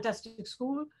 very fantastic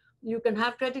school, you can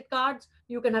have credit cards,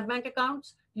 you can have bank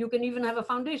accounts, you can even have a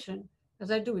foundation, as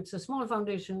I do. It's a small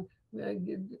foundation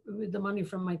with the money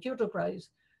from my Kyoto Prize,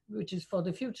 which is for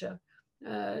the future,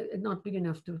 not big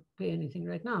enough to pay anything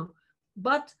right now.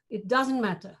 But it doesn't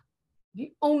matter.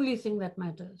 The only thing that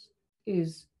matters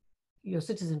is your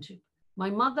citizenship. My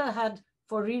mother had,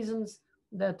 for reasons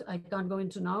that I can't go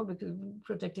into now because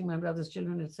protecting my brother's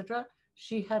children, etc.,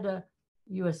 she had a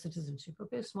US citizenship,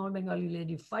 okay? Small Bengali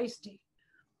lady, feisty.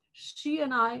 She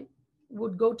and I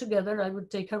would go together. I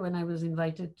would take her when I was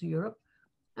invited to Europe.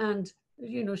 And,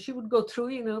 you know, she would go through,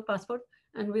 you know, passport.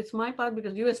 And with my part,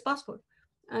 because US passport.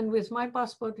 And with my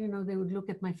passport, you know, they would look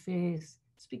at my face.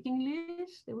 Speak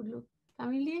English? They would look,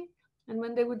 family? And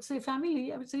when they would say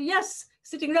family, I would say, yes,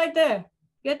 sitting right there.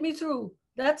 Get me through.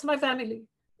 That's my family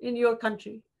in your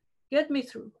country. Get me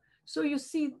through. So you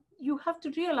see, you have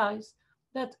to realize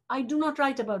that I do not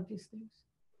write about these things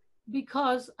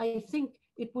because I think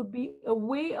it would be a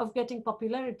way of getting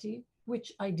popularity,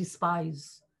 which I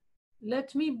despise.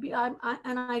 Let me be, and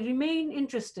I remain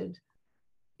interested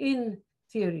in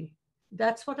theory.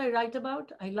 That's what I write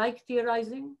about. I like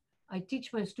theorizing. I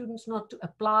teach my students not to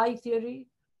apply theory,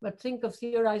 but think of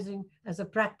theorizing as a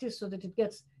practice so that it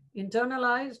gets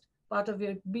internalized, part of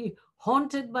it, be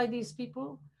haunted by these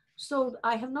people. So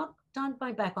I have not turned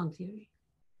my back on theory.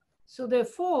 So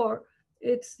therefore,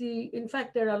 in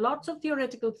fact, there are lots of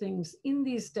theoretical things in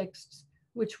these texts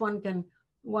which one can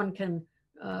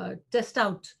test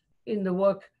out in the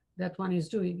work that one is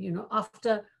doing. You know,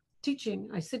 after teaching,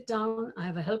 I sit down, I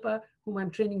have a helper whom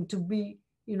I'm training to be,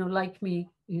 you know, like me.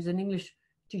 He's an English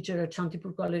teacher at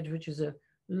Shantipur College, which is a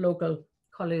local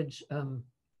college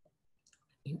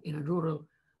in a rural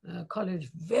college,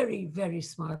 very, very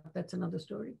smart. That's another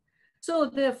story. So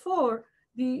therefore,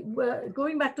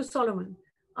 going back to Solomon,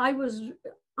 I was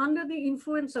under the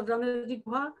influence of Ranajit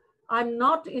Guha. I'm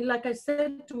not in, like I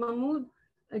said to Mahmood,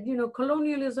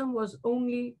 colonialism was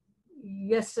only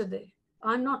yesterday.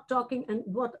 I'm not talking, and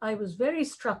what I was very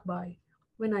struck by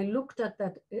when I looked at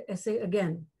that essay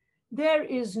again, there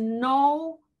is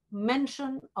no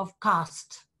mention of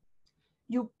caste.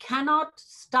 You cannot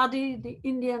study the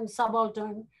Indian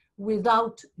subaltern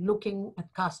without looking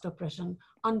at caste oppression.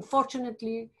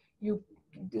 Unfortunately,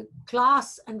 the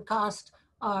class and caste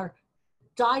are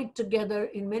tied together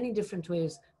in many different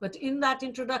ways. But in that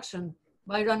introduction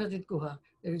by Ranajit Guha,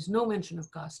 there is no mention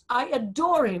of caste. I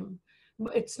adore him.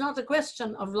 It's not a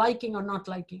question of liking or not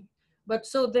liking. But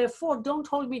so therefore, don't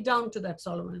hold me down to that,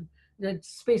 Solomon, that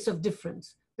space of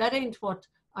difference. That ain't what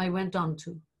I went on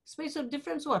to. Space of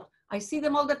difference, what? I see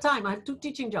them all the time. I have 2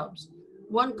 teaching jobs.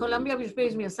 One, Columbia, which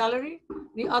pays me a salary.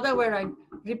 The other, where I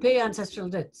repay ancestral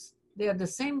debts. They are the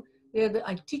same.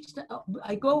 I teach,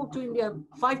 I go to India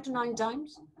 5 to 9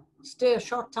 times, stay a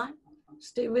short time,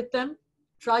 stay with them,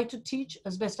 try to teach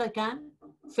as best I can,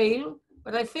 fail.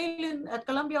 But I fail at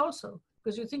Columbia also,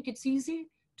 because you think it's easy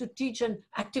to teach an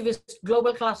activist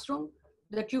global classroom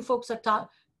that you folks are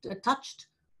touched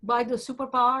by the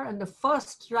superpower, and the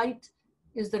first right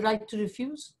is the right to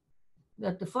refuse.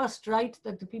 That the first right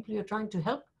that the people you're trying to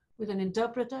help with an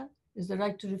interpreter is the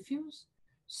right to refuse.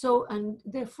 So, and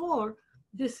therefore,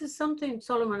 this is something,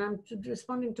 Solomon, I'm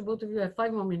responding to both of you. I have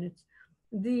 5 more minutes.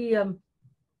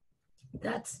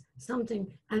 That's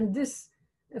something, and this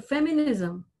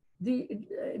feminism,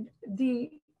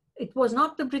 it was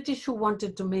not the British who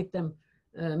wanted to make them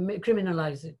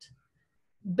criminalize it.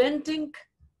 Bentinck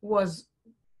was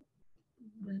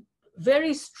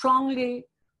very strongly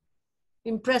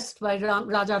impressed by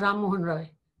Raja Ram Mohan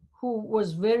Rai, who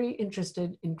was very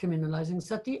interested in criminalizing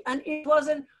sati, and it was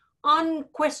an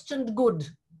unquestioned good,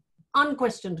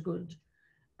 unquestioned good.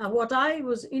 What I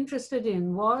was interested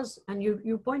in was, and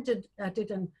you pointed at it,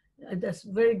 and that's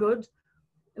very good,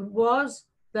 was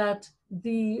that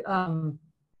the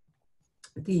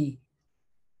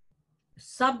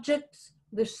subjects,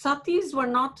 the satis were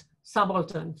not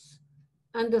subalterns,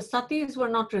 and the satis were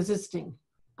not resisting.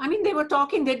 I mean, they were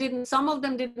talking, some of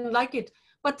them didn't like it,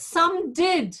 but some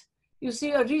did. You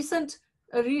see, a recent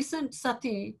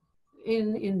sati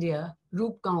in India,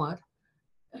 Roop Kanwar,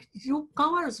 Roop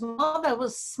Kanwar's mother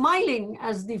was smiling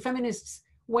as the feminists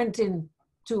went in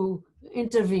to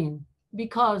intervene,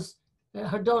 because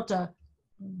her daughter,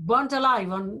 burnt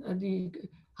alive on the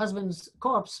husband's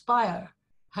corpse pyre,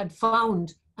 had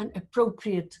found an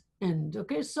appropriate end.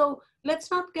 Okay, so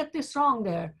let's not get this wrong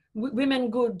there.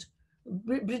 Women good,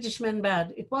 British men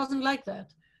bad. It wasn't like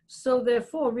that. So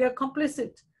therefore, we are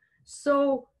complicit.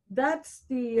 So that's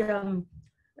the,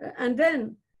 and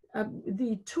then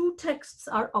the 2 texts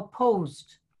are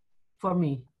opposed for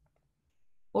me.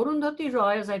 Arundhati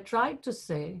Roy, as I tried to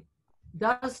say,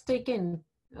 does take in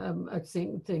a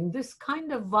thing. This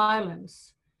kind of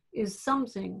violence is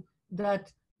something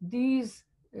that these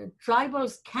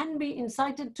tribals can be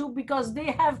incited to, because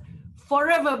they have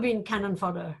forever been cannon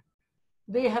fodder.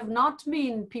 They have not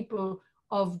been people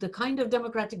of the kind of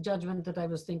democratic judgment that I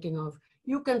was thinking of.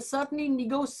 You can certainly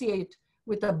negotiate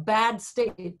with a bad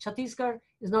state. Chhattisgarh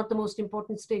is not the most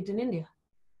important state in India.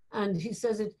 And she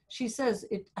says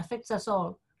it affects us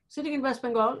all. Sitting in West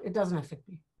Bengal, it doesn't affect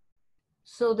me.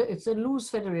 So it's a loose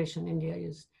federation, India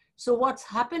is. So what's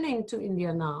happening to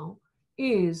India now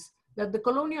is that the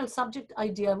colonial subject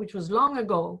idea, which was long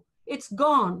ago, it's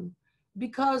gone,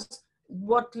 because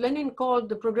what Lenin called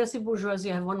the progressive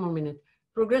bourgeoisie, I have 1 more minute,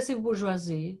 progressive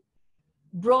bourgeoisie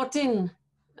brought in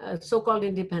so-called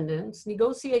independence,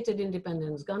 negotiated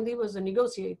independence. Gandhi was a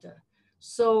negotiator.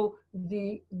 So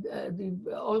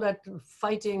all that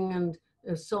fighting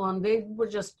and so on, they were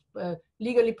just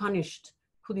legally punished,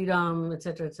 Khudiram,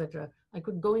 etc., etc. I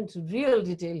could go into real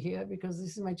detail here because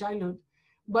this is my childhood.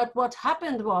 But what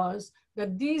happened was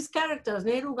that these characters,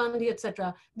 Nehru, Gandhi,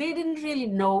 etc., they didn't really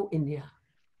know India.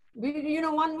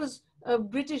 One was a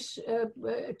British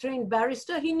trained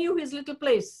barrister. He knew his little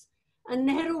place. And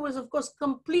Nehru was, of course,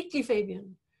 completely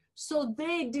Fabian. So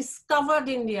they discovered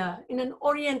India in an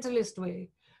Orientalist way.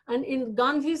 And in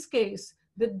Gandhi's case,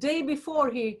 the day before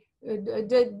he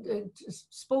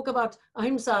spoke about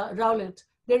Ahimsa, Rowlatt,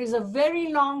 there is a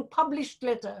very long published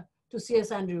letter to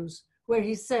C.S. Andrews where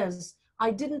he says,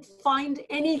 I didn't find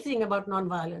anything about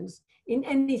nonviolence in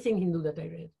anything Hindu that I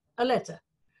read, a letter.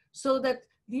 So that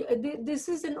this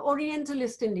is an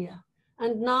Orientalist India.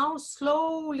 And now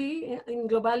slowly in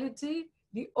globality,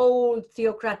 the old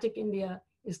theocratic India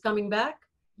is coming back.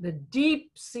 The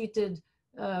deep-seated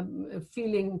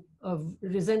feeling of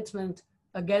resentment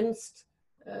against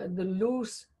the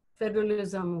loose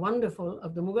federalism, wonderful,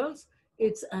 of the Mughals.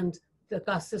 And the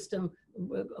caste system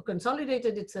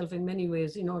consolidated itself in many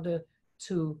ways in order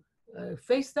to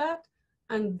face that.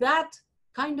 And that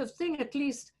kind of thing, at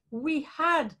least we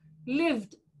had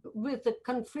lived with a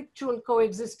conflictual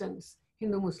coexistence,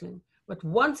 Hindu-Muslim. But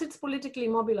once it's politically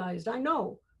mobilized,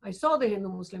 I saw the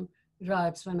Hindu-Muslim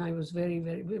riots when I was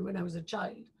when I was a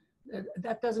child.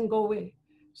 That doesn't go away.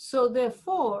 So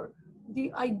therefore,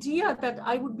 the idea that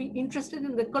I would be interested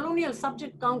in the colonial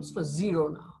subject counts for zero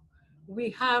now. We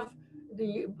have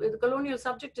the colonial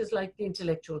subject is like the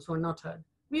intellectuals who are not heard.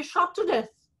 We're shot to death.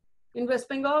 In West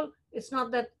Bengal, it's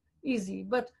not that easy.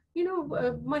 But,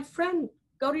 my friend,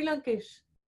 Gauri Lankesh,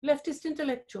 leftist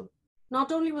intellectual,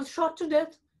 not only was shot to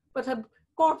death, but her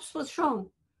corpse was shown.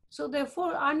 So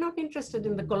therefore, I'm not interested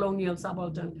in the colonial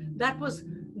subaltern. That was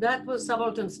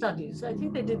subaltern studies. I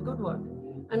think they did good work.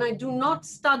 And I do not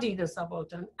study the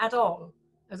subaltern at all.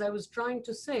 As I was trying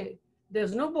to say,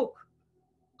 there's no book.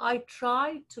 I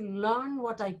try to learn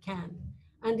what I can.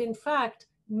 And in fact,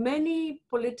 many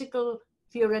political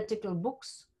theoretical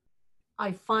books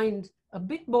I find a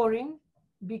bit boring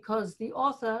because the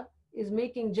author is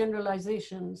making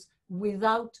generalizations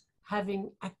without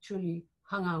having actually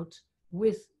hung out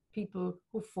with people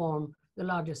who form the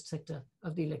largest sector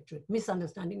of the electorate.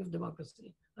 Misunderstanding of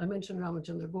democracy. I mentioned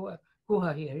Ramachandra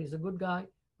Guha here. He's a good guy,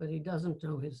 but he doesn't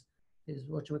know his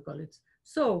whatchamacallits.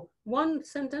 So one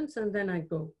sentence and then I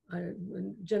go,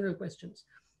 general questions.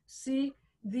 See,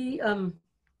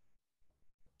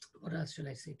 what else shall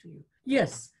I say to you?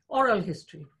 Yes, oral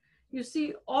history. You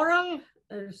see,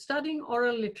 studying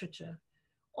oral literature.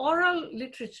 Oral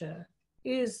literature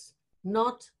is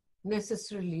not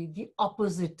necessarily the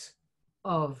opposite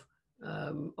of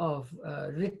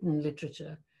written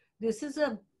literature. This is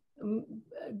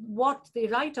what they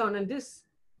write on, and this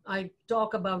I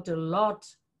talk about a lot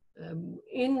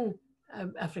in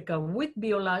Africa. With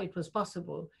Biola, it was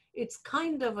possible. It's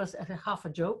kind of a half a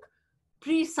joke,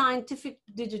 pre-scientific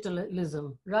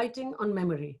digitalism, writing on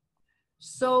memory.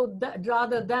 So that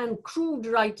rather than crude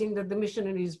writing that the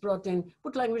missionaries brought in,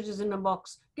 put languages in a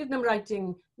box, give them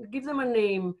writing, give them a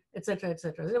name, etc.,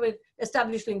 etc.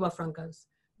 Establish lingua francas.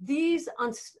 These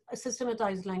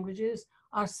unsystematized languages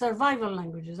are survival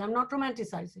languages. I'm not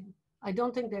romanticizing. I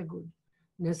don't think they're good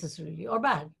necessarily or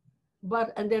bad,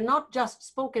 and they're not just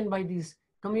spoken by these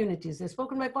communities. They're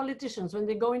spoken by politicians when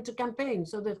they go into campaigns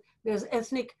so that there's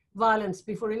ethnic violence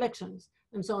before elections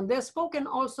and so on. They're spoken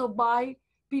also by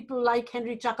people like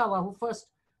Henry Chakawa, who first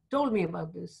told me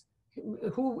about this,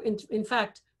 who in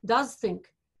fact does think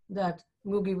that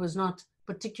Mugi was not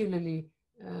particularly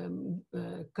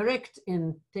correct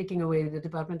in taking away the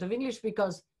Department of English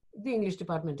because the English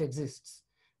department exists.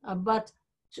 But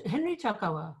Henry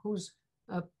Chakawa, who's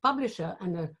a publisher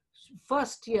and a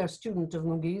first-year student of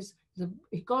Mugi's,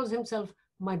 he calls himself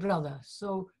my brother,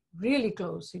 so really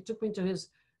close. He took me to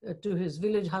his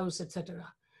village house,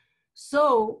 etc.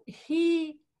 So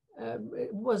he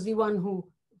was the one who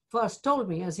first told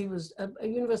me, as he was at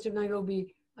University of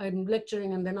Nairobi, I'm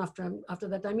lecturing, and then after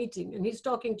that I'm eating, and he's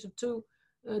talking to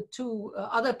two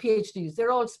other PhDs.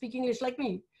 They're all speak English like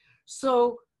me.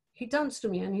 So he turns to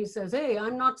me and he says, hey,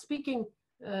 I'm not speaking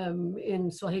in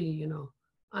Swahili,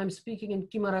 I'm speaking in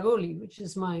Kimaragoli, which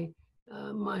is my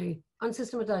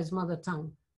unsystematized mother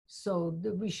tongue. So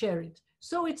we share it.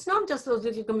 So it's not just those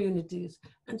little communities.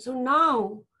 And so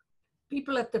now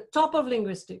people at the top of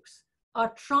linguistics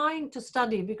are trying to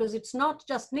study, because it's not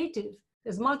just native.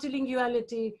 There's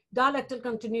multilinguality, dialectal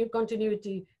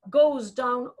continuity, goes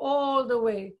down all the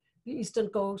way the eastern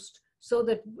coast, so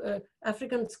that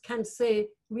Africans can say,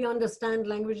 we understand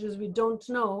languages we don't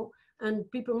know, and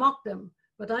people mock them.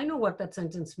 But I know what that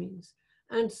sentence means.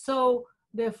 And so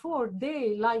therefore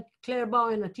they, like Claire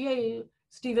Bowen at Yale,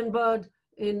 Stephen Bird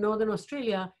in Northern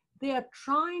Australia, they are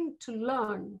trying to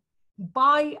learn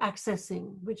by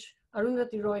accessing, which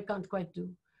Arundhati Roy can't quite do,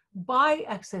 by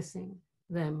accessing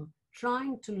them,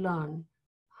 trying to learn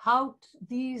how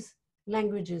these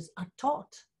languages are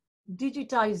taught,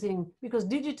 digitizing, because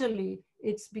digitally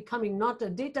it's becoming not a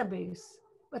database,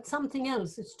 but something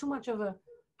else. It's too much of a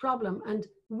problem. And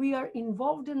we are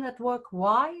involved in that work.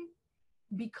 Why?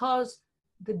 Because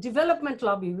the development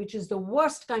lobby, which is the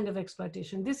worst kind of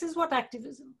exploitation, this is what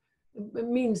activism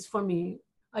means for me.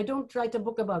 I don't write a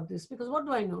book about this because what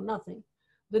do I know? Nothing.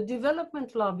 The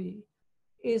development lobby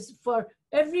is for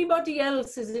everybody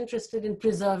else is interested in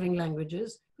preserving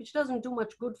languages, which doesn't do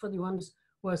much good for the ones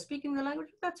who are speaking the language.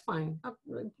 That's fine.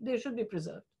 They should be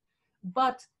preserved.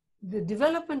 But the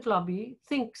development lobby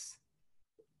thinks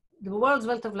the world's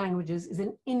wealth of languages is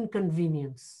an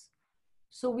inconvenience.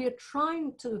 So we are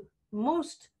trying to,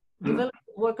 most development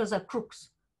workers are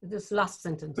crooks. This last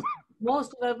sentence.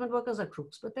 Most development workers are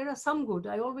crooks, but there are some good.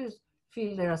 I always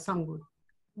feel there are some good.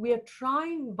 We are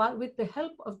trying, but with the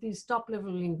help of these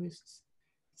top-level linguists,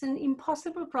 it's an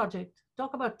impossible project.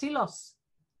 Talk about telos,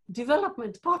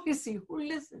 development, policy, who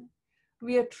listen?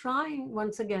 We are trying,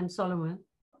 once again, Solomon,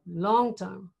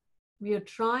 long-term, we are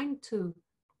trying to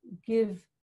give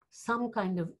some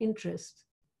kind of interest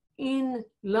in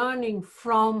learning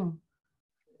from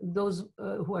those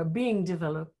who are being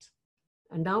developed.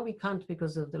 And now we can't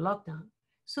because of the lockdown.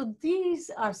 So these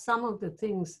are some of the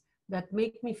things that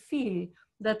make me feel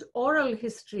that oral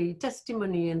history,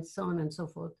 testimony, and so on and so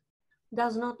forth,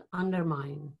 does not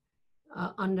undermine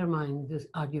this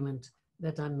argument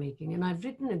that I'm making. And I've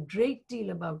written a great deal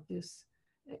about this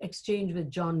exchange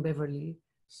with John Beverly.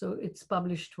 So it's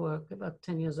published work, about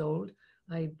 10 years old.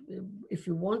 If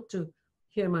you want to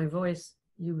hear my voice,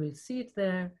 you will see it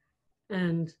there.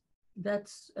 And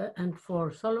that's, and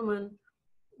for Solomon,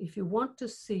 if you want to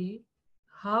see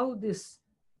how this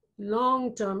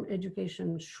long-term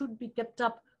education should be kept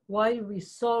up while we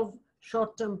solve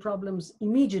short-term problems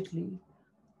immediately,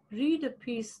 read a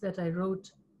piece that I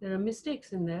wrote. There are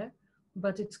mistakes in there,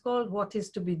 but it's called What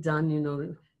is to be Done, you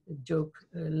know, joke,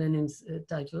 Lenin's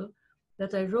title,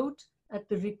 that I wrote at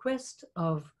the request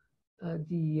of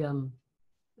the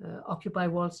Occupy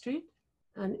Wall Street,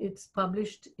 and it's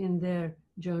published in their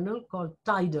journal called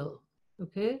Tidal,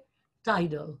 okay?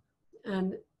 Tidal.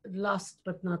 And last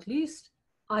but not least,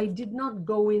 I did not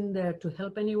go in there to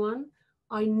help anyone.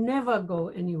 I never go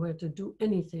anywhere to do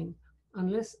anything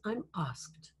unless I'm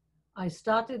asked. I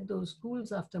started those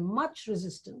schools after much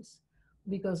resistance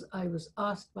because I was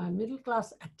asked by a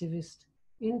middle-class activist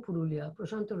in Purulia,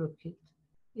 Prashanto Rokit,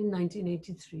 in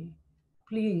 1983,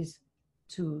 please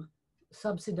to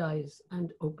subsidize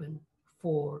and open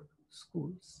 4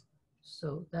 schools.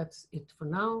 So that's it for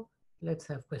now. Let's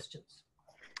have questions.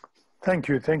 Thank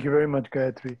you very much,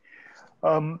 Gayatri.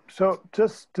 So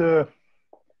just, I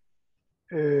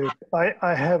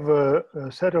have a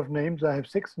set of names. I have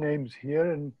 6 names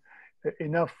here and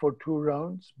enough for 2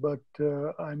 rounds, but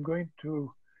I'm going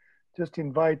to just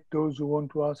invite those who want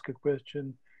to ask a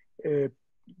question.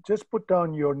 Just put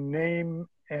down your name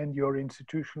and your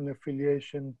institutional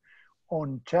affiliation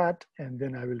on chat, and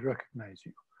then I will recognize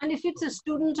you. And if it's a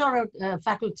student or a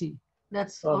faculty,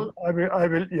 that's all. I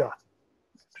will, yeah.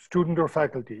 Student or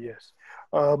faculty, yes.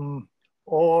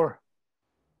 Or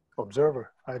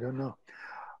observer, I don't know.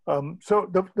 So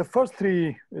the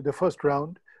first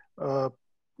round,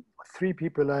 3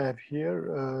 people I have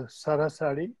here,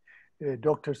 Sarasari,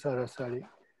 Dr. Sarasari,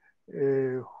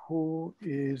 who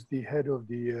is the head of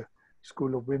the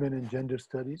School of Women and Gender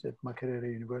Studies at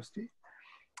Makerere University.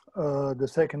 The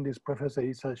second is Professor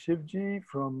Isa Shivji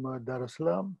from Dar es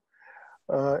Salaam.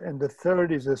 And the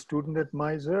third is a student at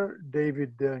MISR,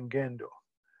 David Ngendo.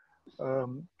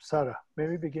 Sarah, may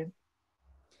we begin?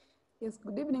 Yes,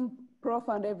 good evening, Prof.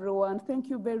 and everyone. Thank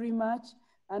you very much.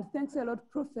 And thanks a lot,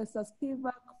 Professor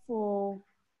Spivak, for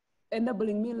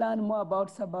enabling me learn more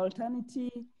about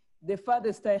subalternity. The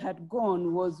farthest I had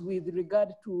gone was with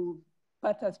regard to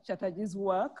Patas Chatterjee's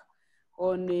work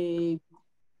on the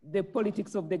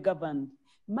politics of the governed.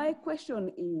 My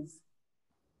question is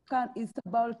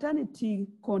subalternity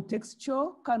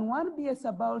contextual? Can one be a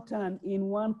subaltern in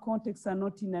one context and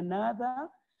not in another?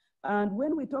 And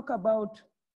when we talk about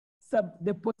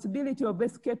the possibility of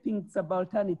escaping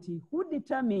subalternity, who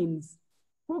determines,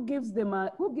 who gives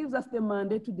us the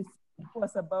mandate to decide who are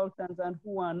subalterns and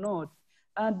who are not?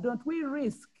 And don't we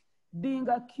risk being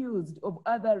accused of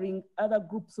othering other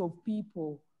groups of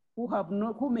people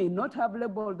who may not have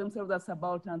labeled themselves as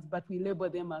subalterns, but we label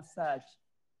them as such?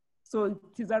 So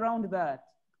it is around that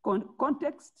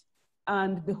context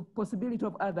and the possibility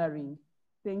of othering.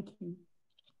 Thank you.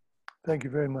 Thank you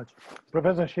very much.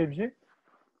 Professor Shivji?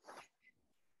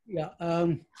 Yeah,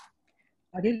 I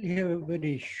did have a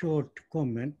very short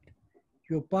comment.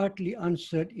 You partly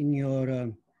answered in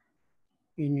your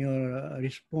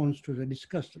response to the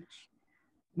discussants.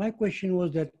 My question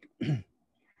was that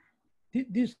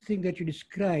this thing that you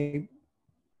describe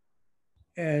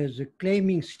as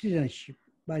claiming citizenship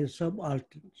by the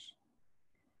subalterns.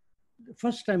 The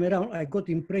first time around, I got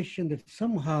the impression that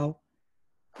somehow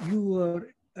you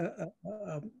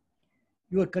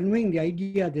were conveying the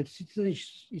idea that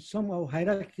citizenship is somehow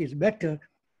hierarchy is better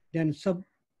than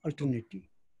subalternity.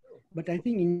 But I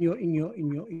think in your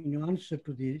answer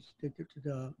to this, to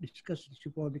the discussions,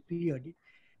 you probably cleared it.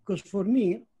 Because for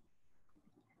me,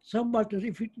 subalterns,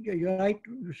 if you're right,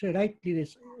 you say rightly,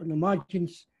 on the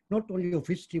margins, not only of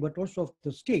history, but also of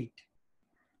the state.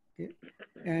 Okay?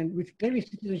 And with claiming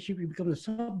citizenship, you become the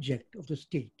subject of the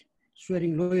state,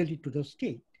 swearing loyalty to the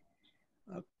state.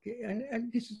 Okay?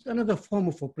 And this is another form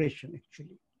of oppression,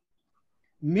 actually.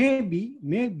 Maybe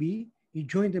you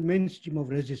join the mainstream of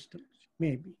resistance,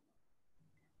 maybe.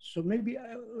 So maybe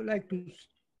I would like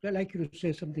you to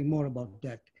say something more about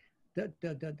that,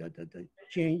 the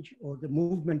change or the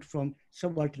movement from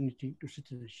subalternity to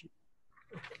citizenship.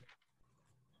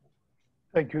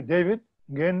 Thank you. David,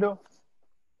 Gendo?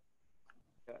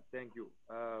 Yeah, thank you.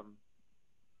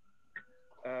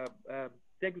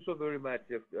 Thank you so very much,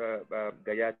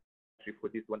 Gayatri, for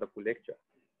this wonderful lecture.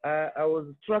 I was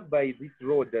struck by this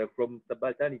road from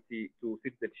subalternity to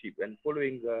citizenship, and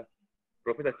following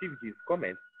Professor Siviji's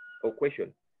comment or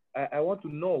question, I want to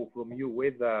know from you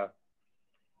whether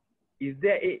is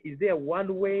there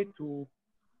one way to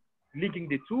linking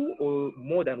the two, or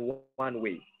more than one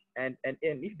way? And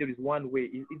if there is one way,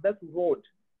 is that road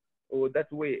or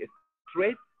that way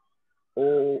straight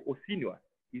or sinuous?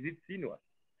 Is it sinuous?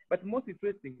 But most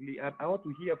interestingly, I want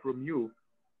to hear from you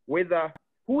whether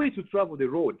who is to travel the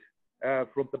road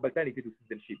from subalternity to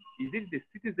citizenship? Is it the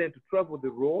citizen to travel the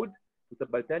road to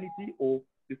subalternity, or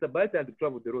the subaltern to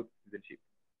travel the road to citizenship?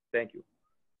 Thank you.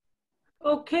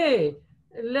 Okay,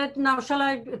 now shall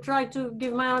I try to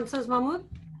give my answers, Mahmoud?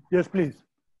 Yes, please.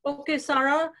 Okay,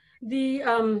 Sarah,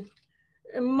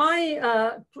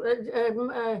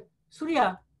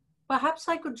 Surya, perhaps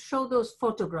I could show those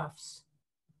photographs.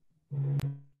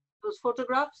 Those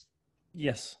photographs?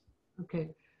 Yes. Okay.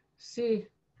 See,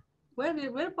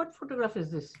 what photograph is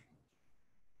this?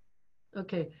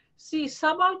 Okay. See,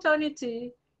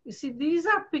 subalternity, you see, these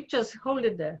are pictures, hold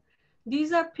it there.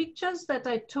 These are pictures that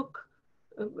I took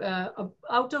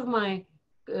out of my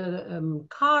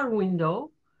car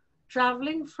window,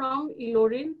 traveling from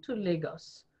Ilorin to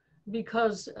Lagos,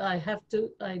 because I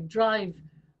drive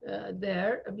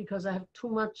there because I have too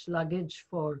much luggage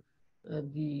for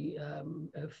the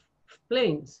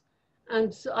planes.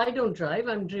 And so I don't drive,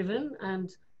 I'm driven, and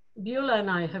Biola and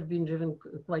I have been driven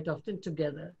quite often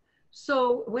together.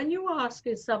 So when you ask,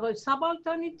 is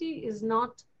subalternity is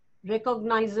not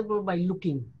recognizable by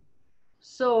looking.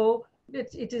 So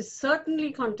it is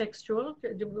certainly contextual,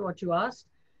 what you asked.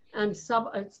 And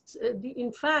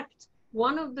in fact,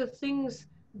 one of the things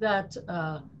that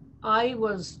I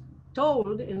was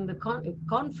told in the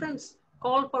conference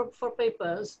call for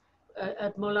papers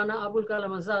at Maulana Abul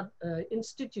Kalam Azad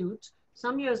Institute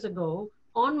some years ago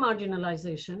on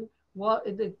marginalization,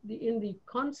 in the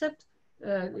concept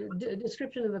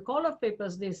description in the call of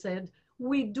papers, they said,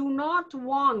 we do not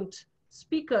want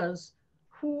speakers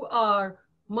who are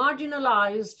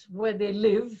marginalized where they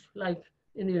live, like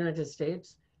in the United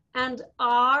States, and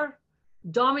are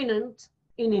dominant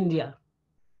in India.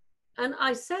 And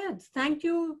I said, thank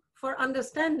you for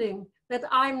understanding that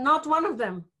I'm not one of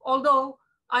them, although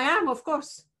I am, of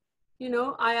course. You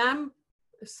know, I am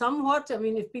somewhat, I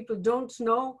mean, if people don't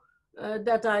know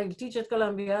that I teach at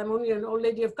Columbia, I'm only an old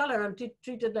lady of color. I'm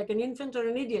treated like an infant or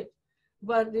an idiot,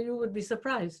 but you would be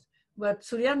surprised. But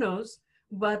Surya knows.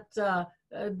 But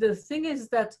the thing is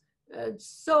that,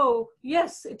 so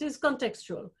yes, it is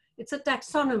contextual. It's a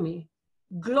taxonomy.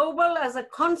 Global as a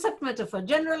concept metaphor,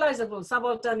 generalizable,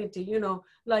 subalternity, you know,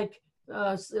 like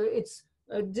it's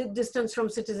distance from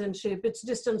citizenship, it's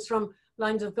distance from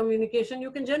lines of communication.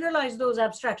 You can generalize those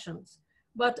abstractions,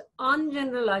 but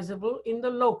ungeneralizable in the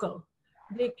local.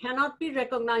 They cannot be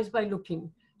recognized by looking.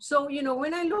 So, you know,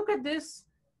 when I look at this,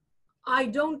 I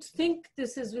don't think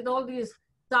this is with all these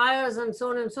tires and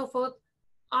so on and so forth.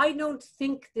 I don't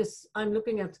think this, I'm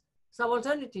looking at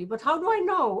subalternity, but how do I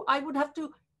know? I would have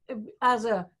to, as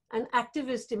an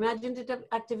activist, imaginative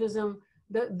activism,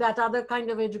 that other kind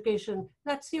of education,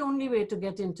 that's the only way to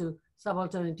get into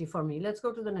subalternity for me. Let's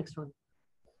go to the next one.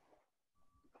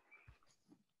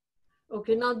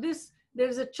 Okay, now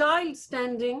there's a child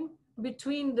standing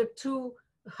between the two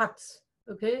huts,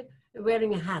 okay,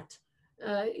 wearing a hat.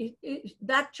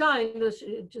 That child,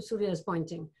 Surya is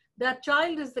pointing, that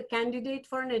child is the candidate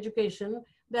for an education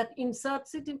that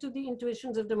inserts it into the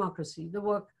intuitions of democracy, the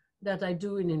work that I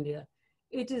do in India.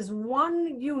 It is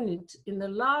one unit in the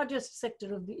largest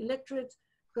sector of the electorate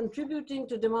contributing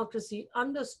to democracy,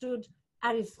 understood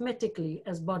arithmetically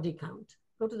as body count.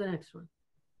 Go to the next one.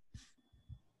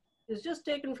 It's just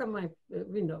taken from my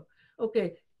window.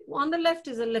 Okay, on the left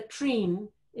is a latrine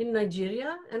in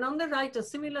Nigeria, and on the right, a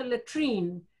similar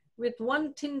latrine with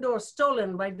one tin door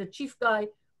stolen by the chief guy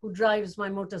who drives my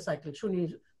motorcycle,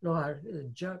 Shuni Lohar,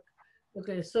 jerk.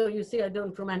 Okay, so you see, I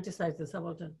don't romanticize the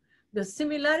subaltern. The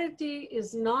similarity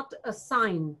is not a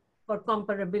sign for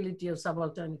comparability of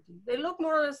subalternity. They look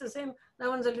more or less the same. That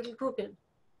one's a little crooked,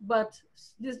 but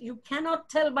this, you cannot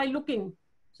tell by looking.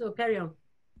 So carry on.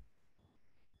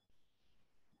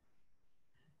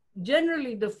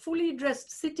 Generally, the fully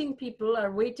dressed sitting people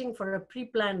are waiting for a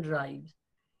pre-planned ride.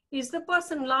 Is the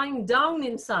person lying down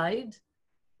inside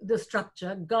the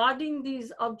structure, guarding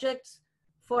these objects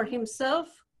for himself,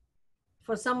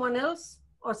 for someone else,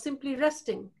 or simply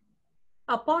resting?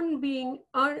 Upon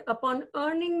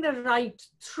earning the right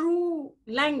through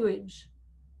language,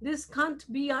 this can't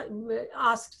be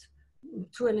asked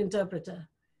through an interpreter.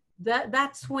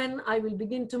 That's when I will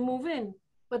begin to move in.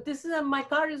 But this is my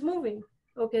car is moving.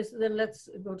 Okay, so then let's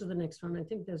go to the next one. I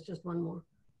think there's just one more.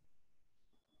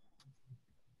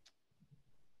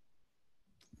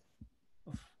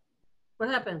 What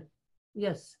happened?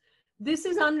 Yes, this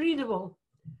is unreadable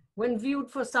when viewed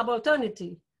for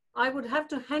subalternity. I would have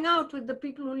to hang out with the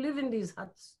people who live in these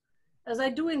huts, as I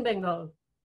do in Bengal,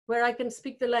 where I can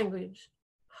speak the language.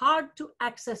 Hard to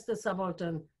access the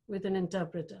subaltern with an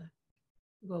interpreter.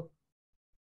 Go.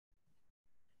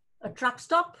 A truck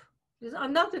stop is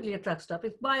undoubtedly a truck stop.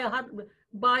 It's by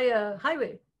a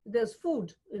highway. There's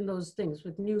food in those things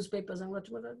with newspapers and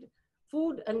whatever.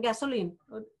 Food and gasoline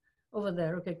over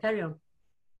there. Okay, carry on.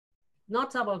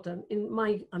 Not subaltern in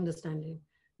my understanding.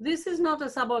 This is not a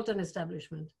subaltern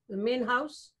establishment. The main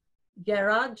house,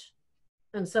 garage,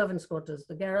 and servants' quarters.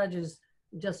 The garage is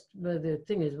just where the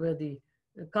thing is, where the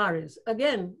car is.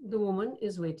 Again, the woman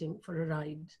is waiting for a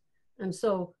ride. And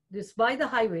so this by the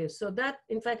highway. So that,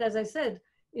 in fact, as I said,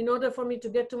 in order for me to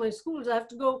get to my schools, I have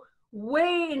to go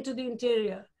way into the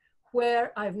interior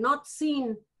where I've not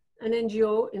seen an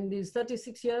NGO in these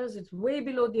 36 years. It's way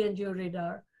below the NGO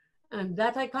radar. And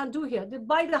that I can't do here.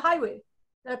 By the highway.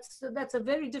 That's a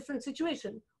very different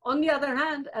situation. On the other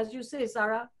hand, as you say,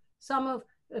 Sarah, some of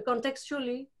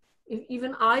contextually, if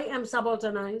even I am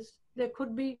subalternized, there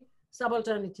could be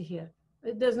subalternity here.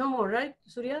 There's no more, right,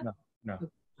 Surya? No, no.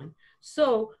 Okay.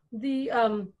 So the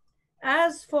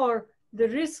as for the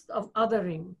risk of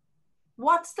othering,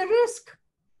 what's the risk?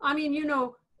 I mean, you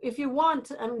know, if you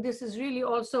want, and this is really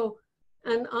also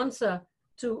an answer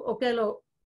to Okello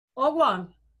Ogwan,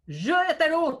 je et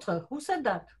un autre. Who said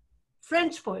that?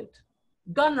 French poet,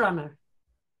 gun runner.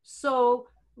 So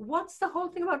what's the whole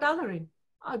thing about othering?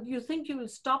 You think you will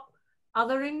stop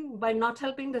othering by not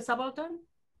helping the subaltern?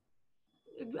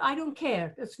 I don't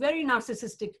care. It's very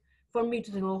narcissistic for me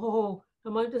to think, oh,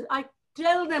 I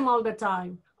tell them all the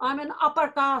time, I'm an upper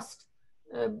caste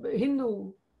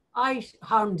Hindu. I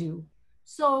harmed you.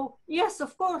 So yes,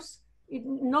 of course,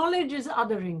 knowledge is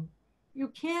othering. You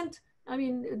can't, I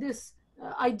mean, this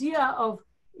idea of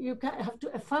you have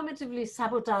to affirmatively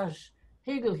sabotage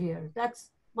Hegel here.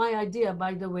 That's my idea,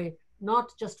 by the way,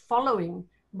 not just following,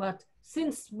 but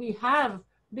since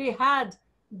they had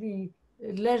the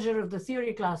leisure of the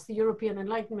theory class, the European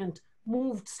Enlightenment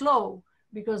moved slow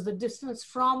because the distance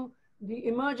from the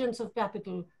emergence of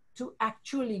capital to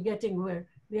actually getting where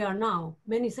they are now,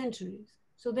 many centuries.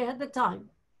 So they had the time.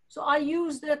 So I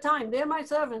use their time, they're my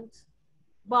servants,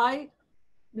 by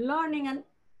learning and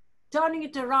turning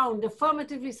it around,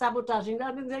 affirmatively sabotaging,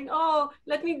 rather than saying, oh,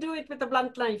 let me do it with a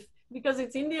blunt knife because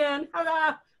it's Indian,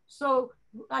 hurrah. So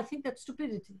I think that's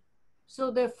stupidity.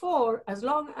 So therefore, as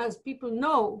long as people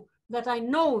know that I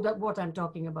know that what I'm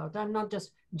talking about, I'm not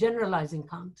just generalizing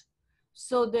Kant.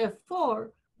 So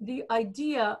therefore, the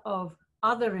idea of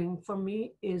othering for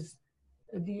me is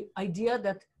the idea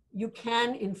that you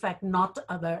can, in fact, not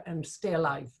other and stay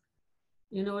alive.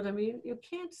 You know what I mean? You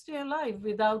can't stay alive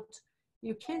without,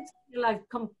 you can't stay alive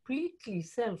completely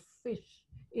selfish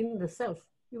in the self,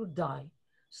 you die.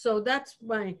 So that's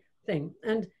my thing.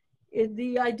 And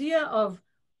the idea of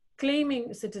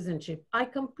claiming citizenship, I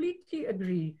completely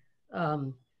agree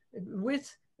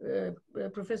with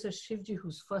Professor Shivji,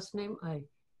 whose first name I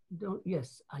don't,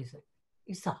 yes, Isaac,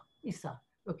 Isa.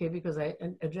 Okay, because I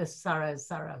addressed Sarah as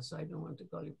Sarah, so I don't want to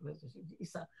call you Professor Shivji,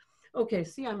 Isa. Okay,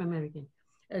 see, I'm American.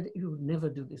 You would never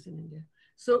do this in India.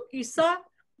 So Isa,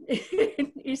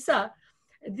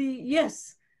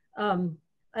 yes,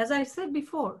 as I said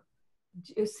before,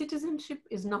 citizenship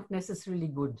is not necessarily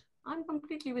good. I'm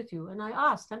completely with you. And I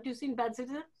asked, have you seen bad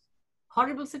citizens?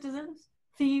 Horrible citizens?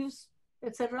 Thieves,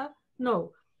 etc.?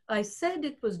 No, I said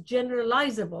it was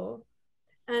generalizable,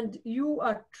 and you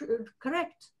are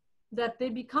correct that they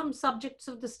become subjects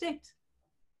of the state.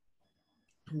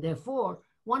 And therefore,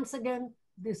 once again,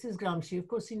 this is Gramsci. Of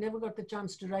course, he never got the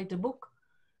chance to write a book.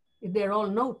 They're all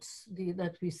notes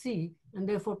that we see, and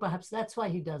therefore perhaps that's why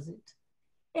he does it.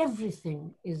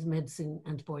 Everything is medicine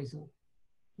and poison.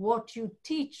 What you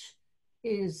teach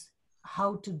is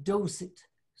how to dose it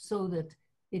so that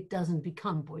it doesn't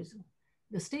become poison.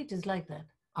 The state is like that.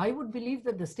 I would believe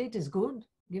that the state is good.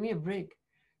 Give me a break.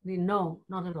 No,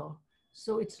 not at all.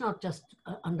 So it's not just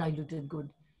undiluted good.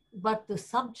 But the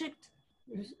subject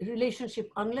relationship,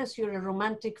 unless you're a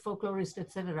romantic folklorist,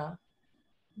 etc.,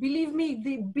 believe me,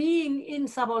 the being in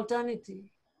subalternity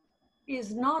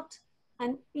is not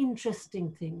an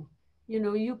interesting thing. You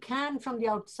know, you can from the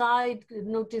outside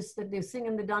notice that they sing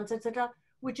and they dance, etc.,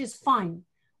 which is fine.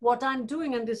 What I'm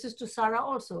doing, and this is to Sarah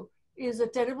also, is a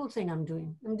terrible thing I'm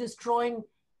doing. I'm destroying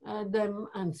them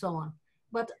and so on.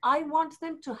 But I want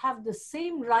them to have the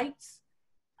same rights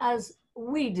as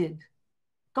we did,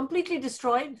 completely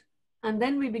destroyed. And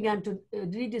then we began to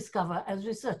rediscover as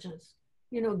researchers.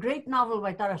 You know, great novel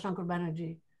by Tarashankar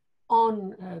Banerjee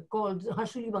on called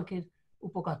Hashuli Bakir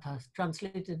Upokathas,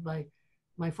 translated by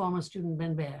my former student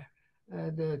Ben Baer,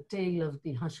 the tale of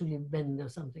the Hashuli Bend or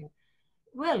something.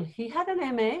 Well, he had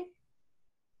an MA,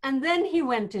 and then he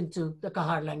went into the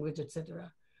Kahar language,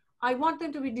 etc. I want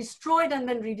them to be destroyed and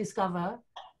then rediscover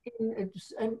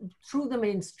through the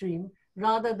mainstream,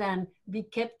 rather than be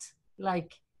kept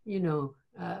like, you know,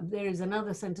 there is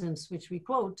another sentence which we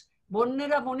quote,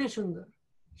 Bonnera Bone Sundar,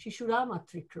 Shishura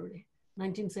Matrikrore,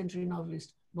 19th century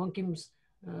novelist, Bankim's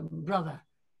brother.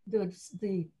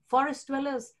 The forest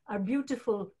dwellers are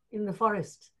beautiful in the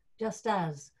forest, just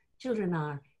as children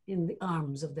are in the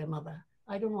arms of their mother.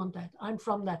 I don't want that. I'm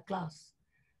from that class.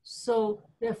 So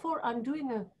therefore, I'm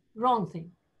doing a wrong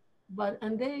thing. But,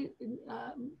 and they,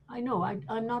 I know,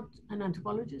 I'm not an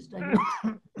anthropologist. I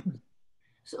don't.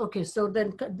 So, okay, so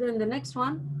then the next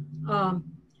one,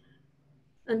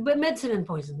 and medicine and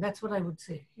poison, that's what I would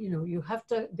say. You know, you have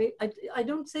to, I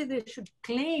don't say they should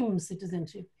claim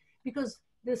citizenship, because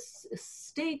this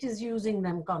state is using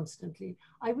them constantly.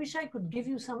 I wish I could give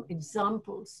you some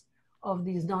examples of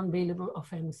these non-bailable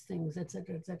offense things, et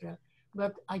cetera,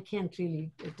 but I can't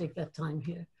really take that time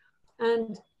here.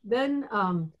 And then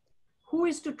who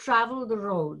is to travel the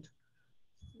road?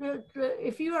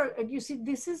 If you are, you see,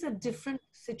 this is a different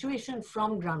situation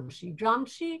from Gramsci.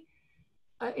 Gramsci,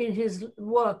 in his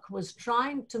work, was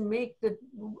trying to make the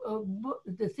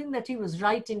thing that he was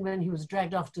writing when he was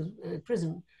dragged off to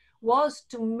prison was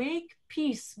to make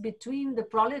peace between the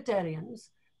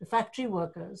proletarians, the factory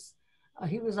workers,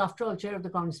 he was after all chair of the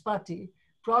Communist Party,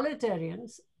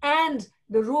 proletarians, and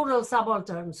the rural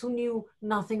subalterns who knew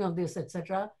nothing of this,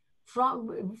 etc., from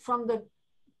the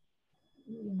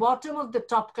bottom of the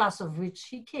top class of which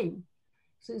he came.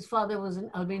 So his father was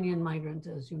an Albanian migrant,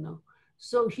 as you know.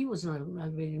 So he was not an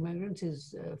Albanian migrant,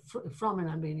 he's from an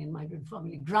Albanian migrant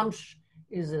family. Gramsh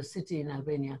is a city in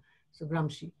Albania, so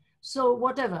Gramsci. So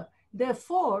whatever.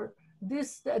 Therefore,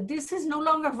 this is no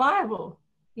longer viable.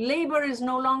 Labor is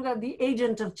no longer the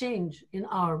agent of change in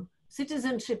our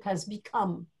citizenship has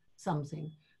become something.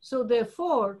 So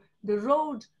therefore, the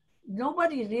road,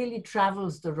 nobody really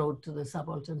travels the road to the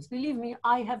subalterns. Believe me,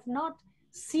 I have not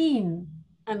seen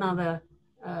another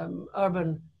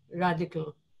urban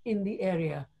radical in the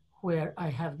area where I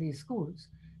have these schools.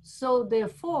 So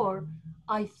therefore,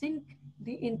 I think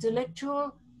the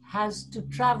intellectual has to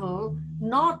travel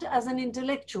not as an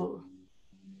intellectual,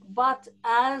 but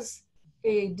as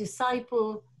a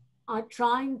disciple are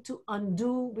trying to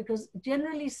undo, because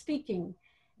generally speaking,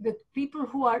 the people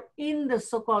who are in the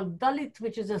so-called Dalit,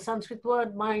 which is a Sanskrit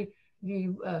word,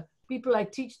 the people I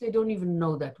teach, they don't even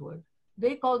know that word.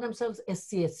 They call themselves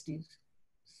SCSTs,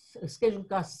 scheduled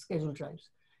castes, scheduled tribes.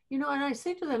 You know, and I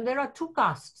say to them, there are two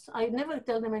castes. I never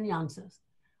tell them any answers.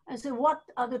 I say, what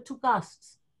are the two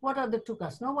castes? What are the two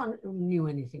castes? No one knew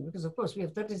anything, because of course we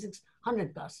have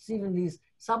 3,600 castes. Even these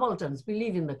subalterns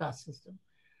believe in the caste system.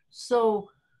 So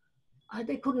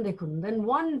they couldn't. Then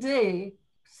one day,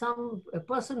 a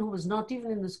person who was not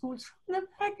even in the schools from the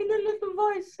back in a little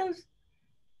voice says,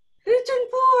 rich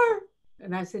and poor.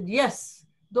 And I said, yes,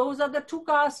 those are the two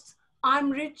castes. I'm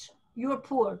rich, you're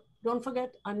poor. Don't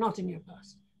forget, I'm not in your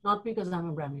caste. Not because I'm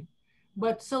a Brahmin.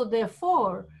 But so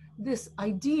therefore, this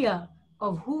idea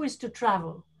of who is to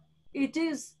travel, it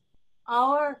is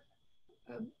our,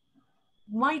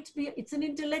 it's an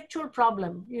intellectual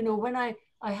problem. You know, when I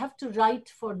have to write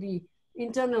for the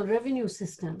Internal Revenue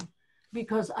System,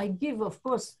 because I give, of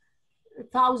course,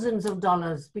 thousands of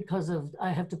dollars because of,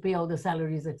 I have to pay all the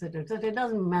salaries, et cetera, et cetera. It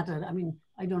doesn't matter. I mean,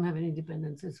 I don't have any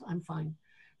dependencies, I'm fine.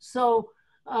 So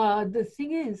the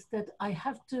thing is that I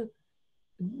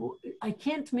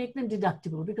can't make them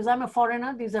deductible because I'm a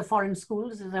foreigner. These are foreign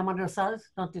schools, these are madrasas,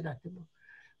 not deductible.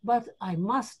 But I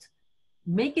must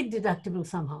make it deductible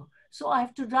somehow. So I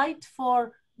have to write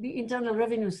for the Internal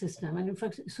Revenue System. And in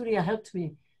fact, Surya helped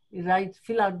me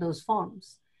fill out those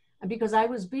forms. And because I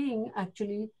was being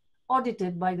actually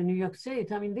audited by the New York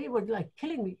State. I mean, they were like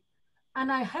killing me. And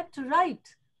I had to write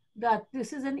that this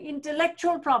is an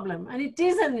intellectual problem, and it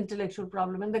is an intellectual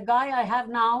problem. And the guy I have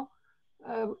now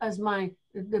as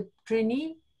the trainee,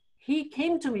 he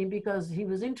came to me because he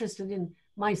was interested in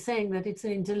my saying that it's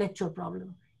an intellectual problem.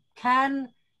 Can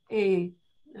a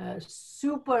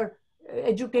super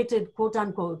educated, quote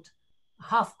unquote,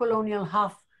 half colonial,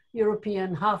 half European,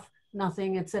 half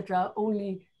nothing, etc.,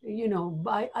 only, you know,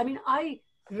 I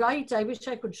write, I wish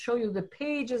I could show you the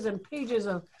pages and pages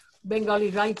of Bengali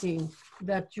writing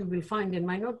that you will find in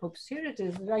my notebooks. Here it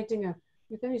is, writing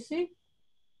can you see?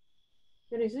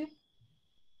 Can you see?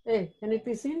 Hey, can it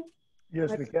be seen?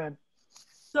 Yes, we can.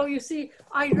 So you see,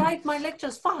 I write my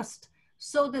lectures fast.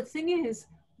 So the thing is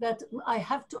that I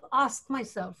have to ask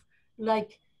myself,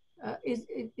 like,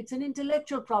 it's an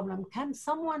intellectual problem. Can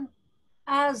someone,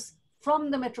 as from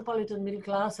the metropolitan middle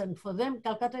class, and for them,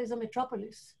 Calcutta is a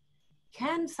metropolis,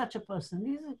 can such a person,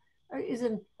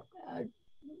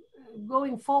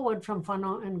 going forward from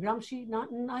Fanon and Gramsci,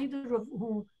 neither of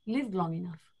whom lived long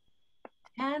enough,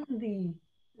 can the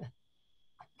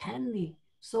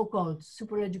so-called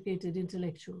super-educated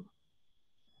intellectual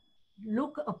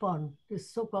look upon this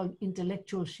so-called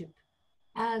intellectualship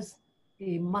as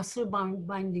a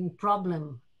muscle-binding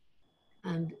problem?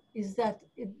 And is that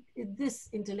this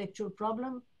intellectual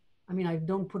problem? I mean, I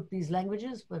don't put these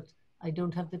languages, but I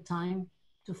don't have the time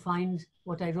to find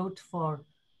what I wrote for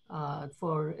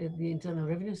the Internal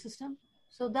Revenue System.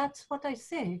 So that's what I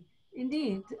say.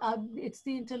 Indeed, it's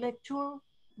the intellectual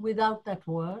without that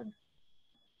word.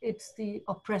 It's the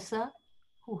oppressor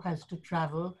who has to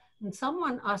travel. And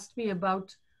someone asked me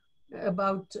about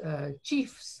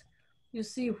chiefs. You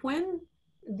see, when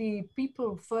the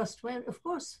people first went, of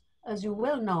course, as you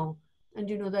well know, and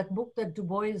you know that book that Du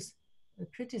Bois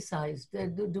criticized,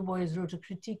 that Du Bois wrote a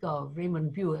critique of,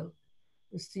 Raymond Buell.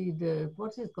 You see,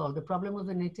 what is it called? The Problem of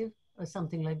the Native, or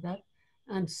something like that.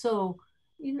 And so,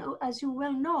 you know, as you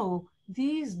well know,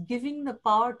 these giving the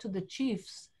power to the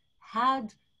chiefs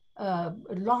had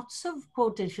lots of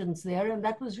quotations there, and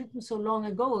that was written so long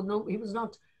ago. No, he was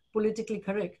not politically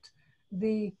correct.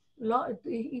 The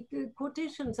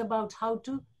quotations about how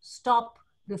to stop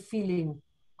the feeling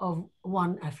of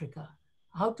one Africa,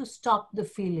 how to stop the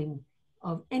feeling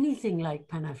of anything like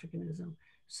Pan-Africanism.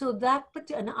 So that,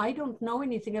 and I don't know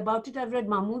anything about it. I've read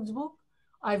Mahmoud's book,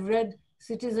 I've read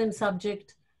Citizen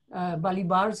Subject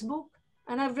Balibar's book,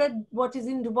 and I've read what is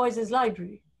in Du Bois's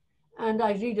library. And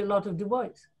I read a lot of Du Bois.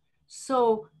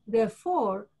 So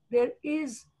therefore, there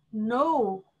is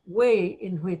no way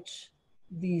in which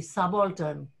the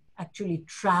subaltern actually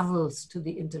travels to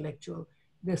the intellectual.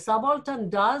 The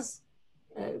subaltern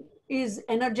is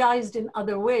energized in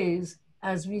other ways,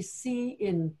 as we see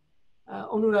in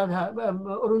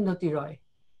Arundhati Roy.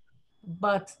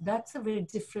 But that's a very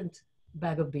different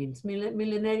bag of beans.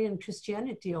 Millenarian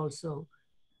Christianity also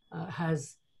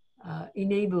has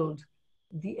enabled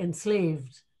the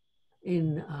enslaved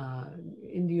in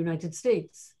the United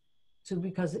States,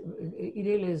 because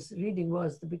Irele's reading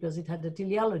was because it had a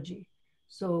teleology.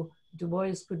 So Du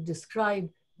Bois could describe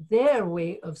their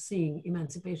way of seeing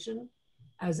emancipation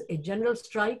as a general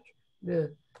strike,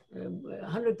 the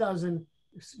 100,000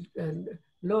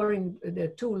 lowering their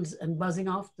tools and buzzing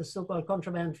off, the so-called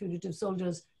contraband fugitive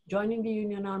soldiers joining the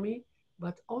Union Army,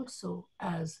 but also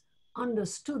as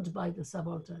understood by the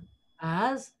subaltern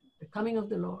as the coming of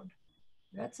the Lord.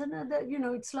 That's another, you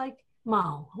know, it's like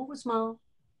Mao. Who was Mao?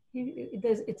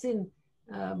 It's in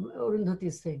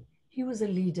Arundhati's thing. He was a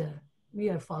leader. We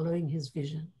are following his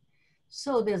vision.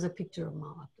 So there's a picture of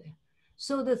Mao up there.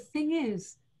 So the thing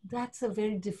is, that's a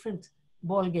very different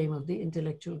ball game of the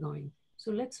intellectual going.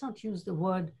 So let's not use the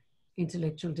word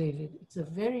intellectual, David. It's a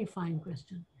very fine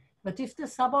question. But if the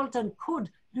subaltern could,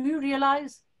 do you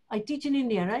realize I teach in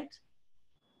India, right?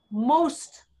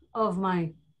 Most of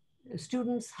my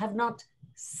students have not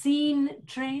seen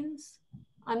trains.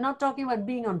 I'm not talking about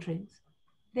being on trains.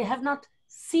 They have not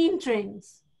seen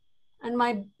trains. And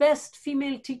my best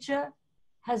female teacher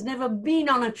has never been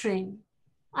on a train.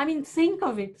 I mean, think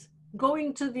of it.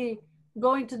 Going to the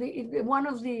one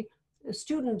of the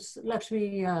students,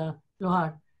 Lakshmi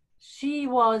Lohar, she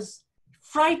was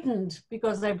frightened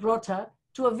because I brought her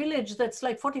to a village that's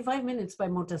like 45 minutes by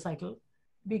motorcycle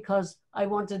because I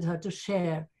wanted her to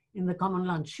share in the common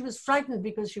lunch. She was frightened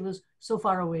because she was so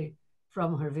far away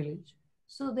from her village.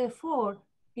 So therefore,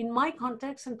 in my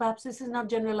context, and perhaps this is not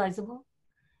generalizable,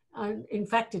 and in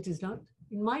fact it is not,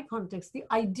 in my context, the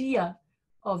idea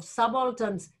of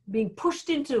subalterns being pushed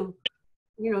into,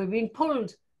 you know, being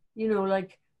pulled, you know,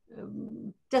 like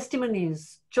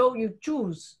testimonies, you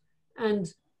choose,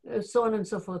 and so on and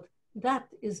so forth. that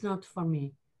is not for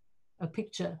me a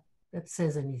picture that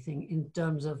says anything in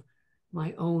terms of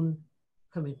my own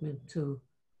commitment to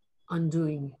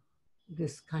undoing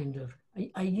this kind of,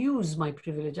 I use my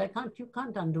privilege. You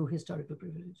can't undo historical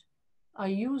privilege. I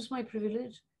use my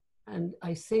privilege, and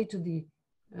I say to the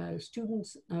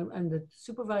students and the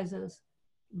supervisors,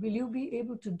 will you be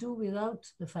able to do without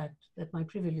the fact that my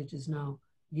privilege is now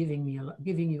giving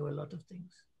you a lot of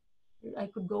things? I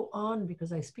could go on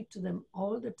because I speak to them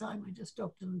all the time. I just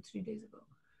talked to them 3 days ago.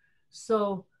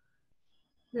 So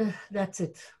that's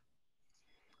it.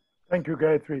 Thank you,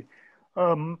 Gayatri.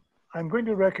 I'm going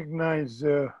to recognize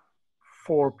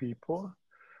 4 people.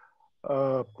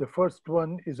 The first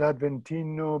one is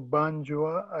Adventino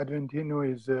Banjua. Adventino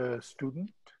is a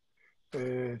student,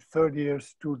 a 3rd-year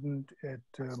student at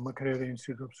Makerere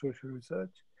Institute of Social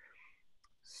Research.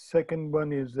 Second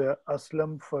one is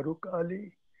Aslam Farooq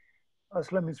Ali.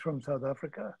 Aslam is from South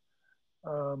Africa.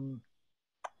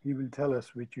 He will tell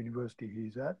us which university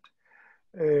he's at.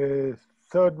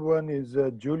 Third one is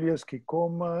Julius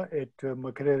Kikoma at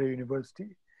Makerere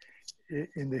University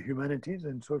in the Humanities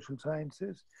and Social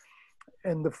Sciences.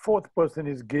 And the 4th person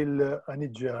is Gil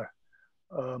Anidjar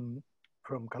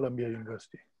from Columbia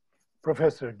University,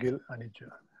 Professor Gil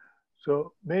Anidjar.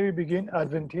 So may we begin?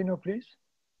 Adventino, please.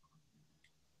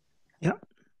 Yeah.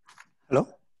 Hello?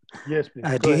 Yes,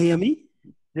 please. Do you hear me?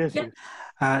 Yes, yeah.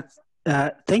 yes.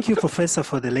 Thank you, Professor,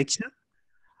 for the lecture.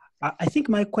 I think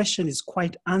my question is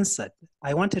quite answered.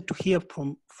 I wanted to hear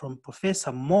from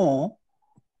Professor more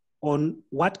on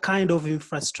what kind of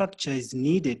infrastructure is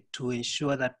needed to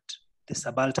ensure that the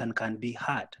subaltern can be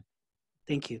heard.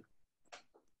 Thank you.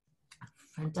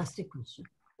 Fantastic question.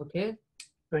 Okay.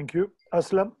 Thank you.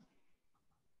 Aslam?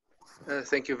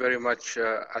 Thank you very much,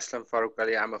 Aslam Farooq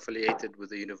Ali. I'm affiliated with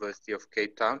the University of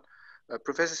Cape Town.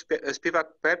 Professor Spivak,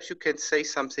 perhaps you can say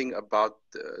something about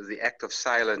the act of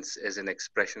silence as an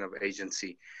expression of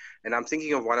agency. And I'm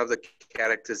thinking of one of the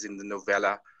characters in the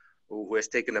novella who has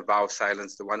taken a vow of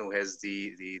silence, the one who has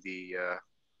the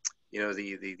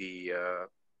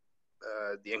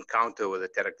encounter with the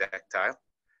pterodactyl.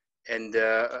 And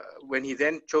when he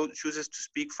then chooses to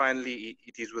speak, finally,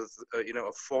 it is with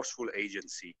a forceful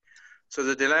agency. So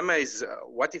the dilemma is,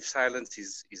 what if silence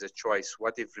is a choice?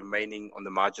 What if remaining on the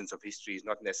margins of history is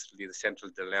not necessarily the central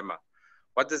dilemma?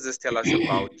 What does this tell us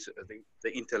about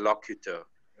the interlocutor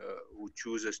who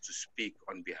chooses to speak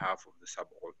on behalf of the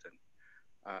subaltern?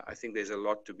 I think there's a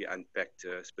lot to be unpacked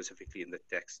specifically in the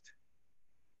text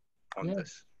on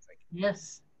this. Thank you.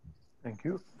 Yes. Thank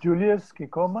you. Julius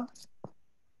Kikoma?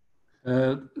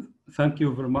 Thank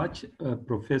you very much,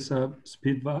 Professor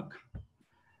Spivak.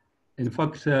 In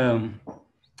fact, I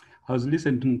was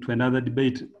listening to another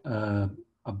debate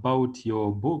about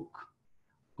your book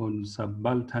on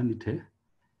subalternity,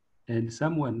 and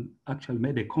someone actually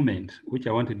made a comment, which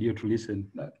I wanted you to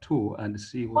listen to and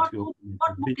see what your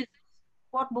what book is this?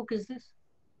 What book is this?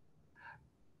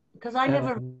 Because I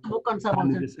never read a book on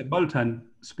subaltern. The Subaltern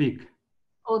Speak.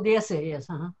 Oh, the essay, yes.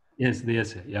 Yes, the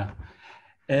essay, yeah.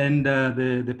 And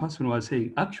the person was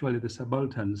saying, actually, the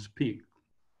subalterns speak.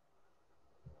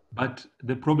 But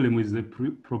the problem is the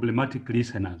problematic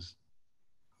listeners.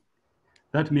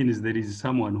 That means there is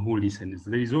someone who listens.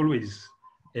 There is always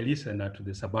a listener to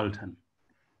the subaltern.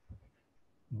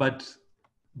 But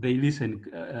they listen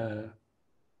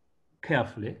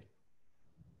carefully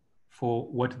for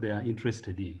what they are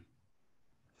interested in.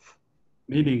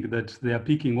 Meaning that they are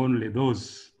picking only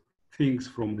those things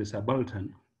from the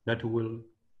subaltern that will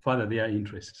further their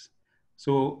interests.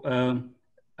 So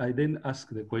I then ask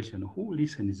the question, who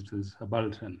listens to the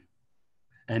subaltern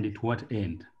and at what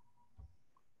end?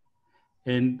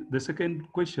 And the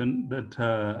second question that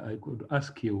I could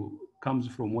ask you comes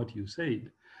from what you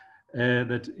said,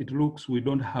 that it looks we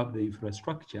don't have the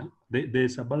infrastructure, the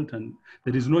subaltern,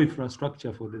 there is no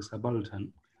infrastructure for the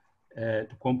subaltern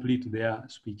to complete their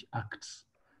speech acts.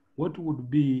 What would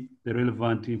be the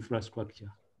relevant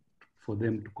infrastructure for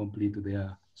them to complete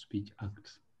their speech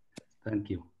acts? Thank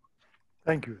you.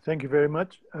 Thank you. Thank you very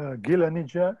much. Gil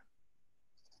Anidjar.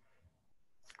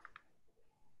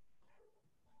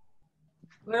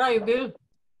 Where are you, Gil?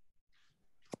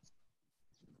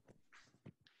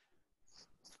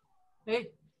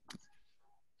 Hey.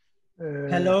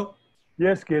 Hello?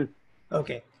 Yes, Gil.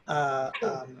 Okay. I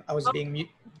was being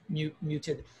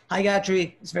muted. Hi,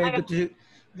 Gayatri. It's very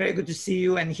good to see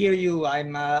you and hear you.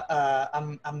 I'm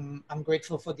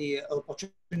grateful for the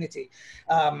opportunity.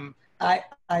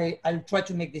 I'll try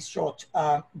to make this short.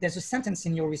 There's a sentence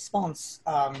in your response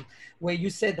where you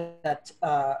said that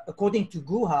according to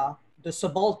Guha, the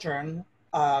subaltern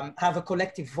have a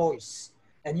collective voice.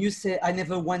 And you say, I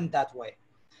never went that way.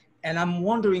 And I'm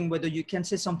wondering whether you can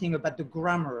say something about the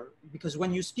grammar, because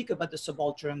when you speak about the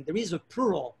subaltern, there is a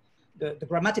plural. The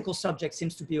grammatical subject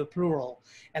seems to be a plural.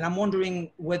 And I'm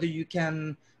wondering whether you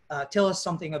can tell us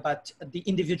something about the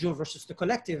individual versus the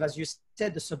collective. As you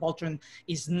said, the subaltern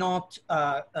is not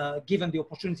given the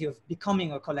opportunity of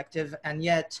becoming a collective, and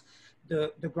yet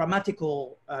the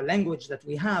grammatical language that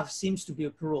we have seems to be a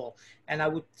plural. And I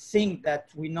would think that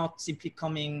we're not simply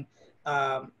coming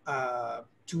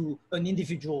to an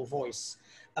individual voice.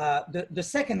 The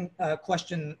second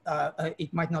question,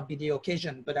 it might not be the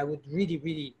occasion, but I would really,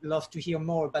 really love to hear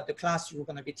more about the class you're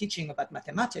going to be teaching about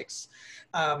mathematics.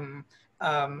 And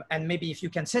maybe if you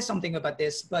can say something about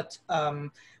this, but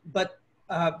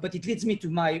it leads me to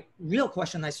my real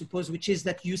question, I suppose, which is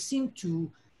that you seem to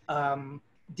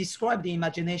describe the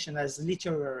imagination as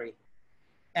literary.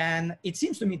 And it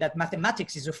seems to me that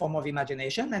mathematics is a form of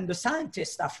imagination, and the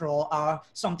scientists, after all, are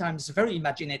sometimes very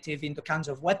imaginative in the kinds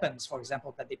of weapons, for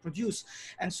example, that they produce.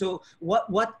 And so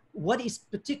what is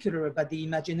particular about the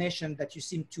imagination that you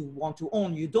seem to want to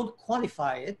own? You don't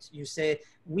qualify it. You say,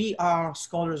 we are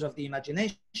scholars of the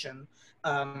imagination.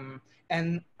 And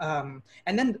then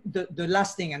the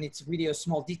last thing, and it's really a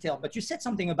small detail, but you said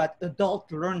something about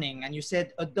adult learning, and you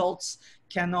said adults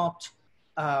cannot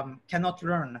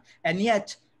learn. And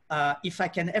yet, if I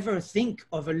can ever think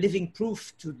of a living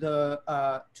proof to the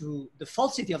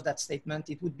falsity of that statement,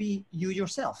 it would be you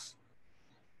yourself.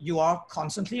 You are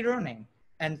constantly learning,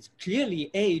 and clearly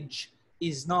age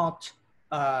is not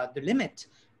the limit.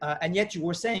 And yet you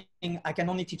were saying, I can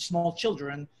only teach small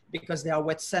children because they are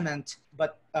wet cement,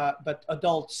 but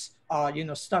adults are,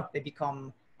 stuck. They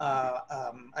become,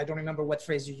 I don't remember what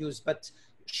phrase you used, but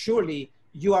surely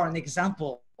you are an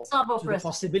example to the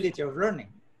possibility of learning.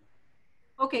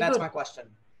 Okay, that's good. My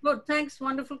question. Good, thanks,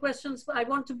 wonderful questions. I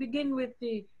want to begin with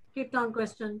the Cape Town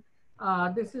question.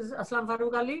 This is Aslam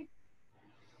Farouk Ali.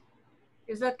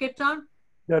 Is that Cape Town?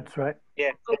 That's right.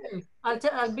 Yeah. Okay,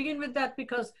 I'll begin with that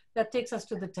because that takes us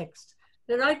to the text.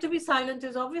 The right to be silent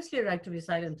is obviously a right to be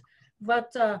silent,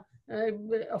 but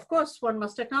of course one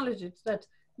must acknowledge it, that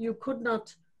you could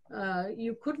not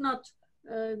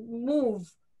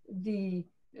move the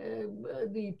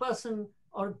person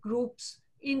or groups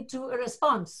into a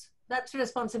response. That's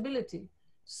responsibility.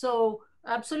 So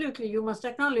absolutely, you must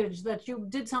acknowledge that you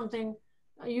did something,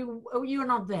 you're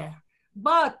not there.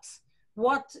 But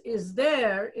what is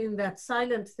there in that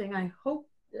silent thing, I hope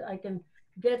I can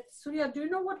get, Surya, do you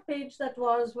know what page that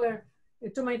was where,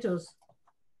 tomatoes?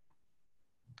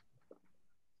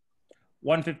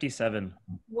 157.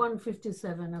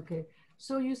 157, okay.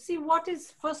 So you see what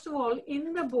is, first of all,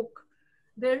 in the book,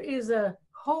 there is a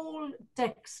whole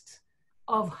text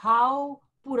of how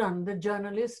Puran, the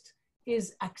journalist,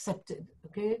 is accepted,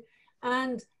 okay?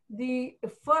 And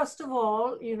first of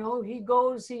all, he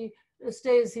goes, he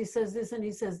stays, he says this and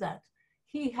he says that.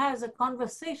 He has a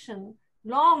conversation,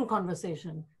 long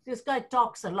conversation. This guy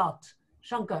talks a lot,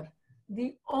 Shankar,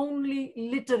 the only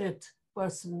literate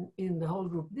person in the whole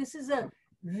group. This is a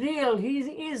real, he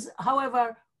is,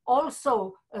 however,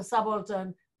 also a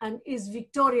subaltern and is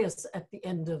victorious at the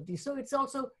end of this. So it's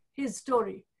also his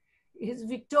story. He's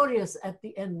victorious at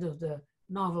the end of the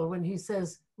novel when he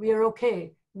says, we are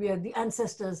okay, the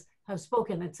ancestors have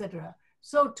spoken, etc.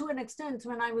 So to an extent,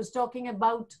 when I was talking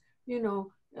about,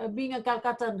 being a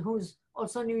Calcuttan who's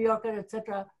also New Yorker,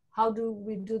 etc., how do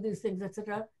we do these things,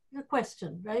 etc., the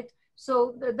question, right?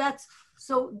 So that's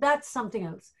something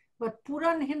else. But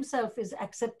Puran himself is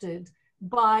accepted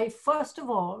by, first of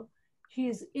all,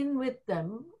 he's in with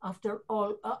them after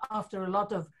a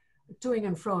lot of toing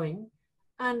and froing,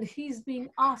 and he's being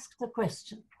asked a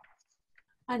question,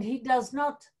 and he does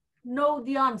not know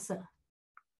the answer.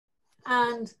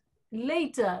 And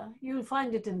later, you'll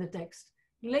find it in the text,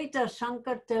 later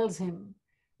Shankar tells him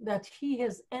that he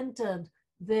has entered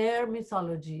their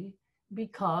mythology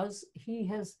because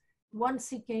once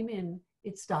he came in,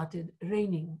 it started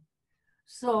raining.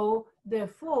 So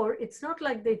therefore, it's not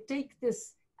like they take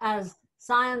this as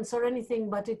science or anything,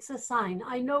 but it's a sign.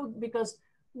 I know because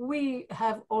we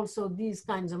have also these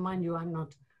kinds of, mind you, I'm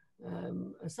not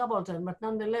a subaltern, but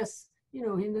nonetheless,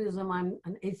 Hinduism, I'm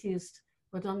an atheist,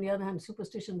 but on the other hand,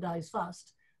 superstition dies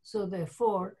fast. So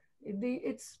therefore,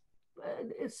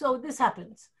 so this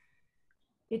happens.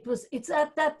 It's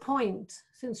at that point,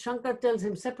 since Shankar tells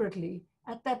him separately,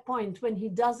 at that point when he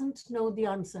doesn't know the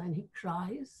answer and he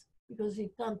cries because he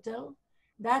can't tell,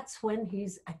 that's when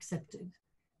he's accepted.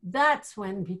 That's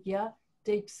when Bhikya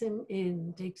takes him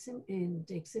in.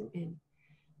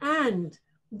 And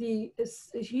he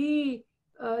is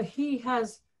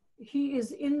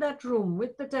in that room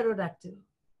with the pterodactyl.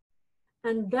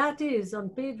 And that is on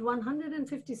page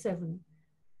 157,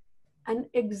 an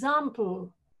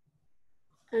example,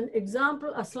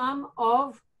 Aslam,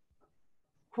 of,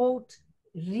 quote,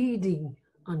 reading,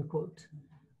 unquote.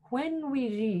 When we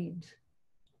read,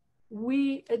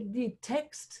 the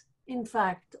text, in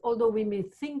fact, although we may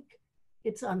think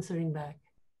it's answering back,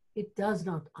 it does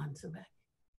not answer back.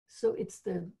 So it's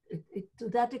to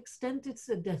that extent, it's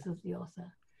the death of the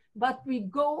author. But we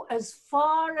go as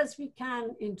far as we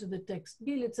can into the text.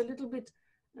 Gil, it's a little bit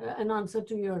an answer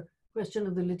to your question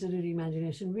of the literary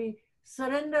imagination. We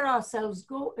surrender ourselves,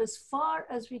 go as far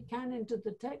as we can into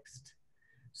the text,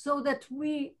 so that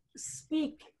we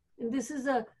speak. And this is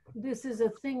a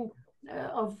thing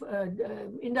of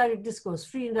indirect discourse,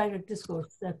 free indirect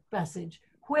discourse, that passage,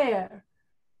 where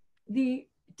the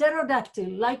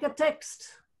pterodactyl, like a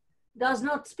text, does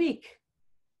not speak.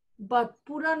 But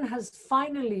Puran has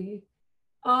finally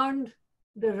earned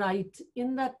the right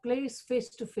in that place, face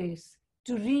to face,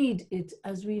 to read it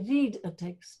as we read a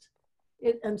text.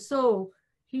 And so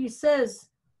he says,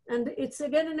 and it's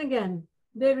again and again,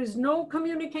 there is no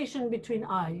communication between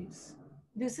eyes.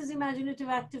 This is imaginative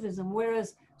activism,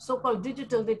 whereas so-called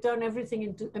digital, they turn everything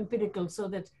into empirical so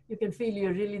that you can feel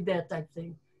you're really there type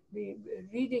thing. The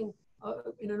reading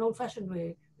in an old-fashioned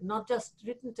way, not just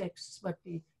written texts, but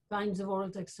the kinds of oral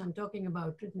texts I'm talking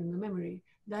about, written in the memory,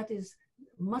 that is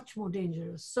much more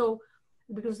dangerous. So,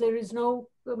 because there is no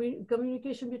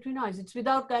communication between eyes, it's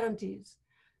without guarantees.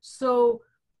 So,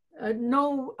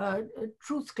 no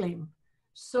truth claim.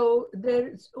 So there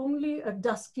is only a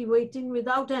dusky waiting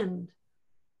without end.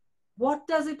 What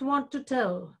does it want to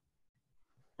tell?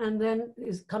 And then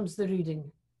comes the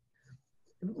reading.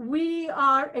 We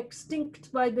are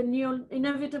extinct by the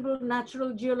inevitable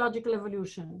natural geological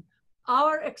evolution.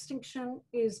 Our extinction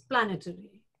is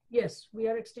planetary. Yes, we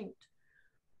are extinct.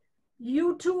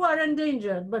 You too are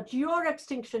endangered, but your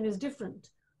extinction is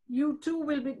different. You too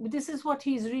will be, this is what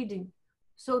he's reading.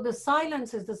 So the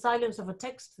silence is the silence of a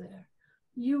text there.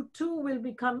 You too will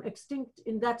become extinct,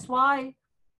 and that's why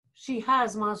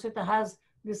Mahasweta has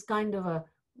this kind of a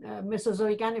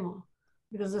Mesozoic animal,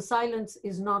 because the silence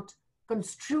is not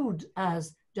construed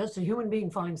as just a human being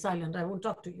falling silent, I won't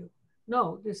talk to you.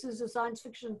 No, this is a science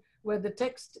fiction where the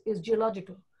text is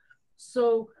geological.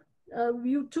 So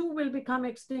you too will become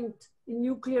extinct in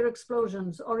nuclear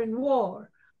explosions or in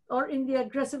war or in the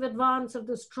aggressive advance of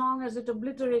the strong as it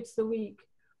obliterates the weak,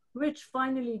 which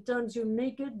finally turns you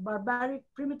naked, barbaric,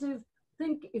 primitive.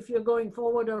 Think if you're going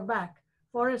forward or back.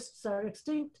 Forests are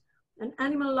extinct and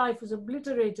animal life is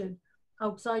obliterated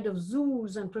outside of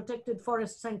zoos and protected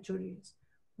forest sanctuaries.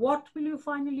 What will you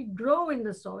finally grow in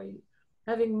the soil,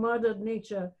 having murdered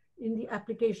nature in the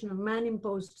application of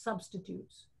man-imposed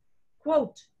substitutes?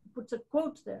 Quote, puts a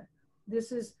quote there.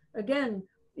 This is, again,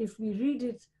 if we read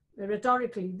it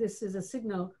rhetorically, this is a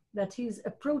signal that he's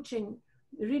approaching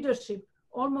readership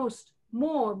almost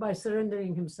more by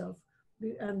surrendering himself.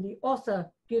 And the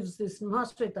author gives this,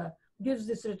 Mahasweta, gives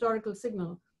this rhetorical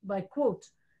signal by, quote,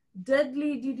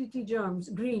 deadly DDT germs,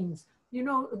 greens. You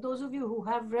know, those of you who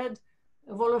have read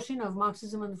Voloshinov,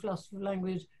 Marxism and the Philosophy of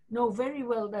Language, know very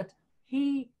well that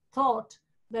he thought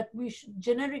that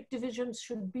generic divisions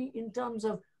should be in terms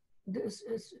of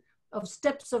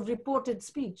steps of reported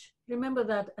speech. Remember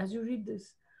that as you read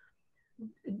this.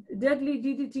 Deadly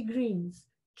DDT greens,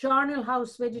 charnel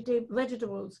house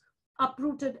vegetables,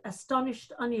 uprooted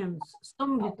astonished onions,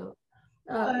 samhita,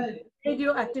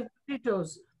 radioactive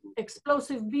potatoes,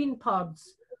 explosive bean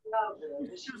pods,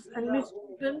 and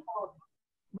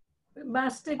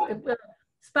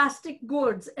spastic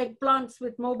gourds, eggplants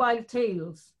with mobile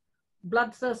tails,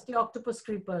 bloodthirsty octopus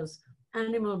creepers,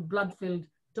 animal blood-filled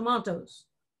tomatoes.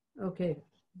 Okay,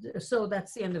 so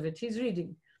that's the end of it. He's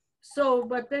reading. So,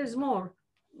 but there's more.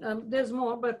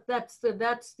 But that's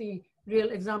the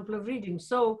real example of reading.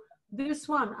 So this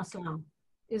one, Aslam,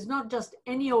 is not just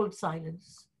any old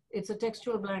silence. It's a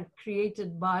textual blank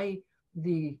created by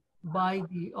the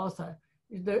author.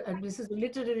 This is a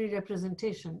literary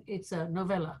representation. It's a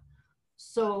novella.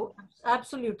 So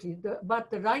absolutely, but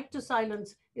the right to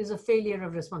silence is a failure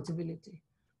of responsibility.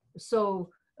 So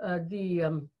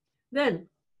then,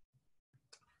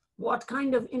 what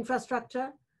kind of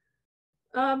infrastructure?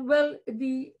 Well,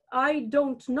 I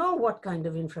don't know what kind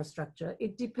of infrastructure.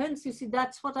 It depends. You see,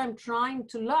 that's what I'm trying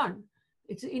to learn.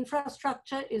 Its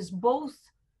infrastructure is both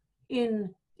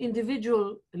in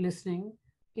individual listening,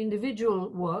 individual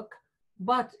work,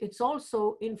 but it's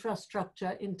also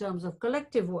infrastructure in terms of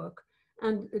collective work.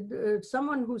 And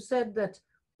someone who said that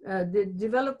the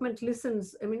development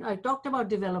listens, I mean, I talked about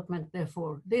development,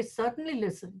 therefore, they certainly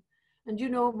listen. And you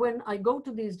know, when I go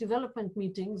to these development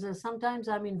meetings, sometimes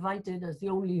I'm invited as the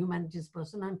only humanities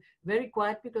person. I'm very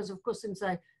quiet because, of course, since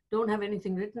I don't have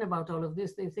anything written about all of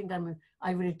this, they think I'm an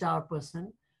ivory tower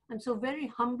person. And so very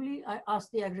humbly, I ask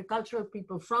the agricultural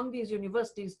people from these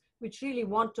universities, which really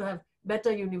want to have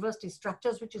better university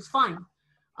structures, which is fine.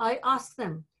 I ask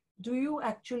them, do you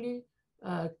actually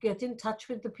get in touch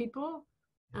with the people?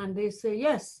 And they say,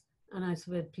 yes. And I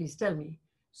said, please tell me.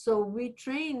 So we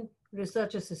train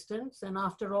research assistants, and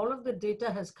after all of the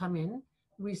data has come in,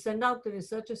 we send out the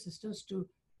research assistants to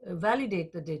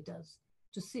validate the data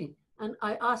to see. And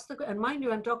I ask and mind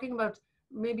you, I'm talking about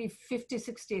maybe 50,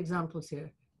 60 examples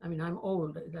here. I mean, I'm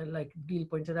old, like Gil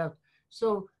pointed out.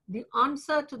 So the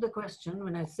answer to the question,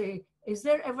 when I say, is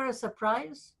there ever a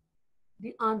surprise?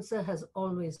 The answer has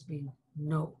always been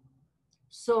no.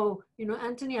 So, you know,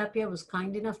 Anthony Appiah was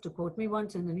kind enough to quote me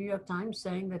once in the New York Times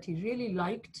saying that he really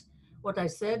liked what I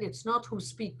said. It's not who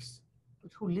speaks,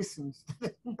 but who listens.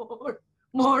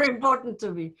 more important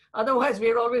to me. Otherwise,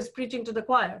 we're always preaching to the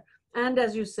choir. And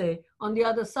as you say, on the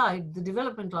other side, the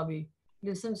development lobby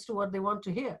listens to what they want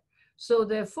to hear. So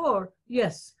therefore,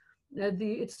 yes,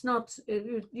 it's not,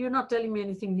 you're not telling me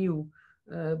anything new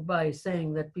by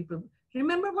saying that people,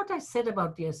 remember what I said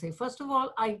about the essay. First of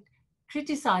all, I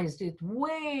criticized it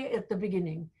way at the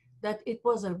beginning, that it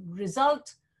was a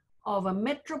result of a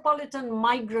metropolitan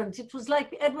migrant. It was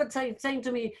like Edward saying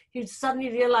to me, he suddenly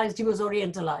realized he was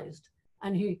Orientalized,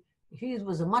 and he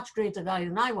was a much greater guy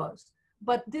than I was.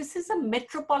 But this is a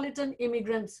metropolitan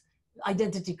immigrant's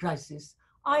identity crisis.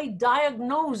 I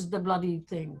diagnosed the bloody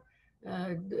thing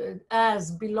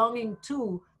as belonging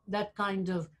to that kind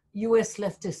of US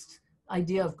leftist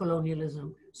idea of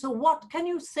colonialism. So what can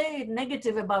you say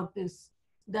negative about this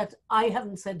that I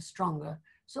haven't said stronger?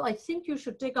 So I think you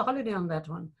should take a holiday on that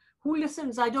one. Who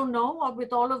listens? I don't know.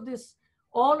 With all of this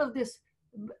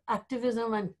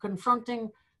activism and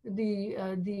confronting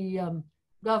the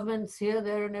governments here,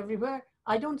 there, and everywhere,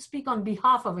 I don't speak on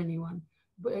behalf of anyone.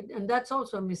 And that's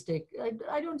also a mistake.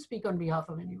 I don't speak on behalf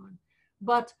of anyone.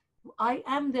 But I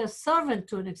am their servant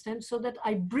to an extent, so that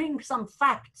I bring some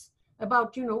facts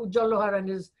about, you know, Ujjwal Lohar and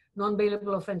his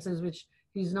non-bailable offenses, which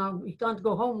he can't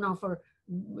go home now for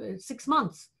 6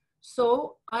 months.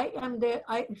 So I am there.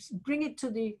 I bring it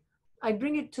to the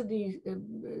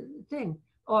thing,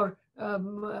 or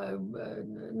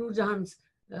Noor Jahan's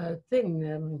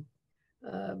thing,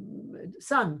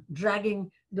 son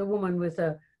dragging the woman with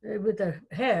her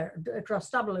hair across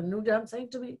stubble, and Noor Jahan saying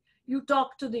to me, "You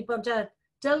talk to the panchayat,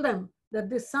 tell them that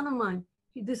this son of mine,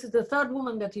 this is the third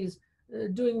woman that he's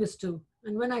doing this to."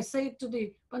 And when I say it to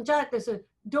the panchayat, they say,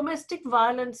 domestic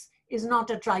violence is not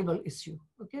a tribal issue,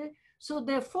 okay? So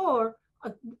therefore,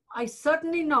 I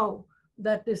certainly know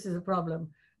that this is a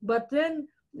problem. But then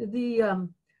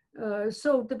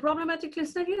so the problematic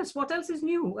listener, yes, what else is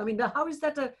new? I mean, how is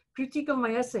that a critique of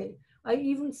my essay? I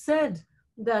even said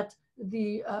that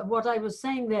what I was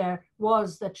saying there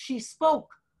was that she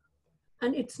spoke.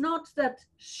 And it's not that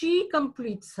she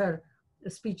completes her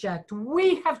Speech Act.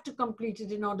 We have to complete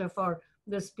it in order for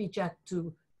the Speech Act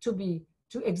to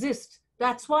exist.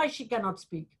 That's why she cannot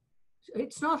speak.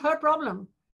 It's not her problem.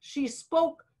 She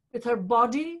spoke with her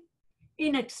body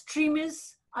in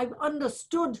extremis. I've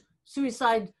understood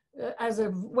suicide as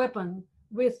a weapon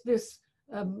with this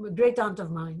great aunt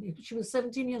of mine. She was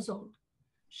 17 years old.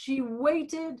 She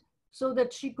waited so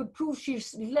that she could prove she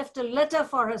left a letter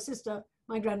for her sister,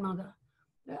 my grandmother,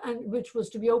 and which was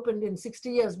to be opened in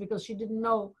 60 years because she didn't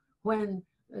know when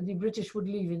the British would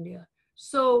leave India.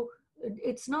 So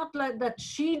it's not like that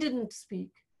she didn't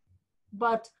speak,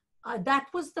 but that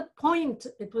was the point.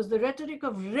 It was the rhetoric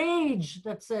of rage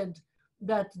that said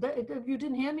that you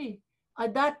didn't hear me.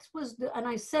 That was and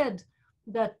I said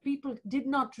that people did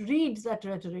not read that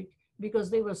rhetoric because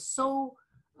they were so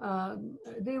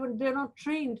they're not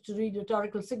trained to read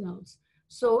rhetorical signals.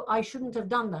 So I shouldn't have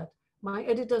done that. My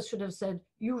editors should have said,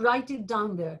 you write it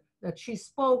down there that she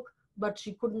spoke, but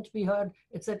she couldn't be heard,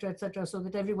 etc., so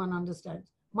that everyone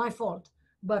understands. My fault.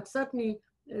 But certainly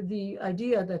the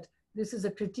idea that this is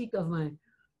a critique of my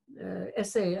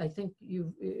essay, I think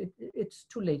it's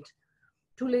too late.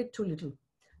 Too late, too little.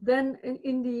 Then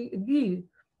in the Gil,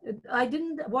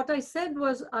 what I said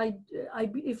was,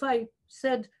 if I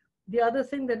said the other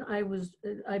thing, then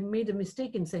I made a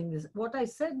mistake in saying this. What I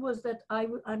said was that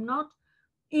I'm not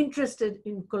interested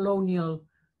in colonial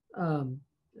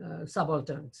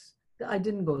subalterns. I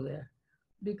didn't go there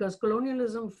because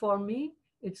colonialism for me,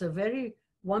 it's a very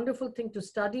wonderful thing to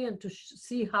study and to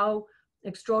see how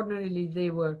extraordinarily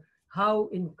they were, how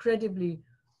incredibly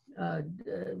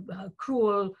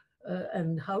cruel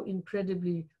and how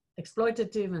incredibly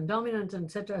exploitative and dominant,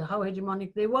 etc., how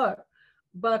hegemonic they were.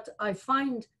 But I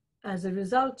find as a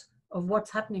result of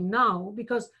what's happening now,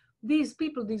 because these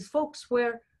people, these folks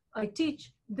where I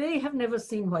teach, they have never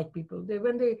seen white people.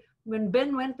 When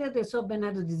Ben went there, they saw Ben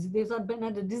had a disease. They thought Ben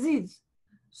had a disease.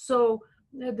 So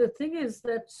the thing is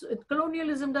that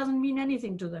colonialism doesn't mean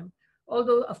anything to them.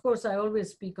 Although, of course, I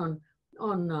always speak on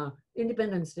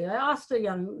Independence Day. I asked a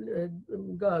young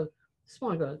girl,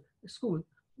 small girl, school,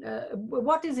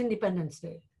 what is Independence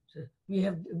Day? So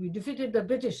we defeated the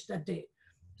British that day.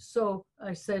 So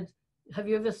I said, have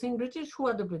you ever seen British? Who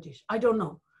are the British? I don't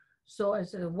know. So I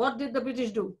said, what did the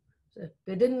British do? So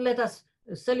they didn't let us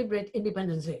celebrate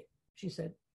Independence Day, she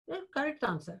said. Yeah, correct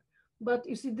answer. But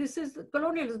you see, this is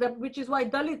colonialism, which is why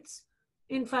Dalits,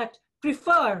 in fact,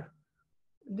 prefer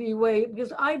the way,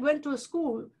 because I went to a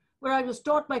school where I was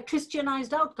taught by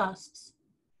Christianized outcasts,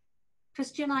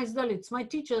 Christianized Dalits. My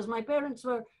teachers, my parents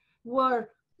were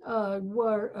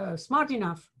smart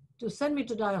enough to send me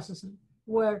to diocesan,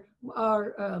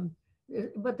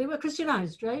 but they were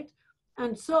Christianized, right?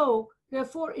 And so,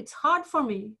 therefore, it's hard for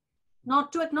me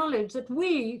not to acknowledge that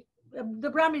we, the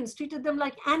Brahmins, treated them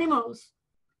like animals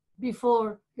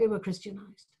before they were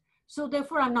Christianized. So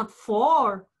therefore, I'm not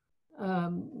for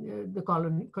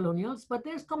the colonials, but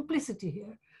there's complicity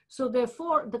here. So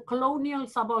therefore, the colonial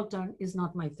subaltern is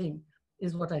not my thing,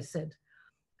 is what I said.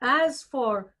 As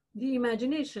for the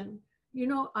imagination, you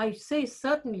know, I say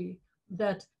certainly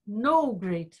that no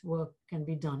great work can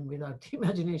be done without the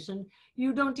imagination.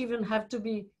 You don't even have to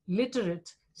be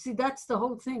literate. See, that's the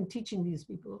whole thing, teaching these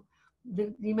people.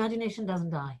 The imagination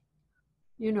doesn't die.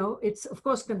 You know, it's of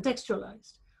course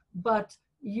contextualized, but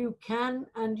you can,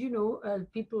 and you know,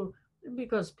 people,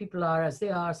 because people are as they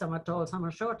are, some are tall, some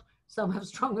are short, some have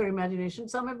stronger imagination,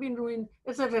 some have been ruined,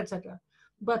 etc., etc.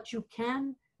 But you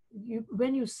can,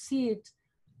 when you see it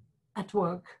at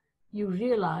work, you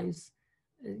realize,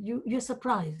 you're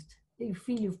surprised, you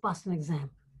feel you've passed an exam.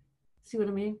 See what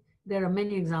I mean? There are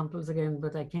many examples again,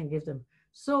 but I can't give them.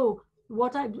 So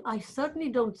what I certainly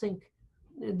don't think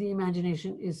the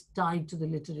imagination is tied to the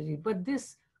literary, but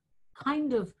this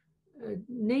kind of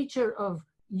nature of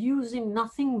using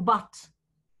nothing but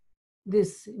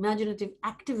this imaginative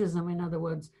activism, in other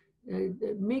words,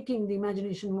 making the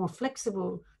imagination more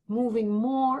flexible, moving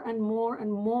more and more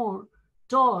and more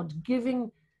toward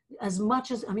giving as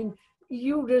much as, I mean,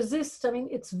 you resist, I mean,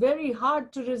 it's very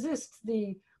hard to resist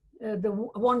the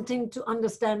wanting to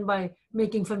understand by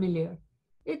making familiar.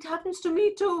 It happens to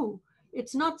me too.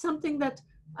 It's not something that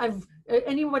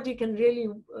anybody can really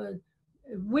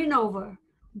win over,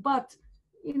 but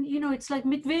you know, it's like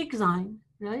mitweg sein,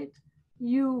 right?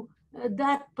 You,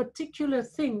 that particular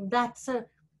thing, that's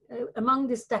among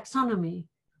this taxonomy,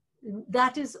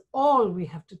 that is all we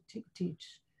have to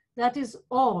teach. That is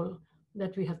all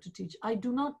that we have to teach. I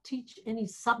do not teach any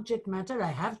subject matter,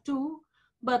 I have to,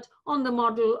 but on the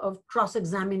model of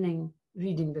cross-examining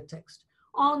reading the text.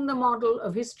 On the model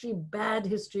of history, bad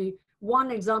history,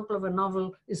 one example of a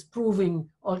novel is proving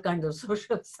all kinds of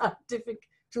social scientific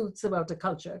truths about a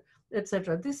culture,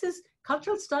 etc. This is,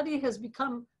 cultural study has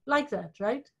become like that,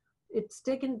 right? It's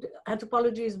taken,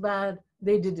 anthropology is bad,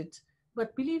 they did it.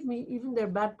 But believe me, even their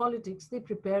bad politics, they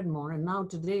prepared more. And now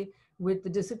today, with the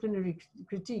disciplinary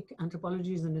critique,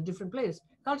 anthropology is in a different place.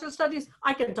 Cultural studies,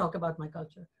 I can talk about my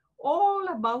culture. All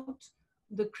about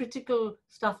the critical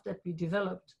stuff that we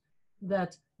developed,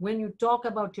 that when you talk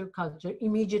about your culture,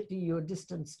 immediately you're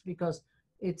distanced because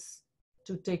it's,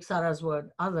 to take Sarah's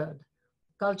word, othered.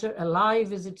 Culture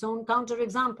alive is its own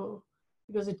counterexample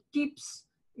because it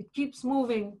keeps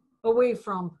moving away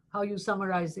from how you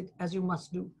summarize it, as you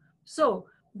must do. So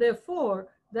therefore,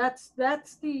 that's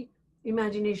the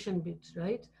imagination bit,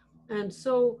 right? And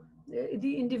so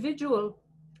the individual,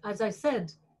 as I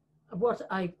said, what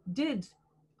I did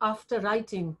after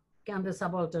writing Can the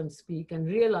Subaltern Speak and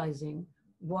realizing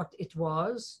what it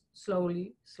was,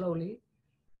 slowly,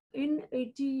 in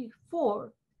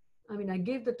 84, I mean, I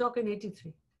gave the talk in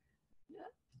 83.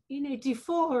 In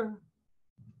 84,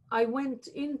 I went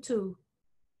into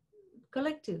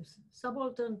collectives,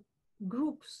 subaltern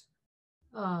groups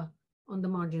on the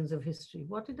margins of history.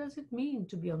 What does it mean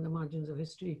to be on the margins of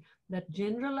history? That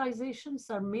generalizations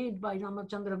are made by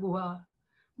Ramachandra Guha,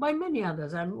 by many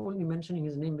others. I'm only mentioning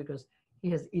his name because he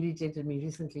has irritated me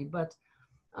recently, but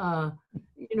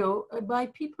you know, by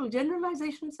people,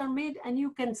 generalizations are made, and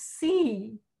you can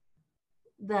see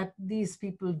that these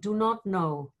people do not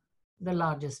know the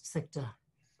largest sector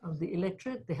of the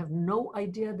electorate. They have no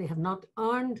idea, they have not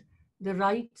earned the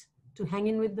right to hang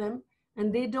in with them,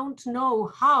 and they don't know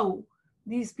how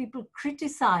these people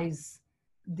criticize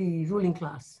the ruling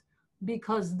class,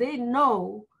 because they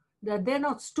know that they're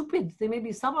not stupid. They may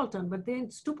be subaltern, but they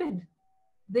ain't stupid.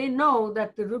 They know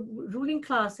that the ruling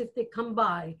class, if they come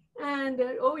by and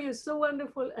oh, you're so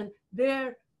wonderful, and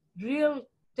their real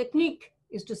technique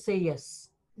is to say yes.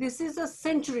 This is a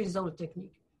centuries-old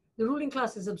technique. The ruling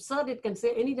class is absurd. It can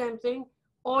say any damn thing.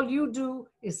 All you do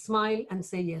is smile and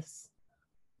say yes.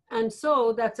 And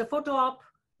so that's a photo op,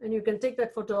 and you can take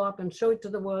that photo op and show it to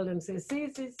the world and say,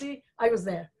 see, I was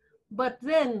there. But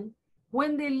then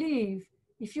when they leave,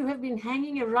 if you have been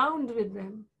hanging around with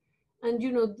them and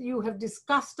you have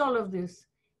discussed all of this,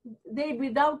 they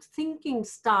without thinking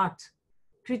start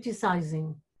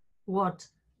criticizing what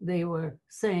they were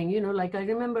saying. Like I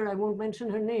remember, I won't mention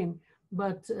her name,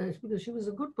 but because she was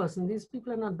a good person. These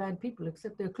people are not bad people,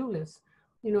 except they're clueless.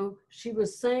 She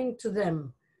was saying to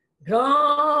them,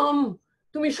 Gram,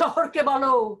 tumi shahar ke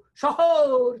balo,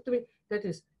 shahar, tumi, that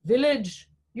is village,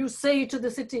 you say to the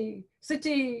city,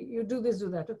 city, you do this, do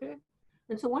that, okay?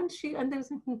 And so once she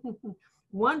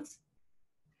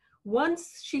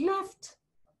she left,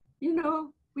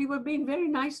 we were being very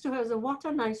nice to her as what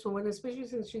a nice woman, especially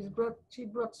since she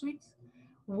brought sweets.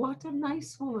 What a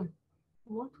nice woman.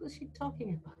 What was she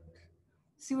talking about?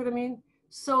 See what I mean?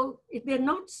 So they're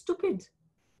not stupid.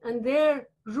 And their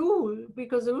rule,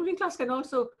 because the ruling class can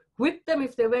also whip them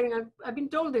if they're wearing, I've been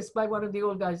told this by one of the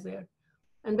old guys there.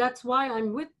 And that's why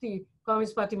I'm with the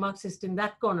Communist Party Marxist in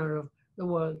that corner of the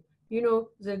world.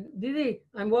 Didi,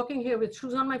 I'm walking here with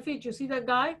shoes on my feet. You see that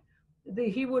guy?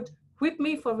 He would whip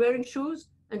me for wearing shoes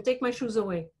and take my shoes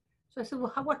away. So I said,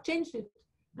 well, what changed it?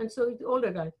 And so the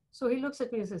older guy. So he looks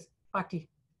at me and says, party.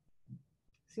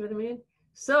 See what I mean?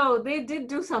 So they did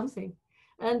do something.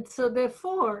 And so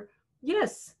therefore,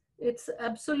 yes, it's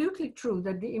absolutely true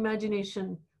that the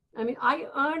imagination, I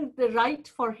earned the right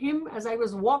for him as I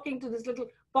was walking to this little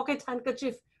pocket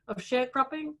handkerchief of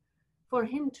sharecropping, for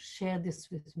him to share this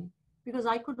with me, because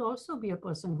I could also be a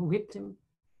person who whipped him.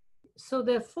 So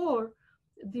therefore,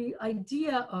 the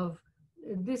idea of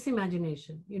this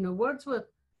imagination,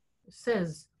 Wordsworth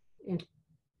says in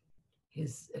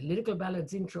his lyrical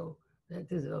ballads intro,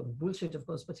 that is bullshit, of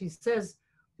course, but he says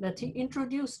that he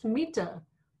introduced meter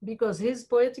because his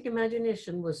poetic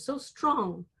imagination was so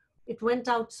strong, it went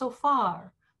out so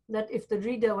far, that if the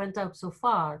reader went out so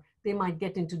far, they might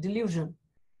get into delusion.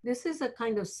 This is a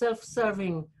kind of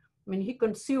self-serving, he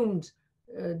consumed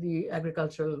the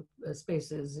agricultural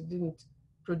spaces. It didn't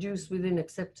produce within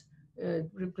except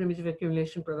primitive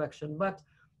accumulation production. But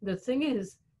the thing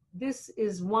is, this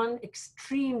is one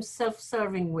extreme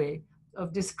self-serving way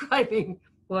of describing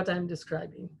what I'm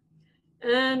describing.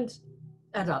 And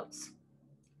adults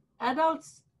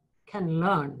can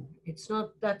learn.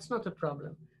 That's not a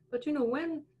problem. But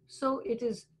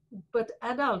but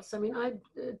adults, I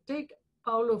take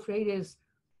Paulo Freire's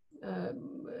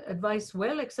advice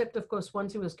well, except of course,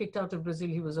 once he was kicked out of Brazil,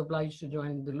 he was obliged to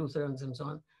join the Lutherans and so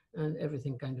on, and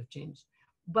everything kind of changed.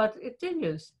 But it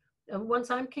changes.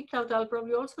 Once I'm kicked out, I'll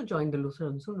probably also join the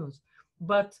Lutherans, who knows?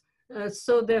 But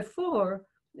so therefore,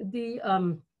 the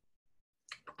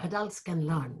adults can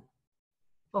learn.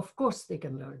 Of course they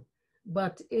can learn,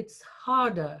 but it's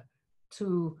harder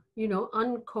to,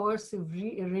 uncoercive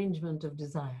rearrangement of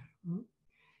desire.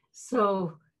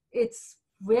 So it's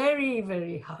very,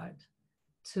 very hard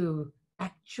to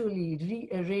actually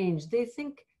rearrange. They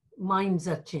think minds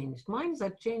are changed. Minds are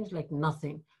changed like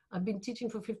nothing. I've been teaching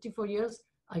for 54 years.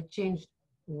 I changed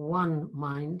one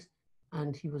mind,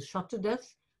 and he was shot to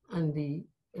death, and the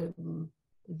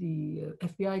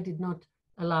FBI did not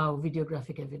allow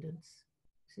videographic evidence.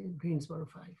 See, Greensboro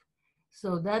 5.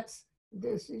 So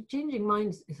this changing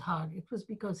minds is hard. It was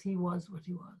because he was what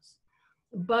he was.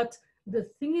 But the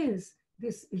thing is,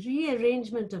 this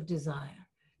rearrangement of desire,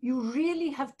 you really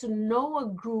have to know a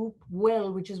group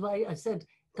well, which is why I said it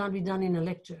can't be done in a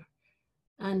lecture.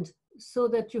 And so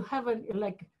that you have a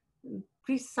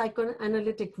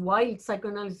pre-psychoanalytic, wild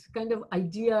psychoanalysis kind of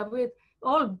idea with,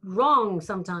 all wrong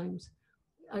sometimes,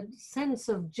 a sense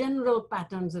of general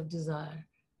patterns of desire,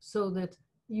 so that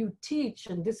you teach,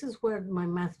 and this is where my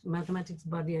mathematics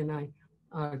buddy and I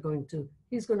are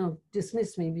he's going to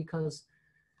dismiss me because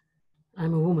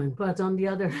I'm a woman, but on the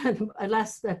other hand,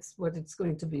 alas, that's what it's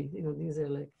going to be. These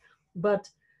are but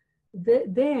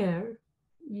there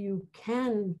you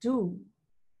can do,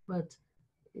 but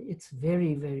it's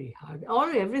very, very hard.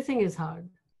 Everything is hard,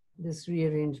 this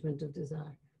rearrangement of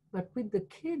desire. But with the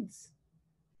kids,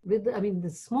 the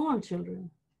small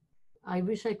children, I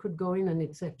wish I could go in, and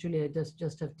it's actually, I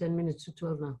just have 10 minutes to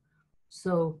 12 now.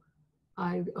 So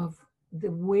some of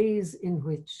the ways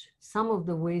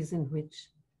in which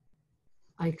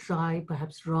I try,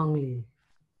 perhaps wrongly,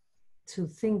 to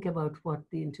think about what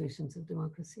the intuitions of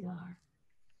democracy are.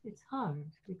 It's hard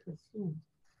because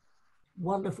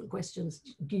wonderful questions,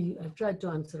 Guy. I've tried to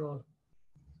answer all.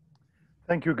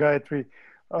 Thank you, Gayatri.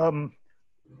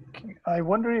 I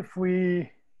wonder if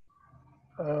we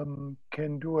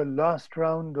can do a last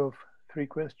round of 3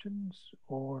 questions,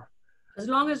 or as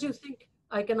long as you think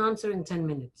I can answer in 10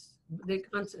 minutes. The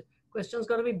question's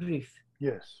got to be brief.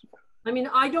 yes. I mean,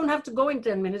 I don't have to go in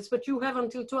 10 minutes, but you have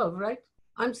until 12, right?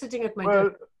 I'm sitting at my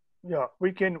desk. Yeah,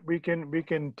 we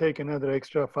can take another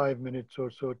extra 5 minutes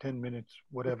or so, 10 minutes,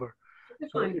 whatever.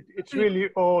 So it's really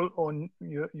all on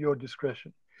your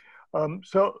discretion.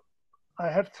 So I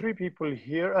have 3 people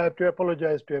here. I have to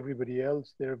apologize to everybody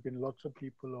else. There have been lots of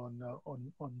people on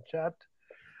chat.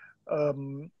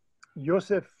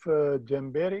 Joseph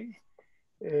Jamberi.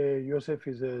 Joseph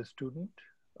is a student,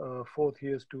 4th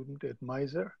year student at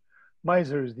MISR.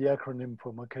 MISR is the acronym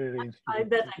for Makerere Institute. I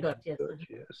bet I got, yes.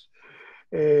 Yes.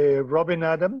 Robin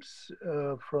Adams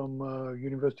from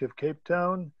University of Cape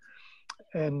Town,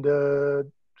 and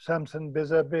Samson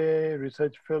Bezabe,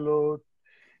 research fellow,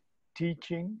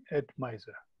 teaching at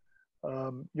MISR.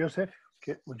 Joseph,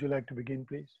 would you like to begin,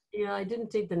 please? Yeah, I didn't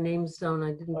take the names down.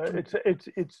 I didn't.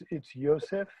 It's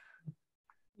Joseph.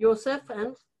 Joseph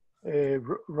and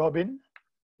Robin.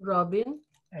 Robin.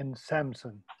 And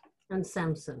Samson. And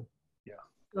Samson. Yeah.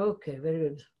 Okay, very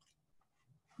good.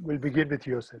 We'll begin with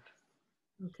Joseph.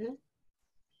 Okay.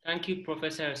 Thank you,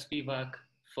 Professor Spivak,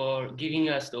 for giving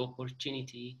us the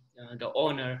opportunity, the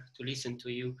honor to listen to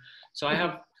you. So I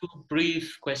have 2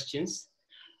 brief questions.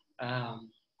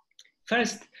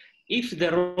 First, if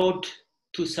the road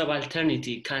to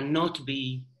subalternity cannot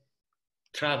be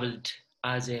traveled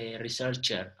as a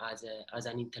researcher, as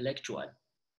an intellectual,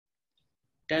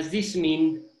 does this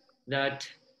mean that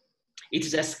it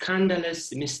is a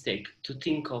scandalous mistake to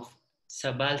think of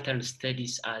subaltern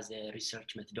studies as a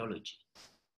research methodology?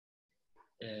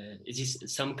 Is this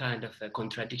some kind of a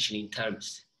contradiction in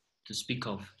terms to speak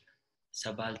of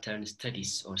subaltern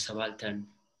studies or subaltern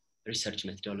research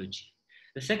methodology?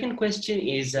 The second question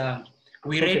is,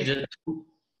 we read the...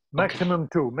 Maximum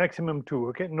two,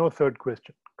 okay? No third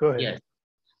question. Go ahead. Yes.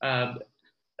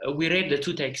 We read the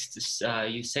 2 texts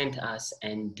you sent us,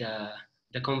 and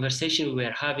the conversation we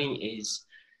were having is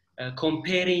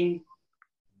comparing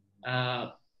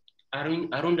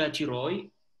Arundhati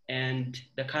Roy and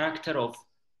the character of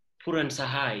Puran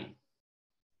Sahai.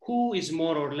 Who is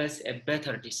more or less a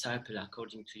better disciple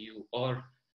according to you, or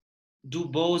do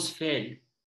both fail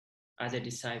as a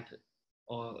disciple,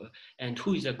 and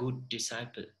who is a good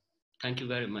disciple? Thank you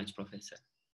very much, Professor.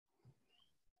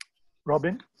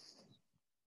 Robin?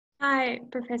 Hi,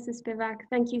 Professor Spivak.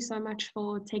 Thank you so much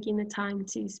for taking the time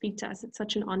to speak to us. It's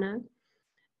such an honor.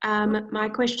 My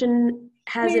question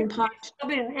has in part...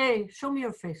 Robin, hey, show me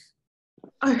your face.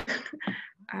 Can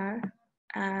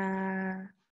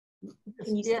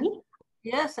you see me?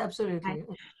 Yes, absolutely.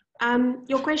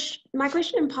 My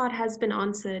question in part has been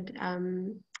answered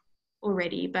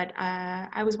already, but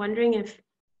I was wondering if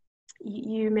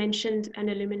you mentioned and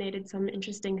illuminated some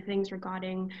interesting things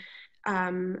regarding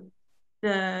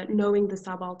the knowing the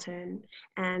subaltern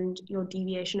and your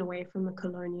deviation away from the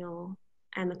colonial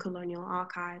and the colonial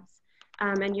archives,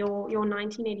 and your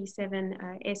 1987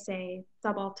 essay,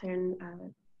 Subaltern,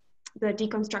 the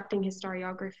Deconstructing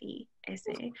Historiography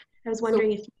essay. I was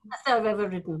wondering if... Best I've ever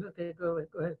written. Okay, go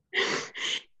ahead.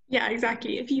 Yeah,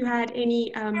 exactly. If you had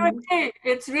any...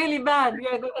 it's really bad.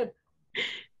 Yeah, go ahead.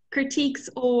 Critiques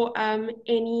or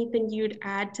anything you'd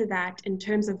add to that in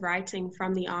terms of writing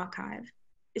from the archive,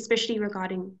 especially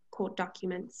regarding court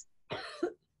documents.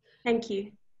 Thank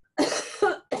you.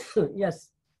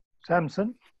 Yes.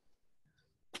 Samson?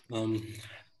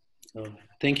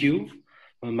 Thank you.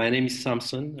 My name is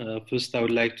Samson. First, I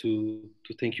would like to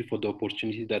thank you for the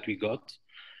opportunity that we got.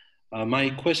 My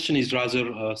question is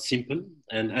rather simple,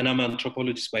 and I'm an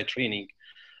anthropologist by training.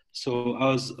 So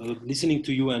I was listening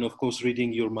to you and of course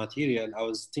reading your material. I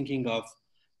was thinking of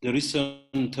the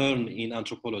recent turn in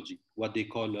anthropology, what they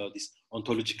call this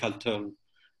ontological turn.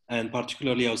 And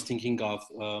particularly I was thinking of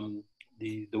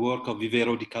the work of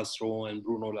Vivero di Castro and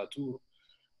Bruno Latour,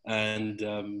 and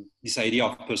this idea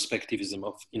of perspectivism,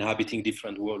 of inhabiting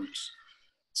different worlds.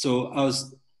 So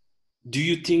do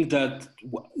you think that,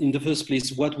 in the first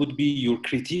place, what would be your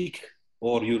critique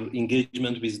or your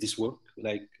engagement with this work?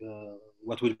 Like,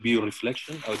 what would be your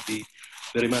reflection? I would be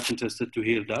very much interested to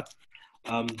hear that.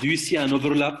 Do you see an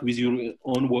overlap with your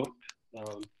own work,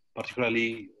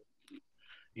 particularly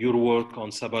your work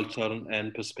on subaltern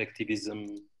and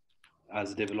perspectivism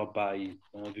as developed by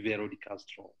Vivero di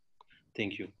Castro?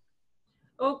 Thank you.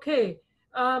 Okay.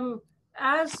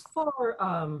 As for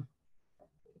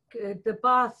the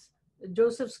path,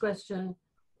 Joseph's question,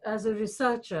 as a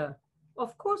researcher,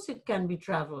 of course it can be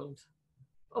traveled.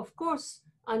 Of course,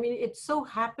 I mean, it so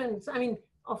happens, I mean,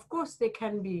 of course they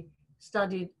can be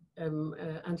studied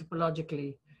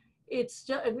anthropologically. It's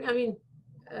just, I mean,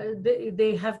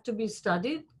 they have to be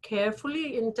studied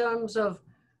carefully in terms of,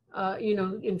 you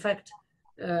know, in fact,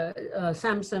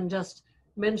 Samson just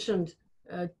mentioned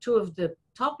two of the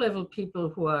top level people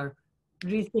who are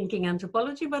rethinking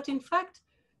anthropology, but in fact,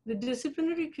 the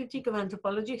disciplinary critique of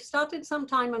anthropology started some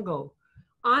time ago.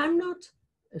 I'm not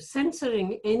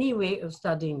censoring any way of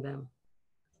studying them.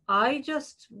 I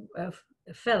just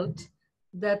felt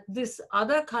that this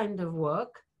other kind of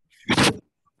work is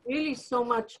really so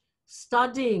much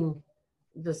studying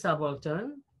the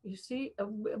subaltern, you see,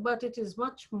 but it is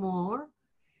much more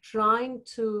trying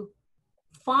to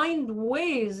find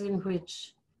ways in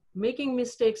which making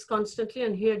mistakes constantly.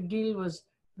 And here Gil was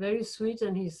very sweet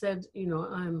and he said, you know,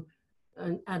 I'm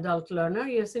an adult learner.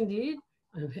 Yes, indeed.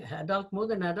 I'm adult, more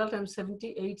than adult. I'm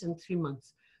 78 and 3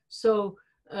 months. So,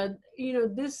 you know,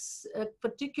 this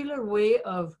particular way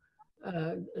of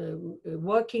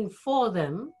working for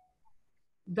them,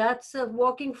 that's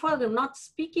working for them, not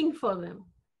speaking for them.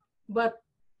 But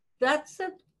that's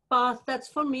a path, that's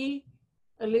for me,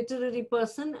 a literary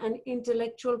person, an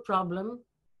intellectual problem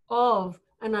of,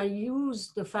 and I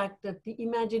use the fact that the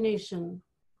imagination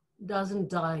doesn't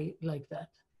die like that,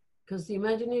 because the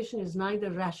imagination is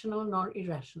neither rational nor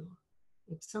irrational.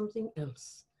 It's something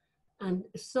else. And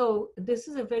so this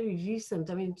is a very recent,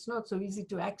 I mean, it's not so easy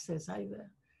to access either,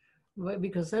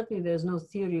 because certainly there's no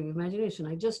theory of imagination.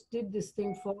 I just did this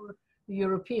thing for the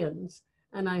Europeans,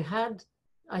 and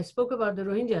I spoke about the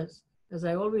Rohingyas, as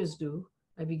I always do.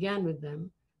 I began with them,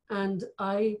 and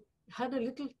I had a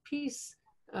little piece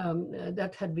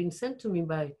that had been sent to me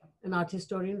by an art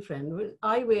historian friend with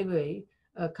Ai Weiwei,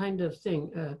 a kind of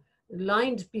thing, a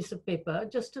lined piece of paper,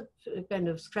 just a kind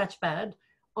of scratch pad,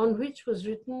 on which was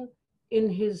written in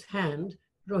his hand,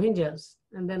 Rohingyas,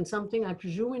 and then something, I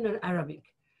presume, in Arabic.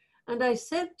 And I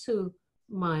said to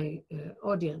my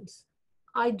audience,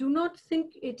 I do not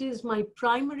think it is my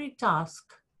primary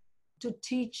task to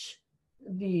teach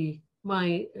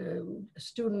my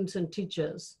students and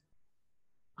teachers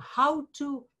how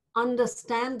to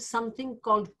understand something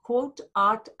called quote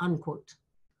art unquote,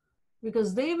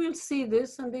 because they will see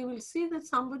this and they will see that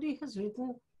somebody has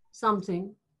written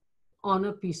something on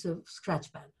a piece of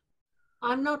scratch pad.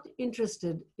 I'm not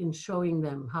interested in showing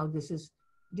them how this is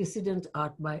dissident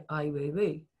art by Ai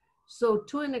Weiwei. So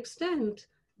to an extent,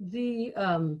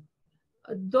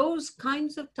 those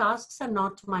kinds of tasks are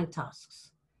not my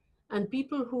tasks. And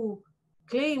people who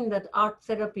claim that art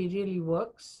therapy really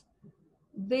works,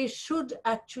 they should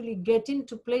actually get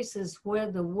into places where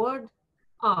the word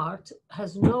art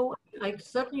has no,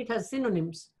 certainly it has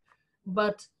synonyms,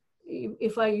 but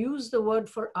if I use the word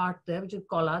for art there, which is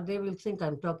kola, they will think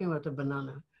I'm talking about a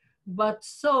banana. But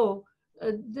so,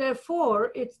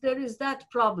 therefore, there is that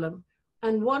problem.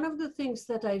 And one of the things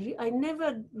that I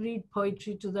never read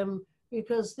poetry to them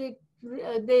because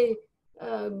they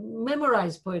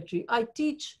memorize poetry. I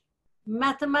teach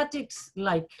mathematics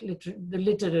like the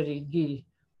literary Gil.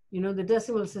 You know, the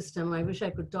decimal system, I wish I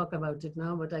could talk about it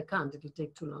now, but I can't, it'll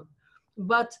take too long.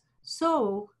 But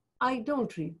so I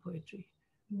don't read poetry.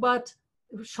 But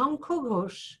Shankho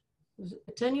Ghosh,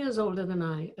 10 years older than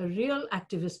I, a real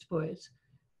activist poet,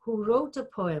 who wrote a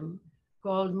poem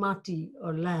called Mati,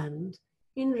 or Land,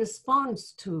 in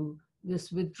response to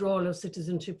this withdrawal of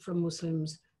citizenship from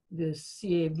Muslims, the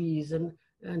CABs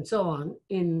and so on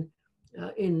in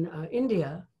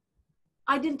India.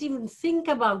 I didn't even think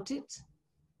about it.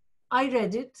 I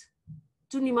read it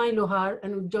to Nimai Lohar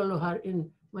and Ujjwal Lohar in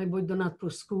my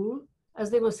Boidhanathpur school as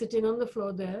they were sitting on the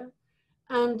floor there.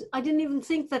 And I didn't even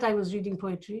think that I was reading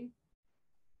poetry.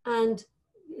 And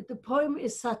the poem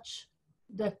is such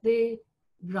that they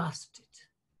grasped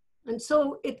it. And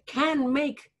so it can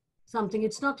make something.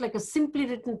 It's not like a simply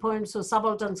written poem so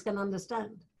subalterns can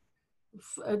understand.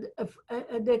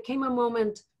 There came a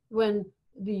moment when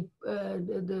the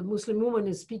Muslim woman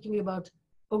is speaking about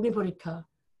Agni Parikha.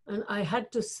 And I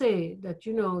had to say that,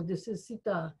 you know, this is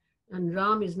Sita and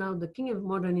Ram is now the king of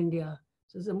modern India.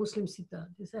 So it's a Muslim Sita.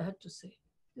 This I had to say.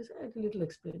 This I had a little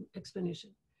explanation.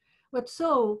 But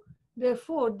so,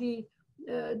 therefore,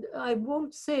 I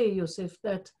won't say, Yosef,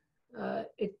 that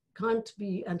it can't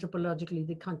be anthropologically,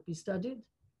 they can't be studied,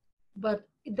 but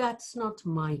that's not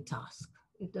my task.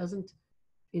 It doesn't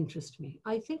interest me.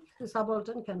 I think the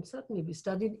subaltern can certainly be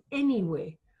studied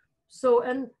anyway. So,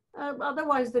 and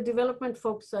otherwise the development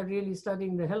folks are really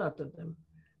studying the hell out of them.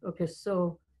 Okay,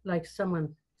 so like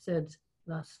someone said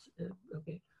last,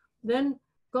 okay. Then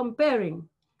comparing,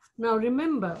 Now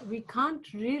remember, we can't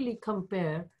really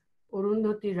compare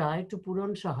Arundhati Rai to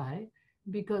Puran Shahai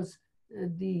because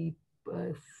the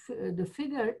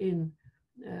figure in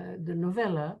the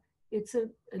novella, it's a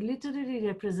literary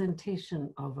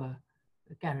representation of a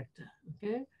character,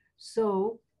 okay?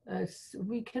 So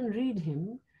we can read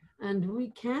him, and we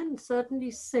can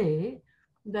certainly say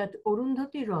that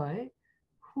Arundhati Roy,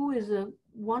 who is a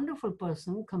wonderful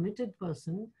person, committed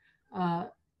person,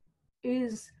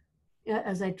 is,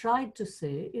 as I tried to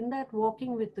say, in that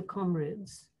walking with the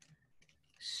comrades,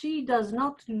 she does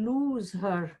not lose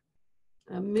her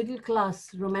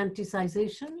middle-class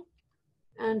romanticization,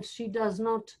 and she does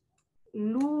not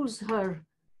lose her,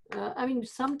 I mean,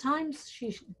 sometimes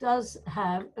she does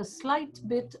have a slight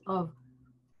bit of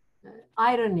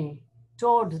irony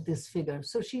toward this figure.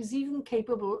 So she's even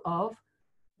capable of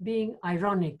being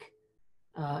ironic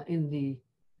in the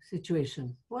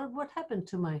situation. Well, what happened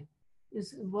to my,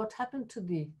 what happened to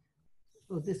the,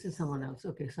 oh, this is someone else,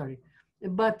 okay, sorry.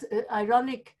 But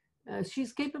ironic,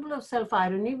 she's capable of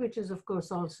self-irony, which is of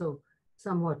course also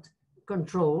somewhat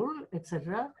control,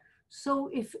 etc. So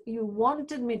if you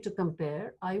wanted me to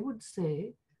compare, I would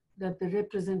say that the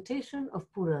representation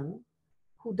of Puran,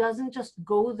 who doesn't just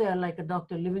go there like a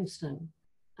Dr. Livingstone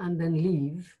and then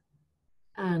leave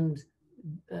and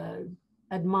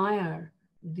admire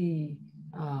these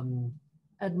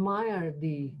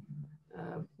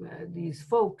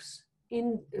folks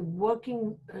in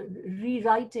working,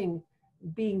 rewriting,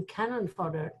 being cannon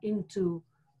fodder into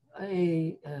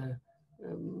a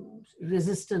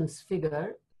resistance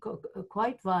figure,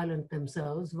 quite violent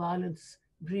themselves. Violence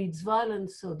breeds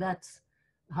violence, so that's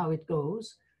how it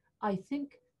goes. I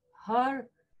think her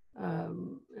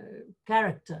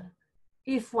character,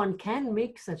 if one can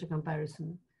make such a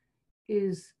comparison,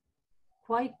 is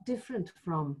quite different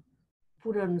from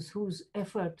Puran's, whose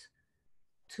effort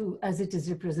to, as it is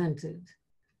represented,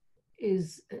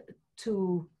 is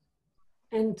to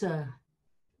enter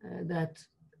that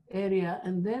area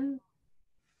and then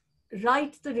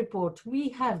write the report. We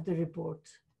have the report,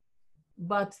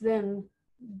 but then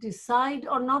decide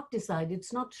or not decide,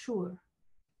 it's not sure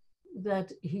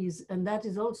that he's, and that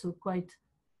is also quite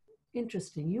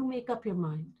interesting. You make up your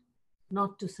mind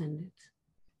not to send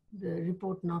it, the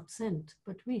report not sent,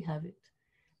 but we have it.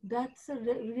 That's a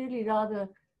really rather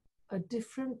a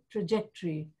different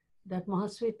trajectory that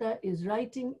Mahasweta is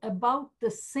writing about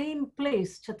the same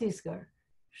place, Chhattisgarh.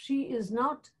 She is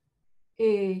not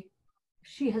a,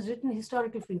 she has written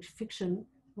historical fiction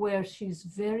where she's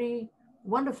very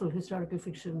wonderful historical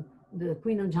fiction, the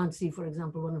Queen of Jhansi, for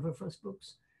example, one of her first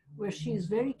books, where she is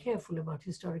very careful about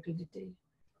historical detail.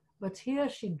 But here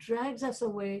she drags us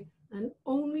away, and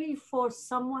only for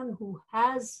someone who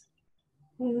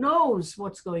knows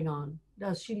what's going on,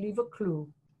 does she leave a clue,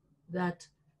 that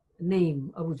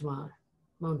name, Abujmar,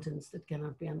 mountains that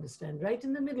cannot be understood, right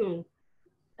in the middle,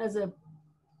 as a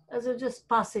just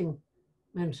passing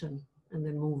mention, and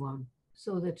then move on.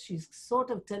 So that she's sort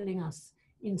of telling us,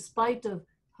 in spite of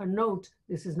her note,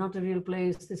 this is not a real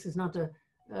place, this is not a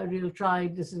real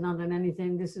tribe, this is not an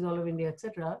anything, this is all of India,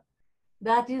 etc.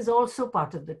 That is also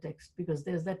part of the text, because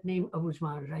there's that name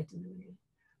Abujmar right in the middle.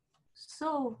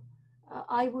 So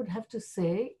I would have to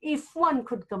say, if one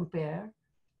could compare,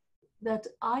 that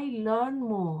I learn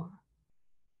more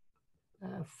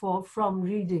from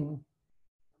reading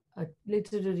a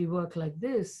literary work like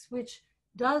this, which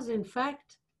does in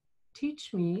fact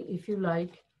teach me, if you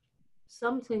like,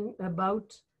 something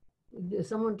about,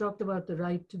 someone talked about the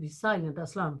right to be silent,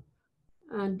 Aslam,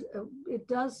 and it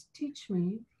does teach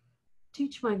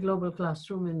my global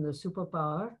classroom in the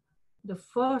superpower, the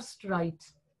first right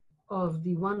of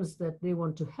the ones that they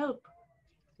want to help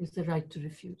is the right to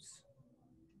refuse.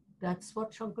 That's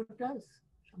what Shankar does.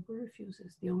 Shankar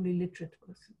refuses, the only literate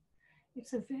person.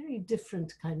 It's a very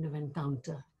different kind of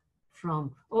encounter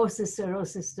from, oh sister,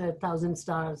 1,000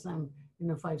 stars, I'm in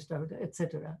a 5-star,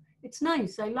 etc. It's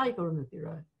nice, I like Arundhati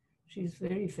Roy. She's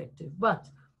very effective. But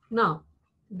now,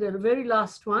 the very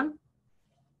last one,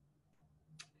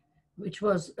 which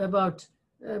was about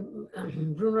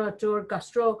Bruno Latour,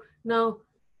 Castro. Now,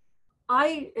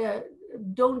 I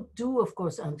don't do, of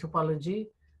course, anthropology,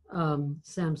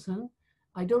 Samson.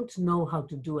 I don't know how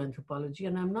to do anthropology,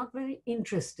 and I'm not very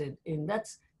interested in that.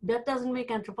 That doesn't make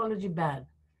anthropology bad.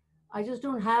 I just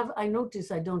don't have, I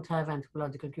notice I don't have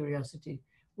anthropological curiosity.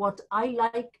 What I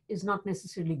like is not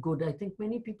necessarily good. I think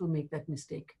many people make that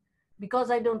mistake.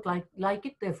 Because I don't like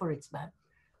it, therefore it's bad.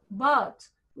 But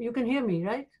you can hear me,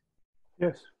 right?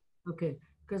 Yes. Okay,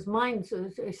 because mine, so,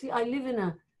 see, I live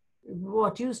in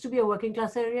what used to be a working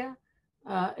class area.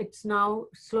 It's now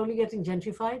slowly getting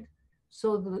gentrified.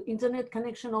 So the internet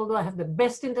connection, although I have the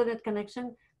best internet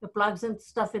connection, the plugs and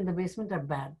stuff in the basement are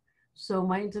bad. So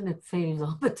my internet fails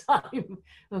all the time,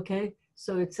 okay?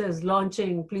 So it says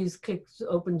launching, please click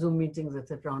open Zoom meetings,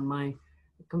 etc. on my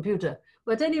computer.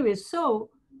 But anyway, so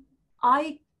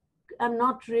I am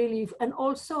not really, and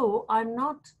also I'm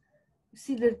not,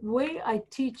 see the way I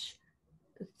teach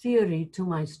theory to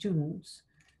my students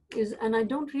is, and I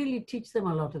don't really teach them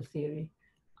a lot of theory.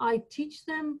 I teach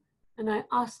them and I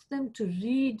ask them to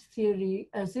read theory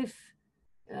as if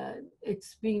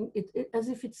as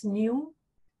if it's new,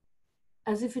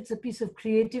 as if it's a piece of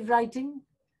creative writing,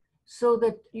 so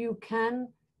that you can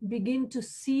begin to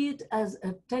see it as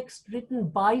a text written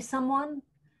by someone,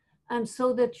 and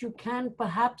so that you can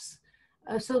perhaps,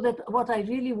 so that what I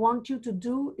really want you to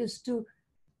do is to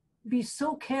be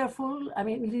so careful, I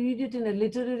mean, read it in a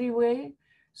literary way,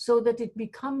 so that it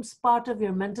becomes part of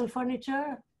your mental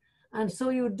furniture, and so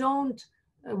you don't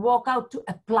walk out to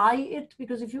apply it,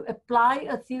 because if you apply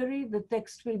a theory, the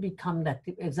text will become that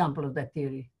example of that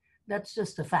theory. That's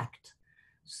just a fact.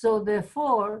 So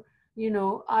therefore, you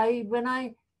know,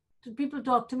 when people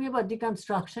talk to me about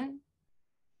deconstruction,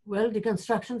 well,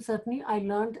 deconstruction certainly I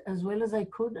learned as well as I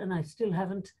could, and I still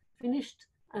haven't finished.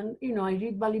 And, you know, I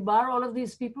read Balibar, all of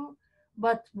these people,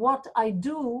 but what I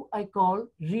do, I call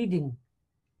reading,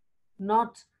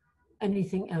 not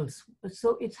anything else.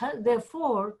 So it has,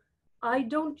 therefore, I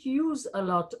don't use a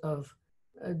lot of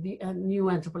the new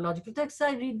anthropological texts.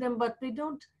 I read them, but they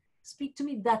don't speak to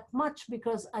me that much,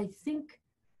 because I think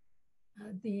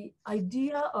the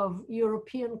idea of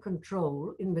European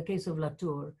control in the case of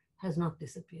Latour has not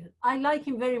disappeared. I like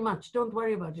him very much, don't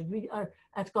worry about it. We are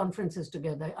at conferences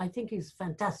together. I think he's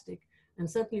fantastic and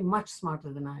certainly much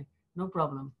smarter than I, no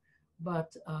problem.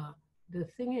 But the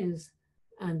thing is,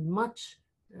 and much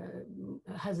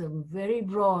has a very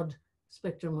broad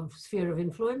spectrum of sphere of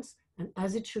influence, and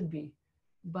as it should be.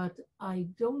 But I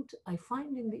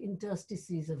find in the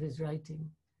interstices of his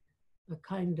writing a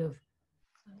kind of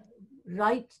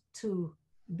right to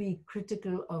be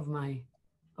critical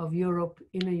of Europe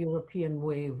in a European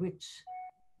way, which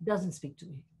doesn't speak to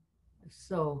me.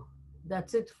 So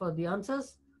that's it for the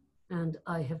answers. And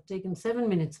I have taken 7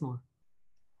 minutes more.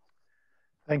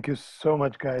 Thank you so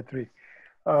much, Gayatri.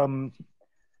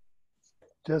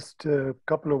 Just a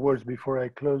couple of words before I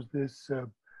close this.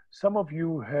 Some of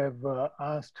you have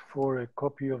asked for a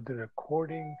copy of the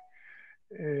recording.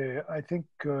 I think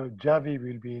Javi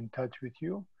will be in touch with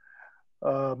you.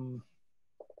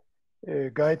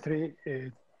 Gayatri,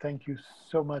 thank you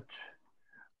so much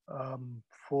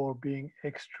for being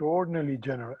extraordinarily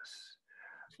generous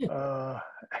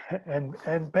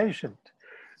and patient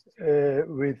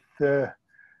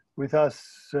with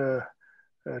us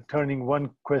turning one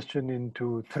question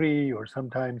into 3 or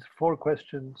sometimes 4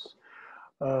 questions,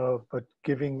 but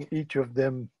giving each of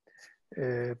them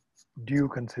due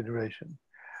consideration.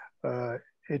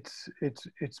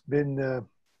 It's been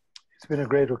a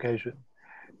great occasion,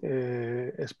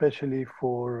 especially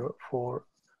for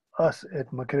us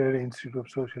at Makerere Institute of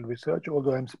Social Research,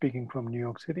 although I'm speaking from New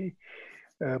York City,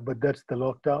 but that's the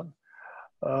lockdown.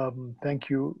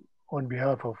 Thank you on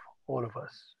behalf of all of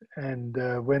us. And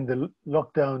when the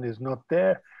lockdown is not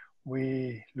there,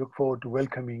 we look forward to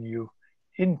welcoming you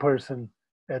in person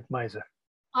at MISR.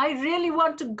 I really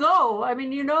want to go. I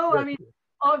mean, you know, I mean,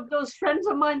 all those friends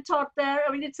of mine taught there.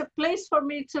 I mean, it's a place for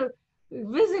me to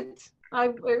visit.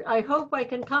 I hope I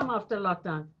can come after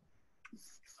lockdown.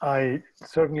 I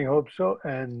certainly hope so,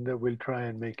 and we'll try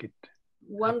and make it.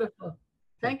 Wonderful.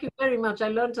 Thank you very much. I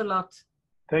learned a lot.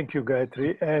 Thank you,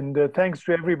 Gayatri. And thanks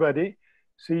to everybody.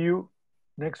 See you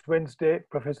next Wednesday,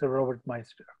 Professor Robert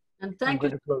Meister. And thank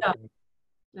you.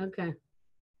 Okay.